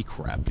FID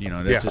crap.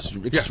 It's just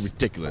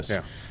ridiculous.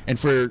 And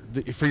for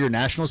your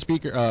national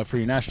speaker, for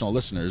your national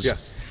listeners,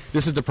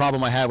 this is the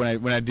problem I have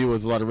when I deal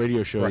with a lot of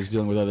radio shows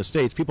dealing with other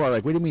states. People are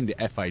like, "What do you mean the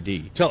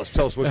FID?" Tell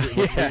us what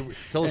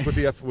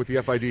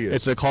the FID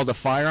is. It's called the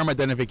Firearm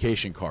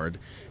Identification Card,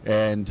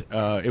 and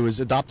it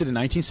was adopted in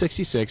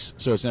 1966,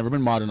 so it's never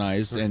been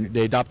modernized. And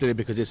they adopted it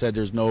because they said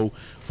there's no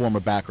form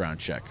of background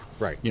check.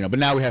 But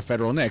now we have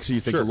federal NICS, so you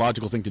think the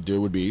logical thing to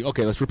do would be,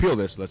 okay, let's repeal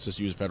this, let's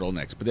just use federal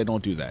NICS. But they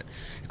don't do that.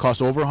 It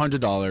costs over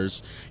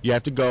 $100. You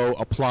have to go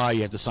apply.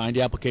 You have to sign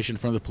the application in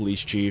front of the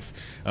police chief.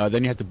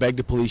 Then you have to beg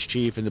the police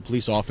chief and the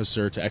police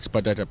officer to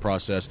expedite that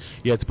process.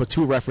 You have to put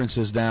 2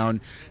 references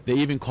down. They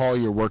even call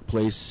your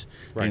workplace.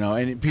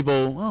 And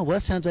people,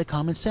 that sounds like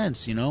common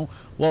sense.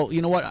 Well,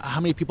 you know what?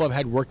 How many people have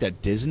had worked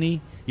at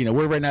Disney?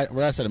 We're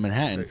outside of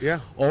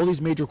Manhattan. All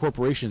these major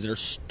corporations that are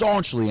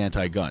staunchly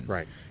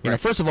anti-gun.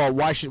 First of all,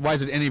 why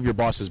is it any of your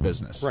boss's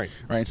business?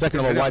 And second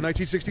of all, why? In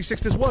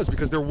 1966, this was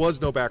because there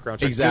was no background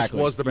check. Exactly.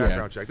 This was the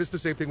background check. This is the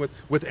same thing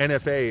with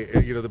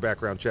NFA. The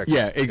background checks.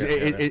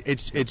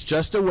 It's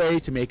just a way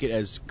to make it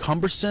as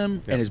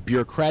cumbersome and as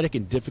bureaucratic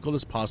and difficult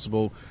as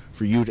possible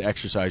for you to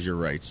exercise your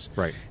rights.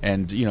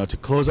 And to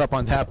close up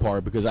on that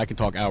part, because I can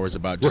talk hours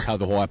about just how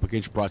the whole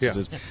application process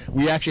is.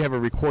 We actually have a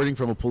recording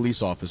from a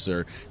police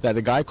officer that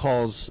the guy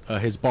calls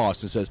his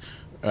boss and says,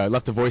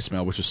 left a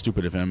voicemail, which is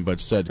stupid of him, but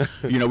said,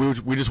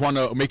 we just want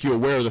to make you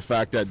aware of the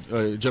fact that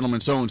gentleman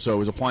so-and-so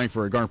is applying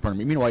for a gun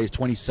permit. Meanwhile, he has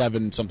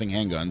 27-something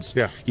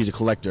handguns. He's a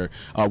collector.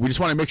 We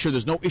just want to make sure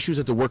there's no issues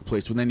at the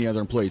workplace with any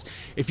other employees.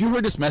 If you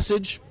heard this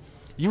message,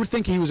 you would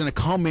think he was going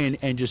to come in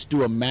and just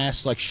do a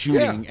mass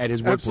shooting at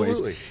his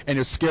workplace and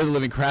just scare the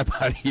living crap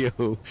out of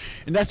you.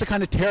 And that's the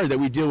kind of terror that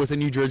we deal with in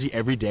New Jersey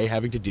every day,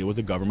 having to deal with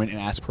the government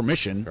and ask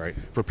permission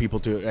for people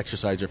to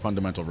exercise their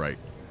fundamental right.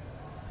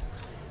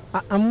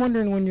 I'm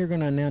wondering when you're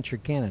going to announce your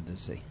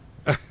candidacy.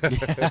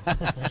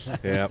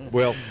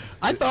 Well,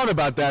 I thought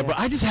about that, but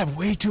I just have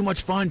way too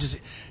much fun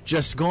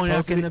just going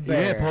poking the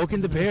bear.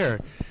 Poking the bear.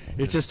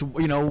 It's just,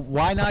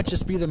 why not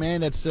just be the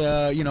man that's,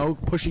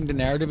 pushing the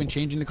narrative and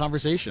changing the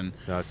conversation?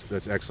 No,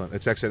 that's excellent.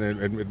 It's excellent,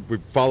 and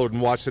we've followed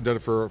and watched and done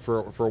it for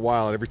a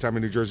while. And every time a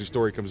New Jersey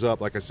story comes up,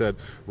 like I said,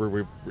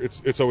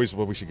 it's always,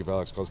 we should give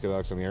Alex a call. Let's get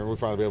Alex on the air. We'll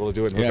finally be able to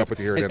do it and hook up with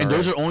you here at NRA. And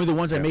those are only the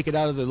ones that make it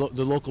out of the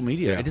local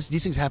media.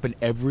 These things happen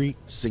every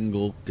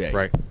single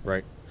day.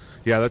 Right.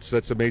 Yeah,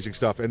 that's amazing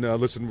stuff. And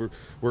listen,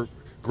 we're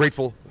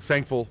grateful,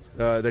 thankful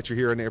that you're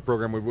here on the air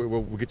program.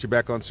 We'll get you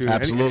back on soon.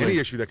 Absolutely. Any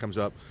issue that comes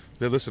up,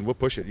 listen, we'll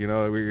push it.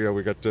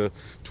 We got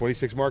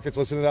 26 markets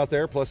listening out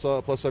there,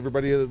 plus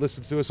everybody that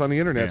listens to us on the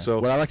internet. Yeah. So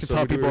what I like to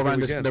tell people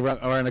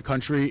around the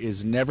country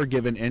is never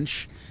give an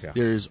inch. Yeah.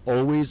 There's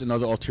always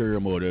another ulterior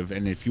motive,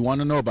 and if you want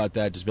to know about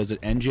that, just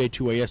visit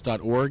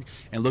nj2as.org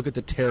and look at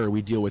the terror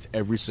we deal with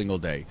every single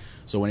day.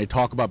 So when they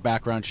talk about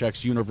background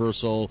checks,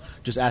 universal,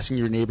 just asking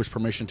your neighbor's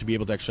permission to be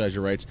able to exercise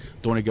your rights,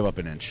 don't want to give up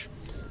an inch.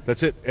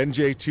 That's it,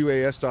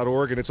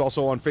 nj2as.org, and it's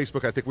also on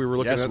Facebook. I think we were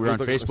looking at it. Yes, we're on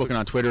Facebook and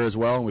on Twitter as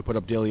well, and we put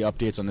up daily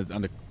updates on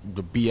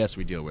the BS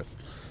we deal with.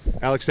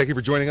 Alex, thank you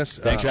for joining us.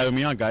 Thanks for having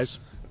me on, guys.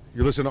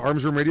 You're listening to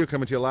Arms Room Radio,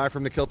 coming to you live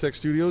from the Kel-Tec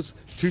Studios,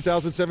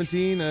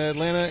 2017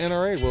 Atlanta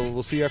NRA.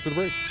 We'll see you after the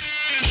break.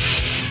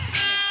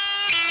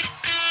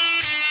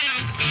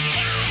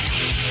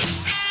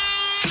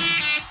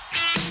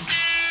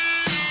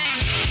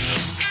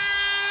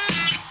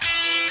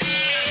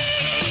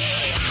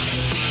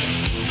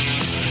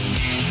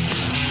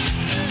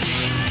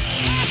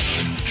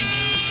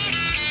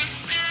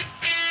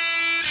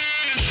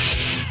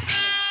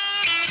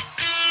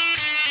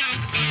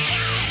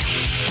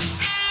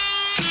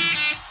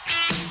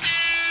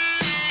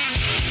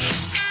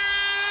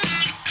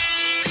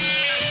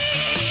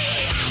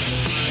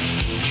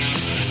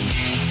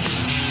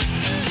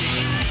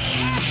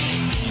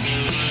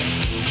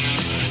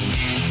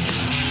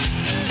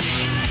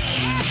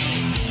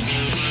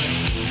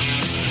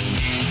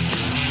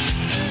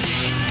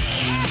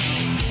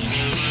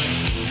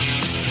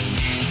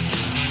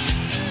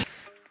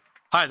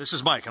 Hi, this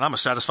is Mike, and I'm a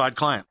satisfied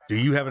client. Do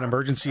you have an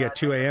emergency at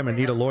 2 a.m. and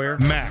need a lawyer?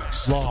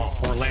 Max Law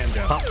Orlando.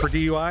 Hot for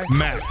DUI?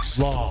 Max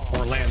Law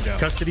Orlando.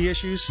 Custody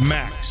issues?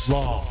 Max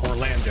Law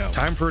Orlando.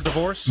 Time for a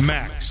divorce?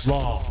 Max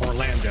Law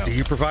Orlando. Do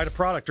you provide a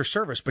product or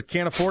service but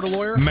can't afford a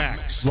lawyer?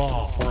 Max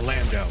Law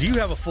Orlando. Do you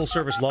have a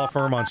full-service law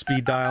firm on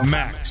speed dial?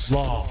 Max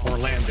Law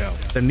Orlando.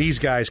 Then these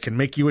guys can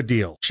make you a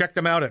deal. Check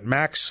them out at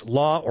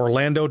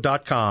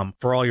maxlaworlando.com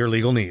for all your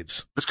legal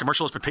needs. This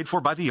commercial has been paid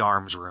for by the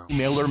Arms Room.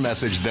 Email or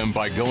message them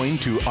by going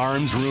to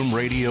armsroomradio.com.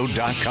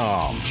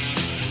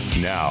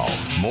 Now,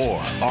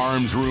 more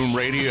Arms Room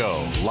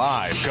Radio,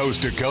 live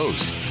coast to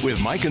coast, with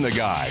Mike and the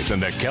guys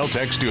in the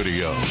Kel-Tec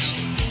Studios.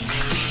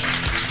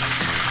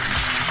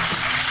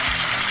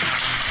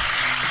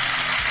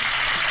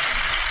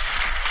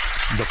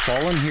 The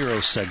Fallen Hero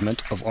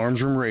segment of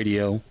Arms Room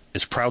Radio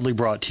is proudly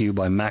brought to you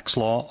by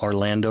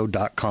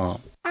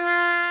maxlaworlando.com.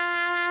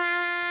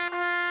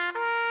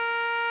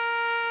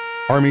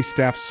 Army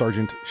Staff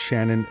Sergeant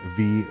Shannon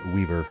V.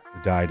 Weaver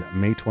died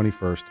May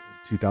 21st,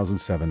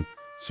 2007,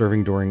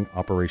 serving during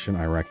Operation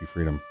Iraqi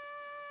Freedom.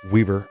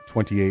 Weaver,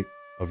 28,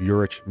 of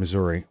Urich,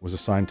 Missouri, was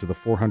assigned to the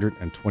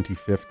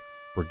 425th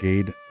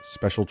Brigade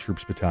Special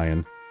Troops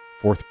Battalion,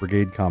 4th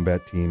Brigade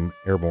Combat Team,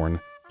 Airborne,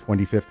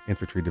 25th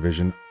Infantry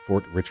Division,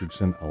 Fort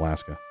Richardson,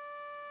 Alaska.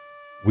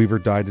 Weaver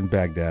died in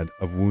Baghdad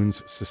of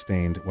wounds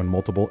sustained when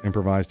multiple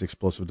improvised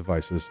explosive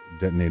devices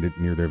detonated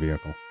near their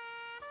vehicle.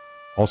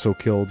 Also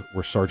killed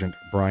were Sergeant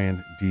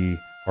Brian D.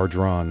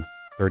 Ardron,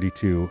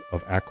 32,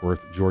 of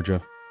Ackworth, Georgia,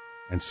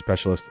 and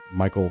Specialist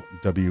Michael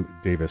W.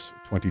 Davis,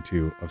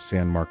 22, of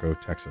San Marco,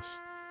 Texas.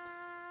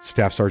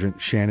 Staff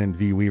Sergeant Shannon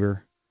V.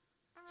 Weaver,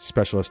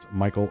 Specialist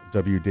Michael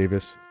W.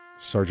 Davis,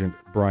 Sergeant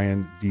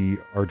Brian D.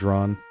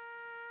 Ardron,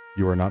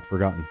 you are not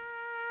forgotten.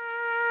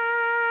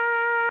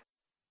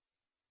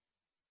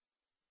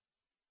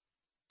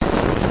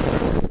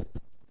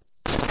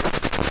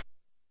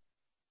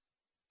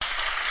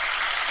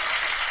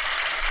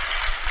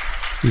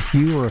 If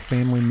you or a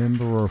family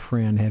member or a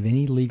friend have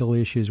any legal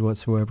issues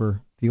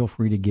whatsoever, feel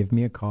free to give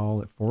me a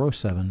call at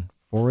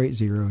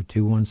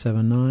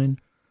 407-480-2179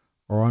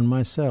 or on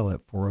my cell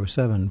at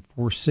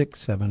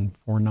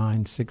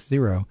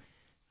 407-467-4960,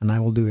 and I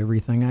will do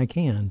everything I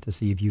can to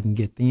see if you can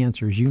get the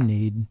answers you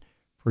need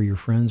for your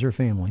friends or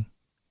family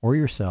or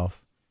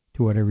yourself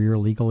to whatever your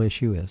legal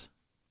issue is.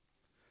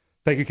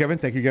 Thank you, Kevin.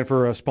 Thank you again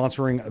for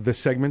sponsoring this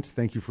segment.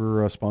 Thank you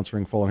for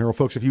sponsoring Fallen Hero.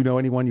 Folks, if you know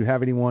anyone, you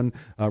have anyone,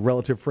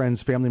 relative,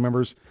 friends, family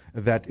members,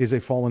 that is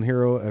a fallen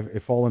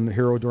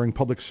hero during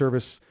public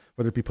service,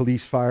 whether it be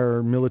police,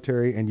 fire,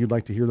 military, and you'd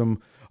like to hear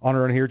them on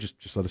or on here,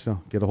 just let us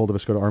know. Get a hold of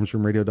us. Go to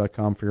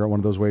armsroomradio.com. Figure out one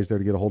of those ways there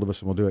to get a hold of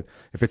us, and we'll do it.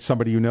 If it's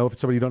somebody you know, if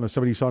it's somebody you don't know,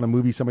 somebody you saw in a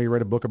movie, somebody you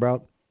read a book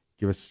about,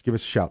 give us a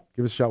shout.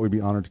 Give us a shout. We'd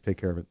be honored to take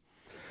care of it.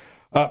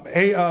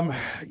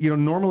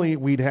 Normally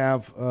we'd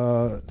have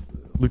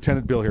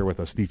Lieutenant Bill here with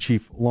us, the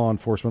Chief Law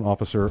Enforcement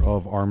Officer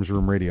of Arms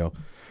Room Radio.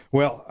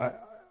 Well,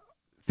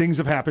 things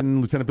have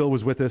happened. Lieutenant Bill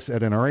was with us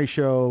at NRA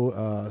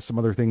show. Some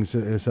other things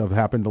have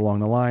happened along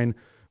the line.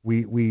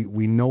 We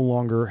no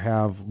longer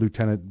have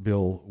Lieutenant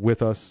Bill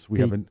with us. What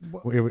happened to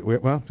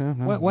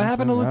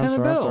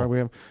Lieutenant Bill?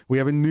 Sorry. We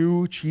have a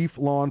new Chief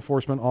Law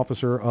Enforcement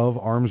Officer of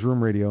Arms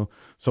Room Radio.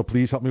 So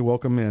please help me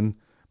welcome in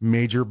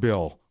Major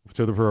Bill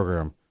to the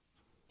program.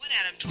 1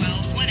 Adam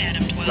 12, 1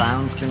 Adam 12.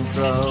 Ground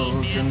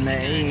control to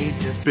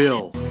Major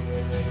Bill.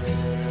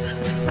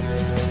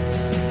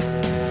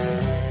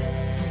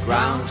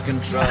 Ground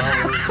control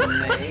to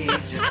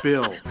Major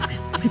Bill.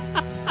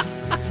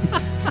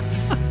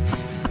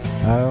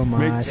 Oh,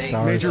 my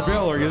stars. Major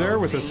Bill, are you there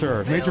with us,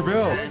 sir? Major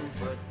Bill.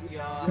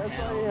 Yes,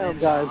 I am,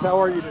 guys.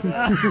 How are you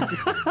today?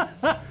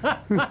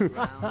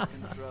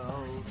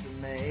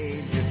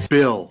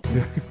 Bill.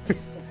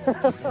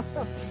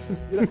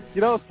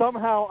 You know,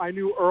 somehow I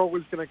knew Earl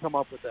was going to come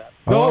up with that.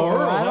 Oh,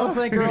 Earl, I don't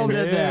think Earl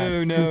did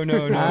that. No.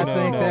 I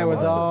think that was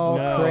all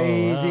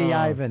Crazy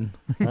Ivan.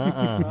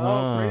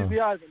 Crazy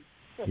Ivan.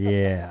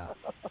 Yeah.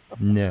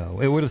 No,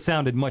 it would have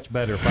sounded much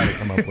better if I'd have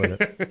come up with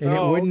it. And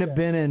it wouldn't have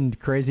been in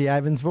Crazy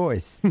Ivan's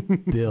voice.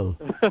 Bill.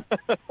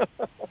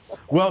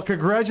 Well,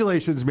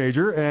 congratulations,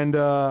 Major. And,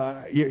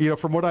 you know,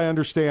 from what I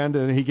understand,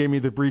 and he gave me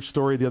the brief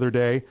story the other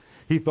day,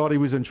 he thought he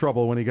was in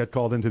trouble when he got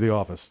called into the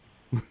office.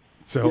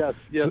 Yes,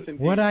 indeed.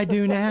 What'd I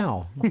do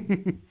now?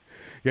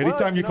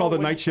 Anytime you call the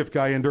night shift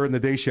guy in during the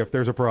day shift,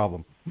 there's a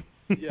problem.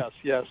 Yes.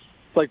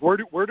 It's like, where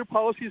do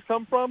policies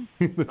come from?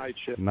 Night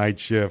shift. Night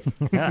shift.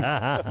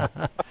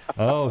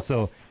 Oh,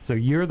 so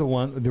you're the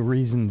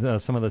reason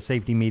some of the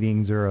safety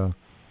meetings are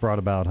brought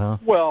about, huh?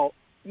 Well,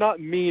 not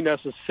me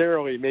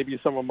necessarily. Maybe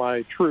some of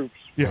my troops.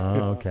 Yeah.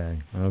 Oh, okay.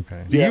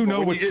 Do you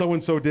know what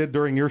so-and-so did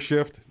during your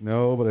shift?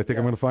 No, but I think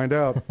I'm going to find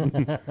out.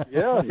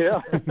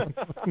 Yeah.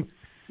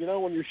 You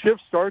know, when your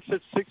shift starts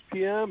at 6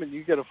 p.m. and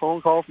you get a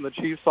phone call from the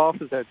chief's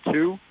office at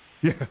 2,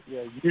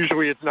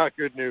 usually it's not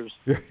good news.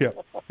 Yeah.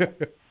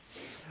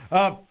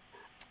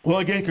 Well,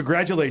 again,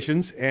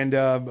 congratulations, and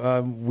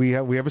we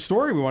have a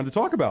story we wanted to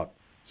talk about.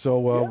 So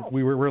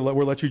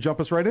we'll let you jump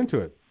us right into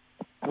it.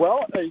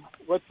 Well,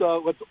 let's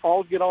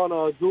all get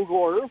on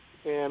Google Earth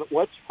and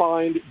let's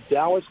find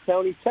Dallas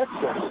County,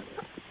 Texas,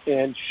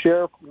 and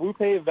Sheriff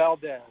Lupe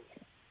Valdez.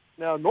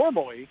 Now,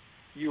 normally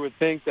you would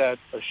think that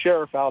a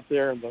sheriff out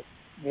there in the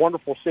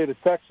wonderful state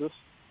of Texas,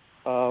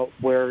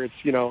 where it's,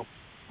 you know,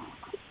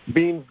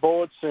 beans,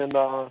 bullets, and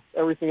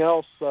everything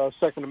else,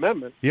 Second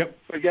Amendment. Yep.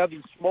 But you have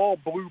these small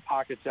blue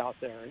pockets out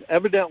there, and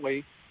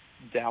evidently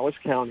Dallas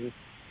County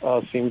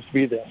seems to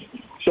be this.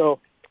 So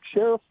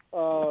Sheriff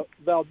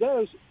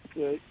Valdez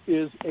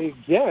is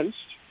against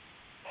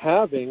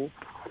having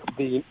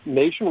the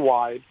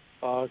nationwide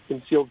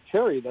concealed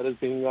carry that is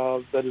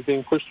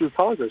being pushed through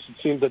Congress. It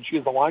seems that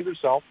she's aligned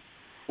herself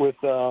with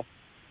the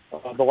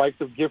likes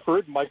of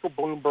Gifford, Michael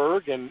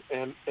Bloomberg,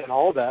 and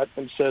all that,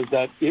 and says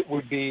that it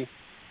would be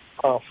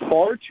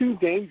far too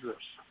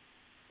dangerous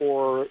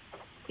for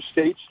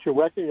states to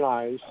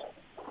recognize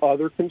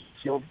other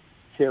concealed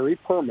carry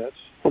permits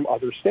from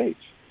other states,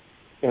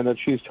 and that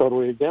she's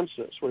totally against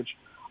this, which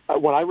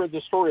when I read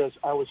this story,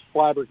 I was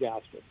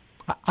flabbergasted.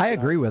 I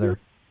agree with her.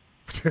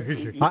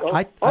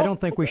 I don't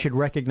think we should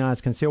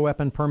recognize concealed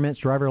weapon permits,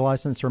 driver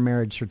license, or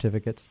marriage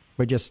certificates.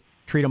 We just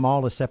treat them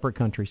all as separate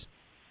countries.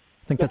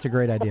 I think that's a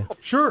great idea.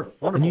 Sure.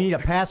 Wonderful. And you need a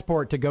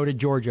passport to go to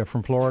Georgia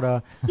from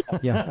Florida.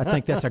 Yeah, I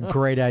think that's a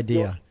great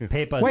idea.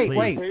 Papers, wait.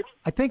 please.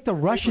 I think the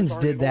Russians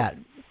did that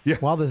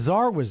while the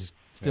Tsar was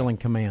still in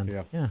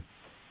command. Yeah.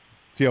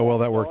 See how well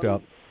that worked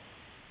out.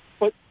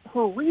 But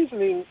her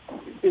reasoning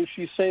is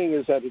she's saying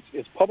is that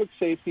it's public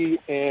safety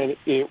and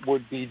it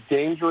would be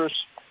dangerous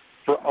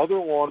for other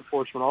law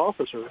enforcement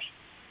officers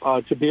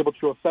to be able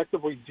to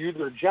effectively do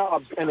their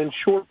jobs and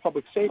ensure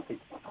public safety.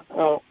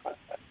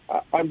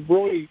 I'm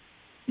really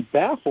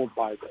baffled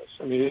by this.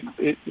 I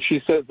mean,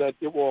 she says that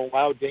it will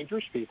allow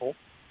dangerous people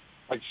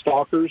like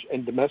stalkers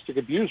and domestic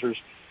abusers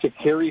to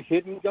carry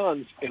hidden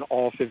guns in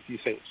all 50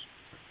 states.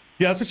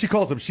 Yeah, that's what she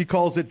calls them. She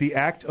calls it the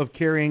act of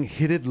carrying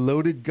hidden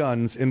loaded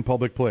guns in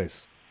public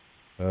place.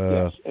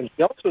 Yes, and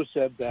she also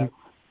said that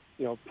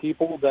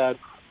people that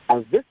are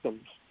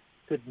victims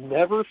could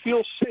never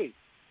feel safe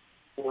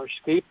or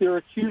escape their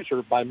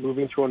accuser by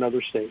moving to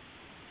another state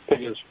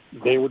because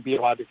they would be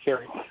allowed to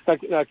carry.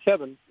 Now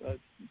Kevin,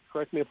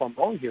 correct me if I'm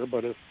wrong here,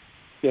 but if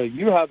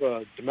you have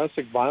a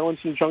domestic violence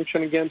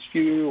injunction against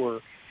you,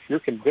 or you're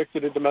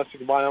convicted of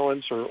domestic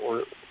violence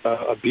or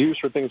abuse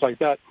or things like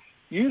that,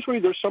 usually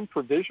there's some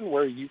provision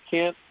where you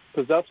can't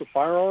possess a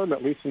firearm,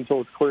 at least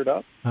until it's cleared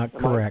up.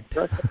 Correct.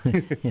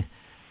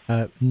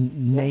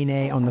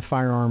 Nay on the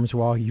firearms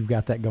while you've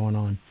got that going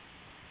on.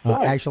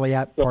 Actually,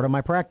 part of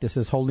my practice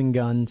is holding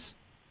guns,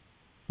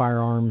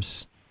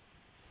 firearms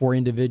for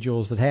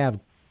individuals that have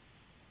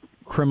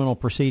criminal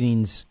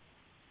proceedings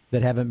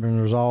that haven't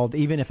been resolved.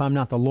 Even if I'm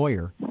not the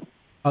lawyer,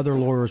 other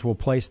lawyers will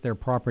place their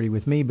property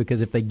with me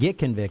because if they get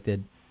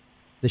convicted,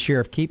 the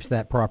sheriff keeps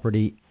that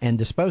property and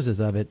disposes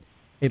of it.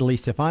 At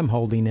least if I'm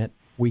holding it,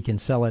 we can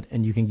sell it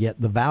and you can get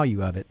the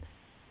value of it.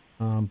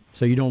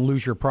 So you don't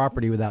lose your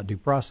property without due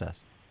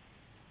process.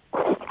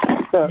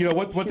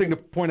 One thing to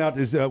point out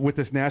is with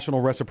this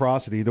national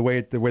reciprocity, the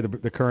way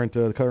the current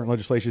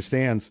legislation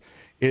stands,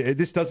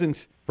 this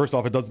doesn't. First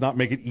off, it does not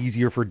make it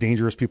easier for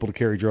dangerous people to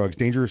carry drugs,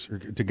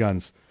 to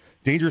guns.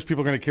 Dangerous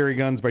people are going to carry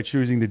guns by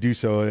choosing to do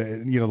so.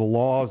 The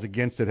laws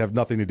against it have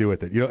nothing to do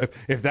with it.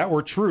 If that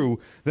were true,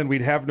 then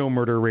we'd have no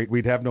murder rate,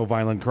 we'd have no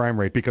violent crime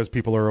rate because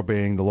people are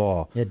obeying the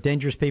law. Yeah,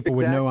 dangerous people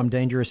would know I'm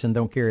dangerous and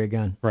don't carry a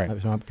gun, right?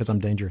 Because I'm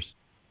dangerous.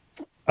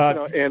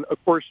 And,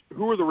 of course,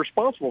 who are the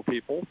responsible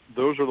people?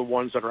 Those are the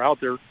ones that are out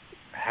there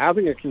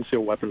having a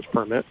concealed weapons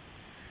permit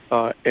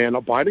and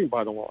abiding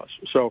by the laws.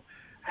 So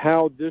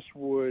how this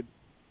would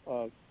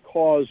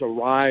cause a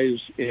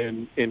rise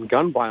in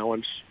gun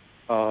violence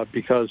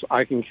because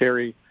I can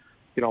carry,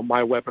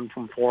 my weapon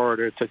from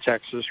Florida to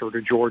Texas or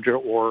to Georgia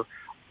or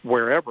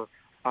wherever.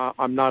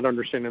 I'm not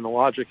understanding the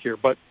logic here,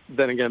 but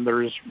then again,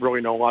 there is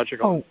really no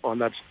logic on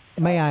that.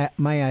 May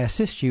I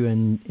assist you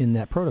in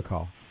that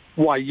protocol?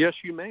 Why, yes,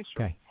 you may,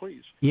 sir. Okay.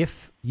 Please.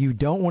 If you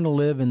don't want to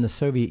live in the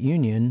Soviet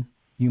Union,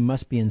 you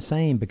must be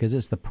insane because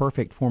it's the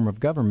perfect form of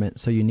government,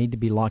 so you need to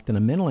be locked in a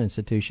mental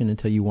institution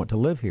until you want to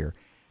live here.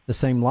 The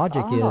same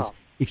logic is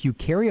if you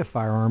carry a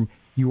firearm,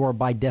 you are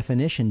by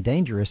definition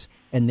dangerous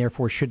and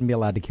therefore shouldn't be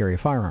allowed to carry a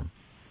firearm.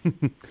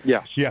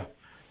 Yes. Yeah.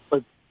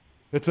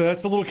 That's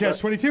the little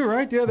catch-22,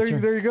 right? Yeah, there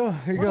you go.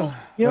 There you go.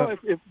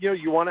 If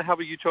you want to have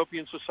a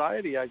utopian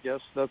society, I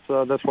guess that's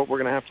what we're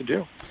going to have to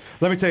do.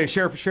 Let me tell you,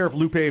 Sheriff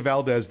Lupe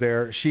Valdez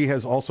there, she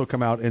has also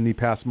come out in the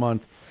past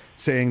month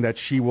saying that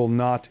she will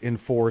not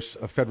enforce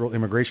federal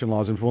immigration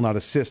laws and will not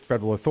assist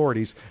federal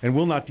authorities and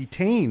will not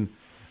detain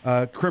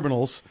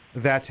criminals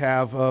that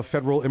have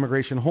federal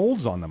immigration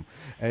holds on them.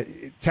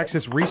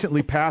 Texas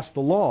recently passed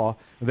the law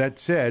that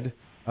said,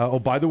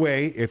 by the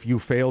way, if you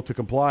fail to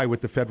comply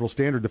with the federal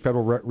standard, the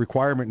federal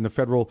requirement and the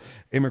federal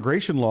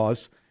immigration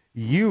laws,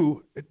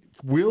 you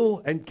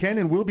will and can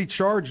and will be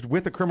charged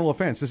with a criminal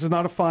offense. This is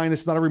not a fine.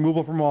 This is not a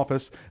removal from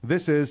office.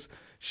 This is,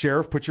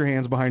 Sheriff, put your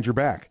hands behind your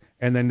back,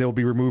 and then they'll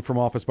be removed from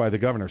office by the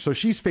governor. So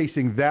she's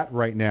facing that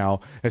right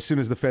now as soon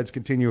as the feds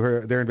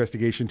continue their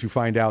investigation to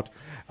find out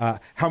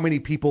how many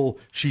people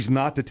she's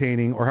not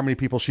detaining or how many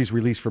people she's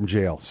released from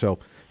jail. So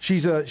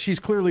she's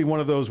clearly one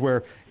of those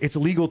where it's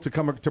illegal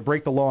to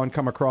break the law and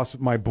come across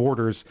my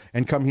borders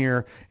and come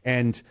here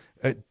and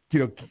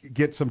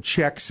get some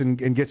checks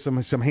and get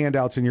some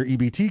handouts in your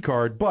EBT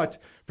card. But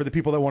for the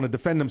people that want to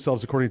defend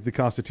themselves according to the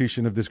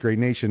Constitution of this great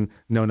nation,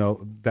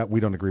 no, that we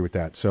don't agree with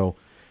that. So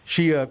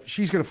she's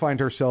going to find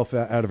herself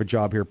out of a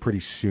job here pretty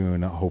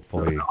soon,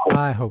 hopefully.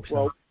 I hope so.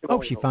 Well, I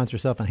hope she finds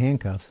herself in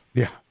handcuffs.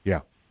 Yeah.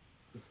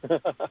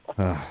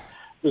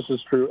 This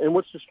is true. And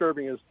what's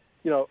disturbing is,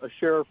 a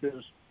sheriff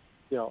is,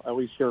 at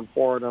least here in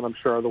Florida, and I'm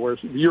sure otherwise,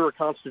 you're a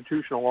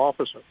constitutional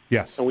officer.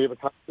 Yes. And we have a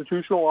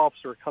constitutional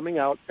officer coming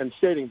out and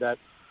stating that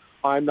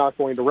I'm not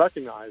going to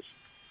recognize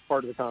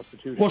part of the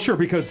Constitution. Well, sure,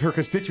 because her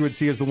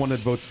constituency is the one that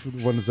vote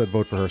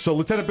for her. So,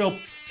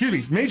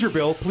 Major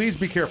Bill, please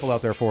be careful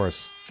out there for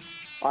us.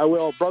 I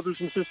will.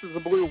 Brothers and sisters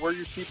in blue, wear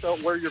your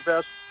seatbelt, wear your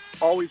vest.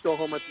 Always go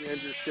home at the end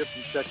of your shift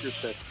and check your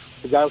sit.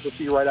 The guys will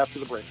see you right after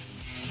the break.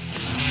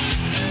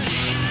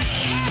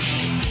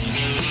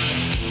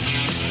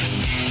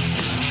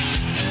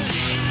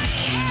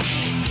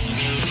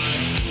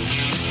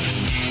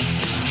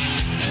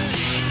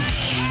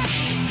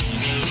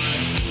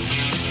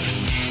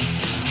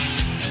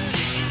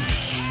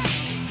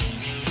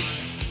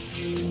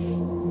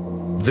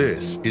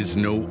 This is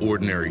no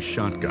ordinary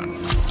shotgun.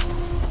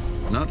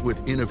 Not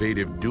with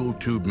innovative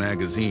dual-tube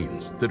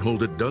magazines that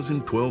hold a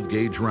dozen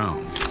 12-gauge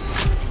rounds,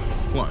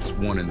 plus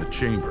one in the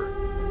chamber.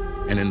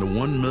 And in the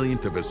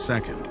 1/1,000,000th of a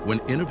second, when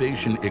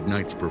innovation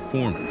ignites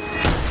performance,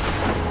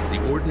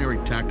 the ordinary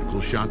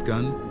tactical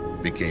shotgun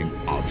became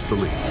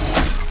obsolete.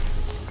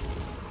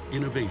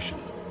 Innovation,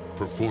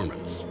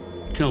 performance,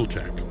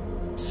 Kel-Tec.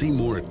 See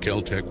more at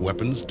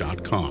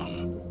keltecweapons.com.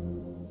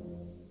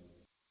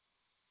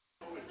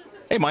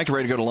 Hey, Mike, you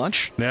ready to go to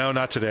lunch? No,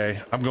 not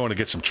today. I'm going to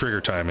get some trigger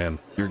time in.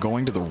 You're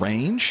going to the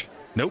range?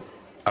 Nope.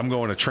 I'm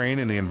going to train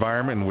in the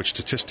environment in which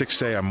statistics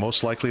say I'm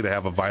most likely to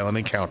have a violent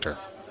encounter.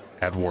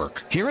 At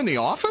work. Here in the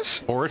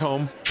office? Or at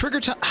home. Trigger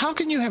time? How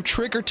can you have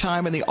trigger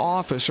time in the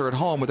office or at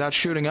home without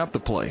shooting up the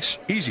place?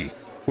 Easy.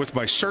 With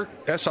my SIRT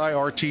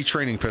SIRT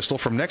training pistol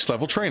from Next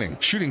Level Training.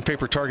 Shooting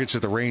paper targets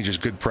at the range is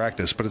good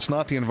practice, but it's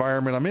not the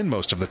environment I'm in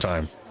most of the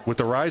time. With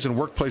the rise in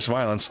workplace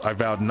violence, I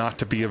vowed not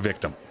to be a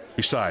victim.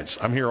 Besides,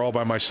 I'm here all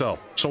by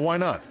myself, so why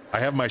not?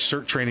 I have my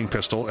SIRT training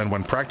pistol, and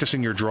when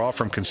practicing your draw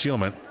from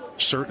concealment,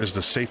 SIRT is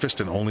the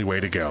safest and only way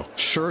to go.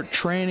 SIRT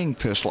training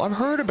pistol. I've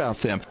heard about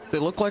them. They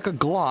look like a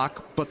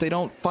Glock, but they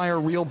don't fire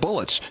real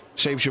bullets.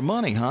 Saves you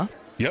money, huh?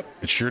 Yep,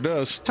 it sure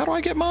does. How do I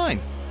get mine?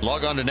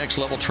 Log on to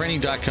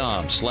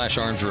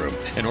nextleveltraining.com/armsroom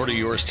and order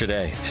yours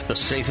today. The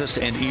safest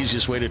and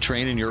easiest way to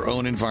train in your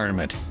own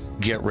environment.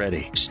 Get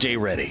ready. Stay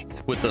ready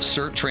with the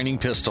SIRT training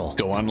pistol.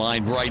 Go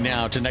online right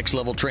now to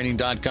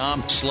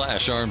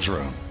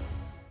nextleveltraining.com/armsroom.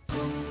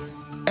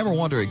 Ever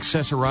want to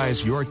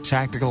accessorize your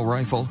tactical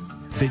rifle?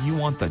 Then you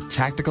want the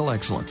tactical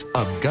excellence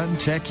of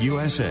GunTech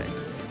USA.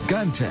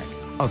 GunTech,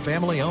 a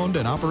family-owned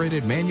and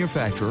operated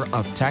manufacturer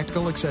of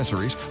tactical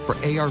accessories for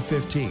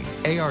AR-15,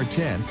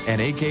 AR-10,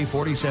 and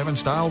AK-47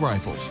 style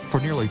rifles. For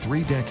nearly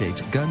 3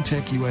 decades,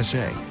 GunTech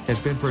USA has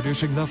been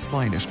producing the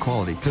finest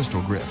quality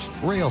pistol grips,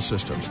 rail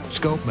systems,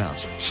 scope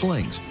mounts,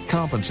 slings,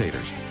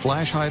 compensators,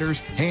 flash hiders,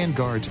 hand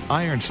guards,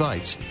 iron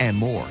sights, and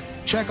more.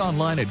 Check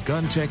online at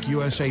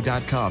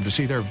GunTechUSA.com to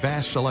see their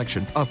vast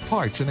selection of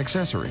parts and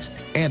accessories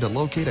and to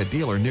locate a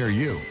dealer near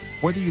you.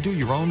 Whether you do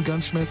your own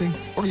gunsmithing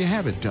or you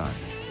have it done,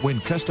 When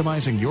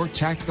customizing your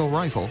tactical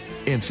rifle,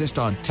 insist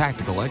on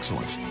tactical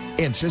excellence.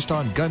 Insist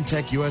on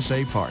GunTech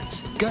USA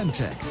parts.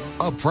 GunTech,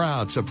 a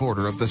proud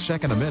supporter of the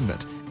Second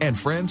Amendment and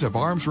friends of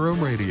Arms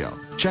Room Radio.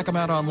 Check them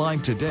out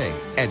online today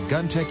at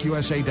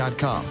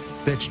GunTechUSA.com.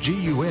 That's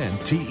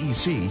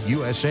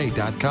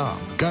GUNTECUSA.com.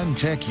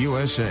 GunTech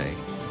USA.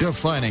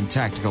 Defining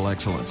tactical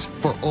excellence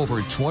for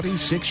over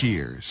 26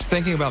 years.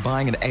 Thinking about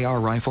buying an AR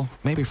rifle?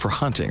 Maybe for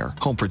hunting or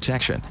home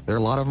protection. There are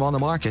a lot of them on the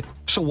market.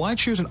 So why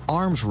choose an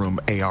Arms Room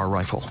AR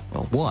rifle?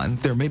 Well, one,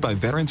 they're made by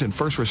veterans and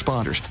first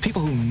responders,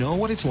 people who know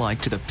what it's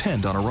like to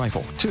depend on a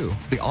rifle. Two,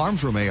 the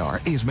Arms Room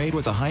AR is made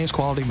with the highest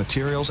quality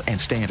materials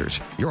and standards.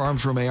 Your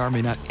Arms Room AR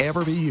may not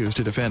ever be used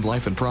to defend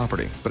life and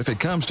property, but if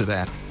it comes to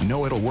that,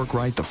 know it'll work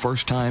right the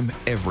first time,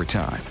 every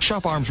time.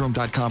 Shop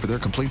armsroom.com for their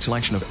complete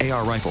selection of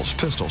AR rifles,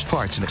 pistols,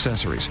 parts, and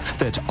accessories.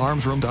 That's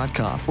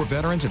armsroom.com, where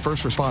veterans and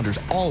first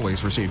responders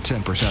always receive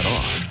 10%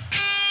 off.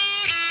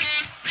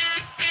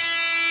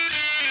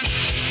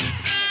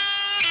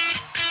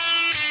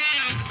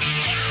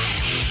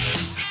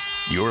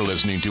 You're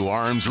listening to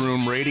Arms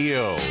Room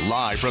Radio,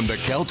 live from the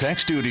Kel-Tec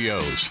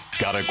studios.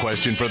 Got a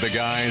question for the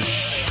guys?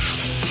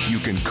 You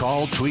can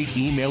call, tweet,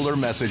 email, or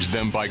message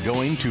them by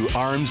going to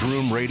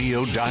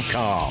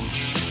armsroomradio.com.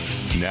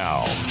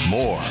 Now,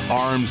 more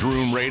Arms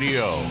Room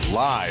Radio,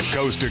 live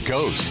coast to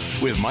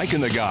coast, with Mike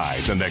and the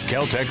guys in the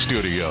Kel-Tec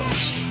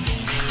studios.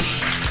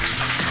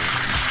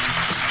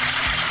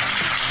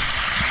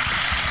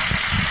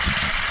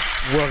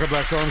 Welcome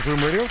back to Arms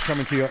Room Radio,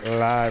 coming to you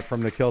live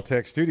from the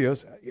Kel-Tec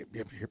studios.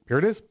 Here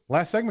it is,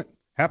 last segment.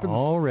 Happens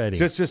already.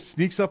 Just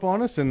sneaks up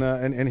on us,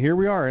 and here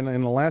we are in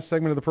the last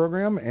segment of the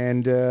program,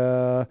 and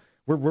we're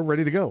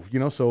ready to go.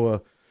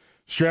 So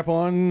strap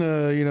on,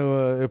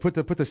 put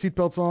the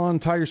seatbelts on,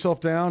 tie yourself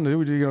down,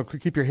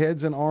 keep your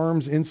heads and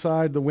arms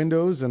inside the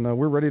windows, and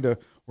we're ready to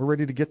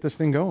get this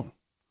thing going.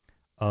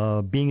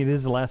 Being it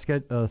is the last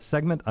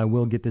segment, I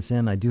will get this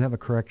in. I do have a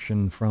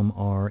correction from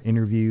our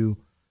interview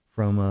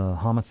from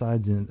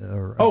homicides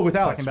with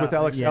Alex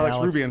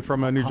Rubian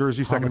from New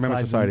Jersey Second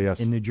Amendment Society.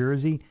 Yes, in New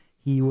Jersey.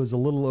 He was a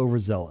little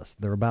overzealous.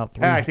 There are about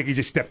three. I think he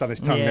just stepped on his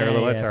tongue there a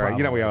little. That's all right.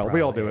 Probably,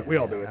 we all do it. We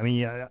all do it. I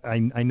mean,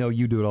 I know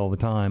you do it all the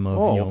time.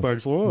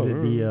 Thanks a lot.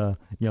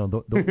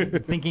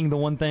 The thinking the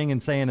one thing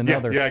and saying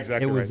another. Yeah,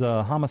 exactly. It was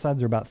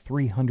homicides are about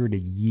 300 a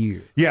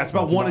year. Yeah, it's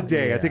about one a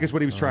day. I think is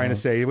what he was trying to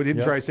say. He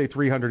didn't try to say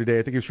 300 a day.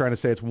 I think he was trying to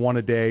say it's one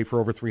a day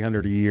for over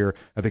 300 a year.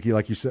 I think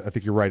I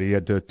think you're right. He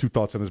had two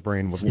thoughts in his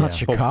brain. It's not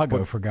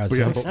Chicago, for God's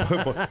sakes.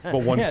 But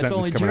one sentence it's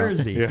only coming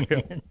Jersey. Out.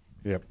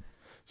 Yeah.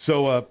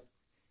 So.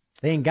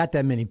 They ain't got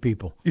that many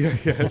people.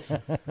 Yes.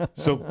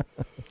 So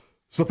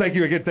thank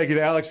you again. Thank you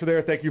to Alex for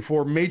there. Thank you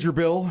for Major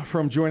Bill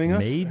from joining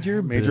us.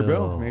 Major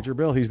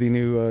Bill. He's the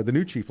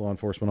new chief law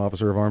enforcement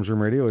officer of Arms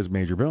Room Radio. Is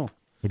Major Bill.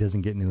 He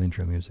doesn't get new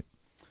intro music.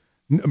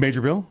 Major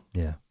Bill?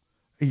 Yeah.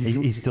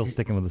 He's still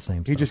sticking with the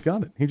same stuff. He just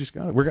got it.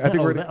 We're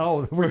doing that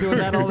all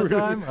the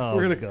time.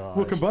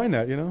 We'll combine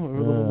that. A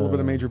little bit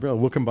of Major Bill.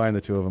 We'll combine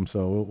the two of them.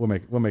 So we'll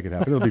make it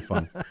happen. It'll be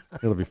fun.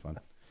 It'll be fun.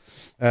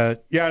 And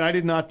I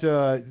did not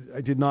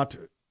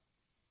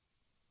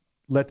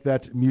let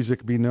that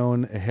music be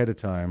known ahead of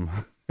time.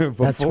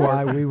 That's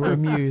why we were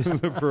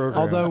amused.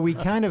 Although we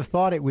kind of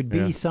thought it would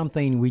be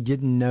something we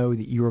didn't know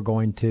that you were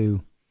going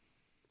to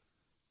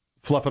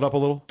fluff it up a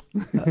little.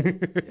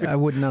 I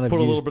would not have put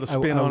a little bit of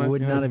spin on it. I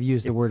would not have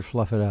used the word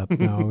fluff it up.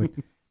 No.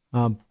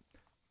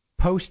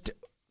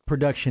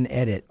 Post-production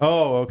edit.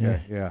 Oh,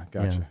 okay. Yeah,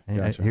 gotcha.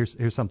 Gotcha.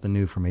 Here's something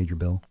new from Major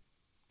Bill.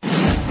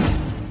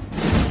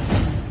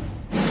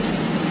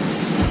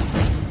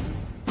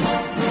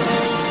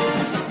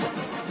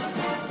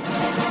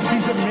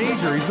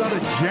 He's not a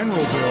General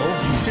Bill.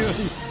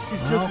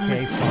 He's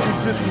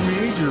just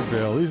Major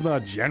Bill. He's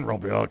not General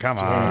Bill. Come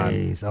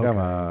on. Come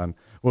on.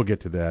 We'll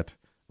get to that.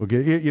 We'll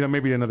get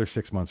maybe another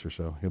 6 months or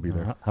so. He'll be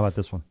there. How about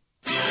this one?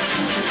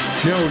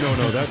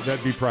 No.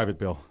 That'd be Private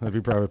Bill.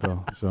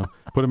 So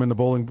put him in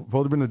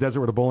the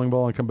desert with a bowling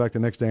ball and come back the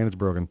next day and it's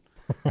broken.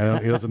 He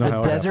doesn't know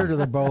how. The desert or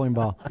the bowling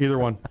ball? Either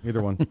one.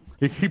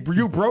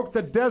 You broke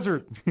the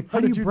desert. How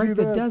did you break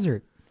the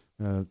desert?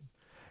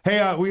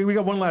 Hey, we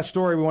got one last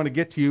story we want to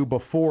get to you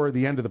before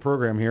the end of the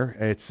program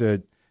here.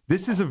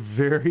 This is a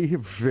very,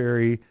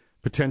 very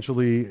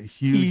potentially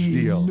huge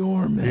deal.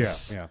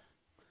 Enormous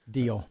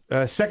deal.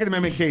 Second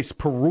Amendment case,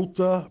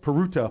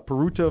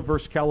 Peruta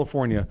versus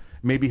California,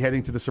 may be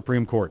heading to the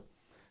Supreme Court.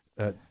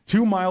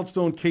 Two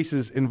milestone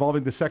cases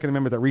involving the Second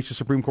Amendment that reached the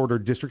Supreme Court are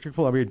District of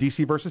Columbia,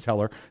 D.C. versus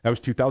Heller. That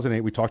was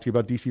 2008. We talked to you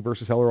about D.C.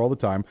 versus Heller all the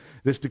time.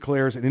 This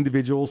declares that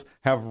individuals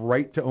have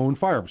right to own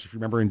firearms. If you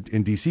remember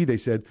in D.C., they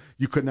said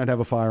you could not have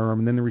a firearm,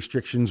 and then the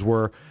restrictions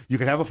were you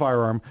could have a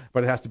firearm,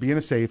 but it has to be in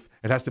a safe,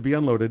 it has to be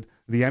unloaded,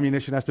 the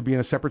ammunition has to be in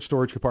a separate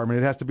storage compartment,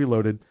 it has to be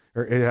loaded,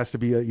 or it has to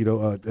be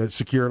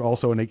secured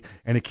also, and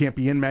it can't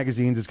be in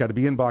magazines, it's got to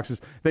be in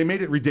boxes. They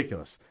made it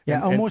ridiculous.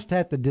 Yeah, almost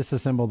had to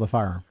disassemble the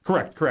firearm.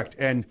 Correct.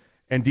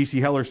 And D.C.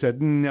 Heller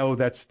said, no,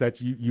 that's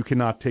you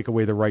cannot take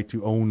away the right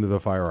to own the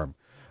firearm.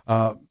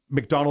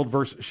 McDonald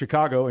versus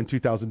Chicago in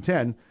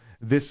 2010,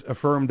 this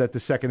affirmed that the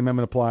Second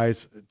Amendment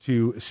applies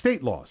to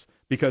state laws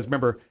because,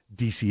 remember,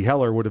 D.C.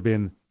 Heller would have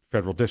been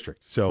federal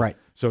district. So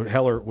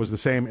Heller was the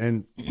same.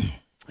 And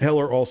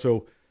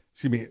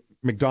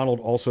McDonald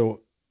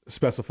also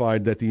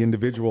specified that the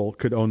individual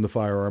could own the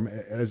firearm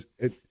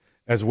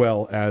as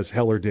well as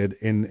Heller did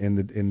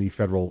in the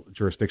federal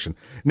jurisdiction.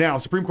 Now,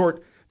 Supreme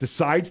Court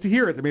decides to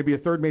hear it. There may be a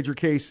third major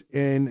case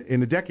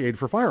in a decade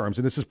for firearms,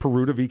 and this is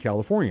Peruta v.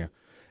 California.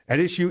 At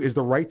issue is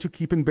the right to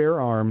keep and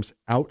bear arms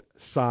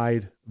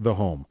outside the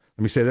home.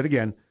 Let me say that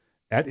again.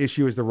 At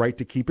issue is the right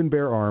to keep and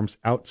bear arms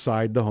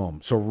outside the home.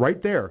 So right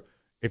there,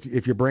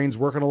 if your brain's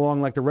working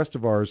along like the rest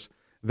of ours,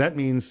 that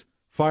means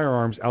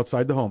firearms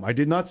outside the home. I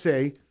did not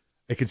say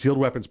a concealed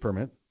weapons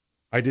permit.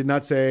 I did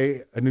not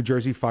say a New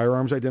Jersey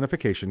firearms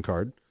identification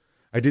card.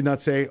 I did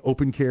not say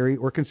open carry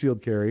or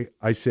concealed carry.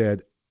 I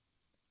said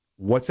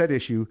what's at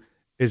issue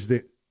is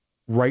the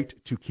right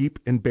to keep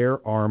and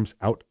bear arms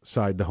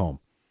outside the home.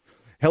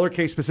 Heller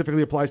case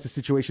specifically applies to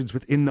situations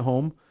within the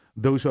home.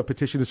 Those who have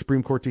petitioned the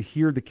Supreme Court to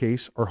hear the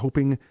case are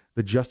hoping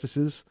the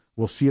justices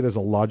will see it as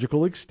a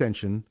logical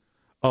extension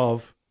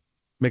of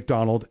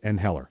McDonald and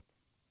Heller.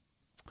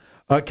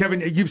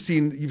 Kevin, you've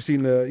seen this.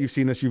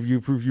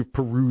 You've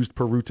perused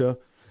Peruta.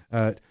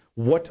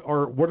 What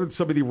are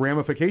some of the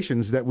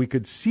ramifications that we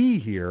could see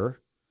here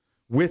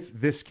with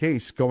this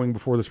case going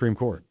before the Supreme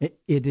Court?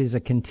 It is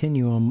a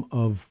continuum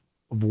of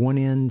one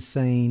end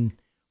saying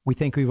we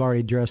think we've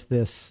already addressed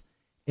this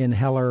in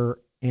Heller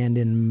and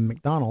in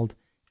McDonald,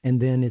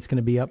 and then it's going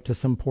to be up to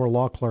some poor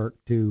law clerk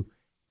to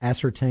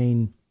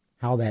ascertain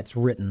how that's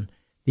written.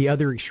 The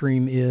other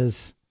extreme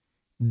is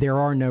there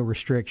are no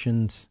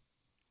restrictions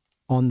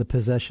on the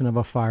possession of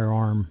a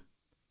firearm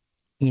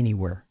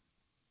anywhere.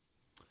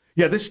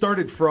 Yeah, this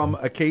started from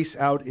a case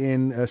out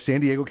in San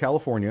Diego,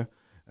 California.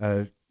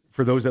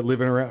 For those that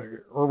live in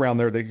around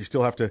there, you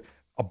still have to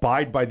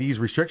abide by these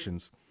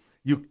restrictions.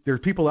 There's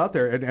people out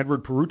there, and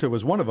Edward Peruta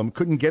was one of them,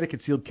 couldn't get a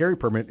concealed carry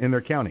permit in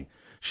their county.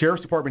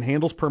 Sheriff's Department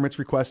handles permits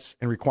requests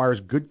and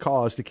requires good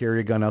cause to carry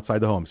a gun outside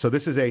the home. So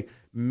this is a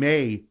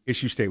may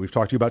issue state. We've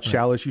talked to you about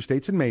shall issue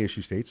states and may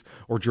issue states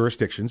or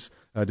jurisdictions,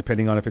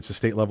 depending on if it's a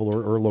state level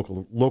or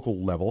local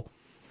level.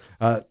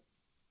 The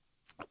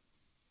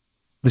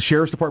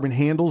Sheriff's Department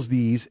handles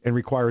these and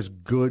requires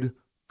good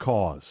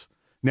cause.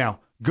 Now,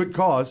 good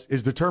cause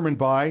is determined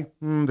by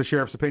the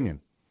sheriff's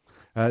opinion.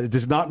 It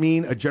does not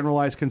mean a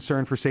generalized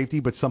concern for safety,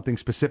 but something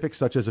specific,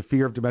 such as a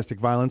fear of domestic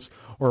violence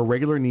or a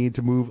regular need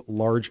to move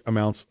large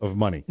amounts of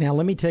money. Now,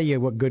 let me tell you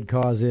what good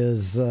cause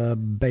is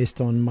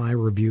based on my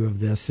review of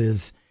this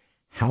is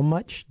how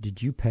much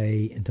did you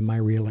pay into my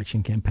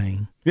reelection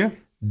campaign? Yeah.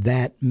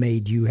 That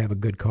made you have a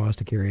good cause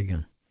to carry a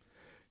gun.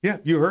 Yeah,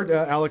 you heard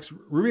Alex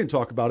Rubin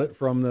talk about it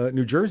from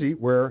New Jersey,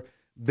 where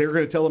they're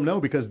going to tell him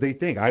no because they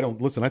think, I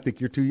think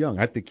you're too young.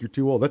 I think you're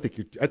too old. I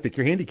think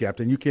you're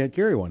handicapped and you can't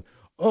carry one.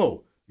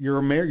 Oh,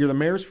 you're the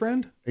mayor's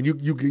friend, and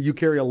you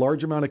carry a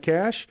large amount of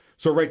cash.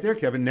 So right there,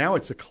 Kevin, now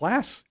it's a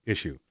class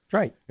issue. That's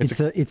right.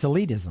 It's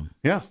elitism.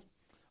 Yes.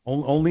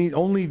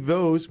 Only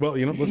those. Well,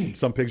 listen,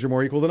 some pigs are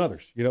more equal than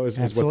others.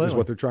 Is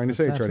what they're trying to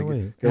say. Trying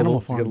to get a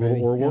little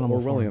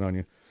Orwellian on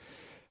you.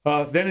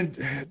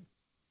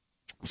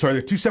 There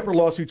are two separate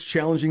lawsuits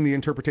challenging the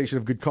interpretation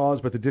of good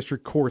cause, but the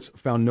district courts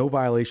found no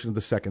violation of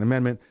the Second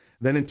Amendment.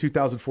 Then in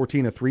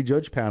 2014, a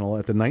 3-judge panel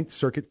at the Ninth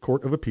Circuit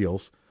Court of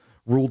Appeals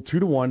ruled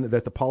 2-1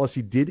 that the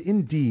policy did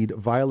indeed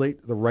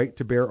violate the right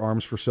to bear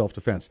arms for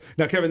self-defense.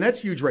 Now, Kevin,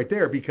 that's huge right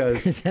there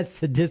because that's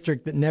the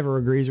district that never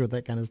agrees with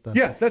that kind of stuff.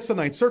 Yeah, that's the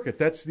Ninth Circuit.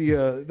 That's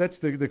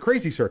the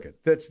crazy circuit.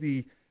 That's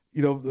the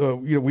we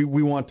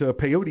want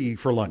peyote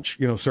for lunch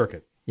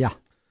circuit. Yeah.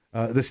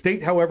 The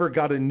state, however,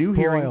 got a new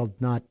hearing. Boiled,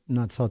 not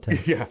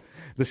sauteed. Yeah.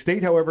 The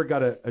state, however,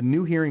 got a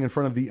new hearing in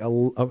front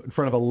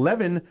of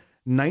 11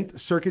 Ninth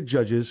Circuit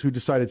judges who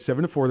decided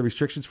 7-4 the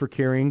restrictions for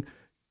carrying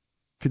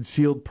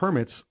concealed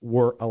permits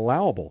were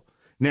allowable.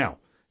 Now,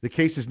 the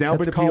case has now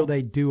been appealed. That's called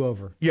a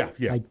do-over. Yeah.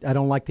 I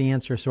don't like the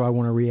answer, so I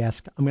want to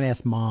re-ask. I'm going to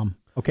ask Mom.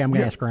 Okay, I'm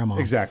going to ask Grandma.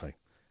 Exactly.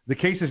 The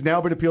case has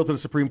now been appealed to the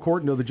Supreme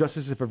Court. The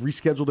justices have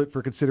rescheduled it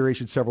for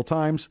consideration several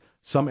times.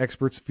 Some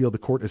experts feel the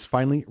court is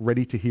finally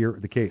ready to hear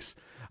the case.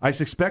 I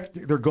suspect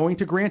they're going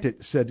to grant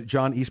it, said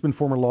John Eastman,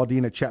 former law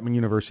dean at Chapman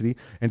University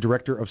and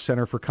director of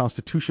Center for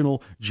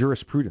Constitutional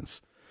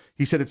Jurisprudence.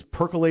 He said it's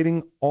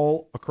percolating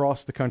all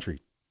across the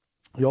country.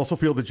 They also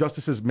feel the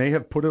justices may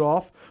have put it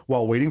off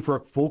while waiting for a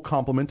full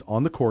complement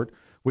on the court,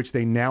 which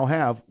they now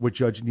have with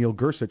Justice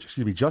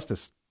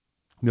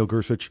Neil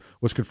Gorsuch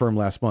was confirmed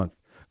last month.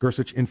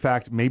 Gorsuch, in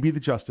fact, may be the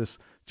justice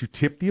to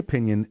tip the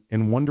opinion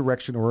in one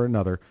direction or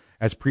another,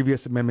 as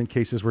previous amendment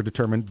cases were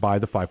determined by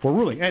the 5-4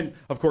 ruling. And,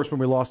 of course, when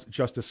we lost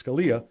Justice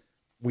Scalia,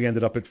 we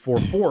ended up at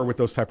 4-4 with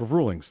those type of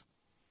rulings.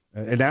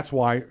 And that's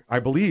why I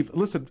believe,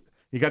 listen,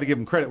 you got to give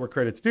them credit where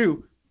credit's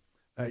due.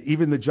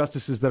 Even the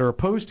justices that are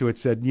opposed to it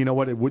said, you know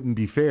what, it wouldn't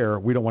be fair.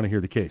 We don't want to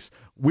hear the case.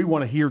 We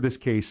want to hear this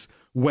case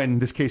when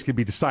this case can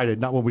be decided,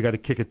 not when we got to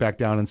kick it back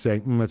down and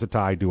say, it's a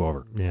tie, do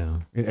over. Yeah.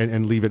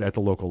 And leave it at the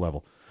local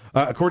level.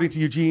 According to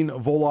Eugene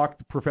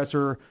Volokh,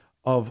 professor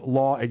of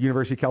law at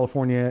University of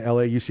California,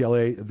 LA,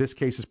 UCLA. This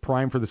case is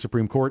prime for the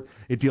Supreme Court.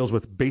 It deals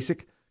with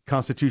basic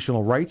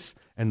constitutional rights,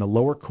 and the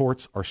lower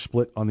courts are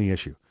split on the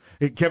issue.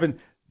 Kevin,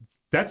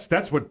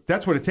 that's what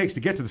it takes to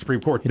get to the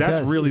Supreme Court.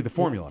 That's really the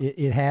formula.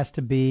 It has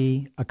to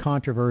be a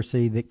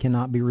controversy that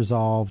cannot be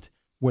resolved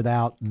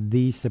without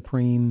the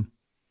Supreme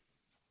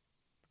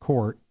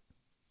Court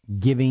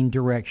giving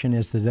direction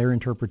as to their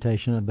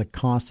interpretation of the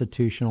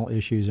constitutional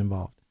issues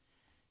involved.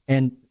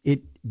 And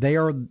they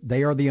are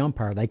the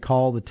umpire. They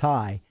call the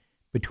tie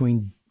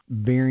between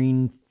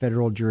varying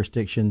federal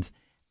jurisdictions,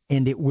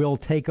 and it will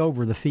take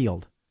over the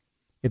field.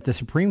 If the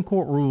Supreme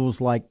Court rules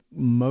like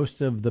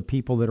most of the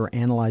people that are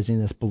analyzing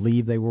this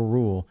believe they will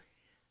rule,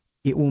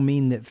 it will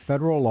mean that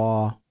federal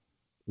law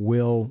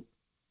will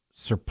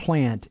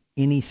supplant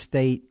any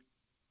state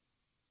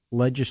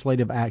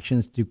legislative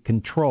actions to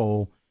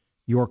control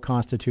your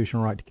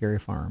constitutional right to carry a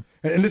firearm.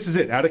 And this is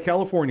it. Out of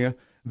California,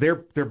 they're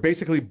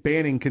basically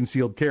banning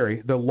concealed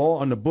carry. The law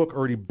on the book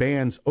already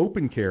bans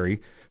open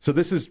carry. So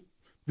this is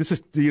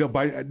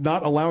by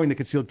not allowing the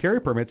concealed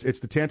carry permits, it's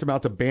the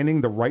tantamount to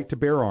banning the right to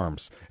bear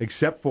arms,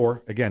 except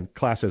for, again,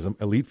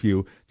 classism, elite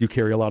few. You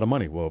carry a lot of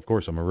money. Well, of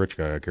course, I'm a rich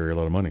guy. I carry a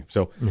lot of money.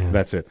 So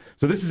That's it.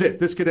 So this is it.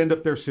 This could end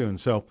up there soon.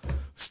 So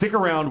stick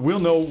around. We'll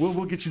know.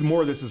 We'll get you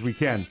more of this as we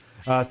can.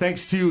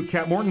 Thanks to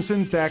Kat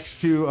Mortensen, thanks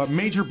to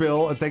Major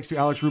Bill, and thanks to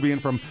Alex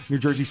Rubian from New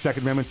Jersey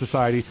Second Amendment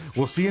Society.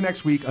 We'll see you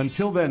next week.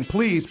 Until then,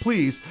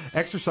 please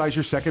exercise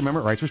your Second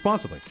Amendment rights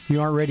responsibly. If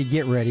you aren't ready,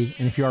 get ready.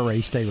 And if you are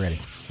ready, stay ready.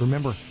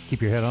 Remember,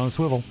 keep your head on a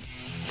swivel.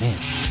 Damn.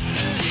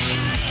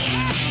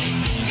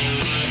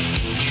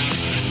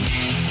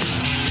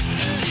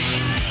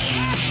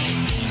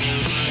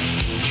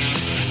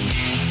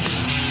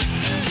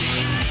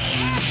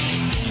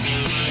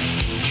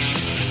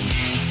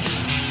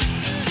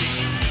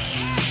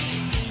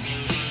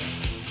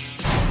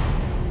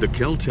 The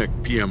Kel-Tec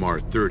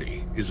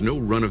PMR-30 is no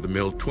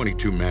run-of-the-mill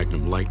 .22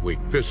 Magnum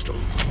lightweight pistol,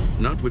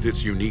 not with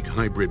its unique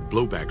hybrid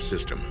blowback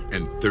system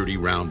and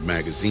 30-round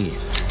magazine.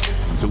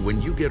 So when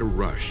you get a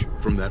rush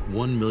from that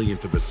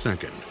 1/1,000,000th of a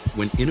second,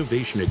 when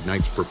innovation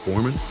ignites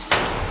performance,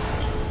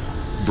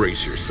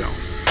 brace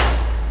yourself.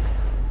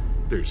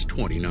 There's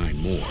 29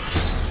 more.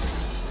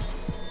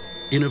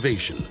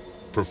 Innovation,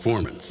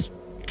 performance,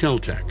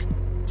 Kel-Tec.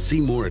 See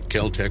more at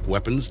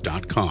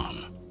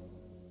keltecweapons.com.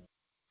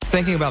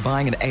 Thinking about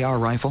buying an AR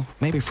rifle?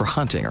 Maybe for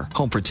hunting or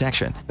home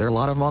protection. There are a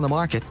lot of them on the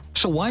market.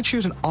 So why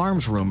choose an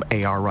Arms Room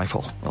AR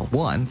rifle? Well,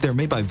 one, they're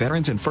made by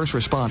veterans and first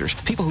responders,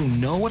 people who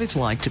know what it's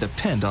like to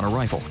depend on a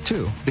rifle.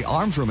 Two, the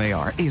Arms Room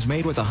AR is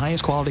made with the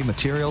highest quality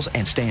materials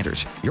and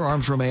standards. Your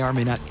Arms Room AR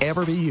may not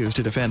ever be used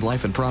to defend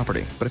life and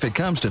property, but if it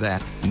comes to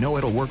that, know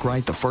it'll work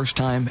right the first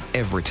time,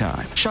 every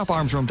time. Shop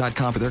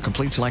armsroom.com for their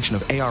complete selection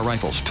of AR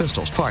rifles,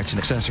 pistols, parts, and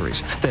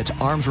accessories. That's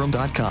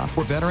armsroom.com,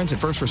 where veterans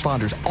and first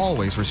responders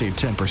always receive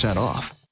 10% off.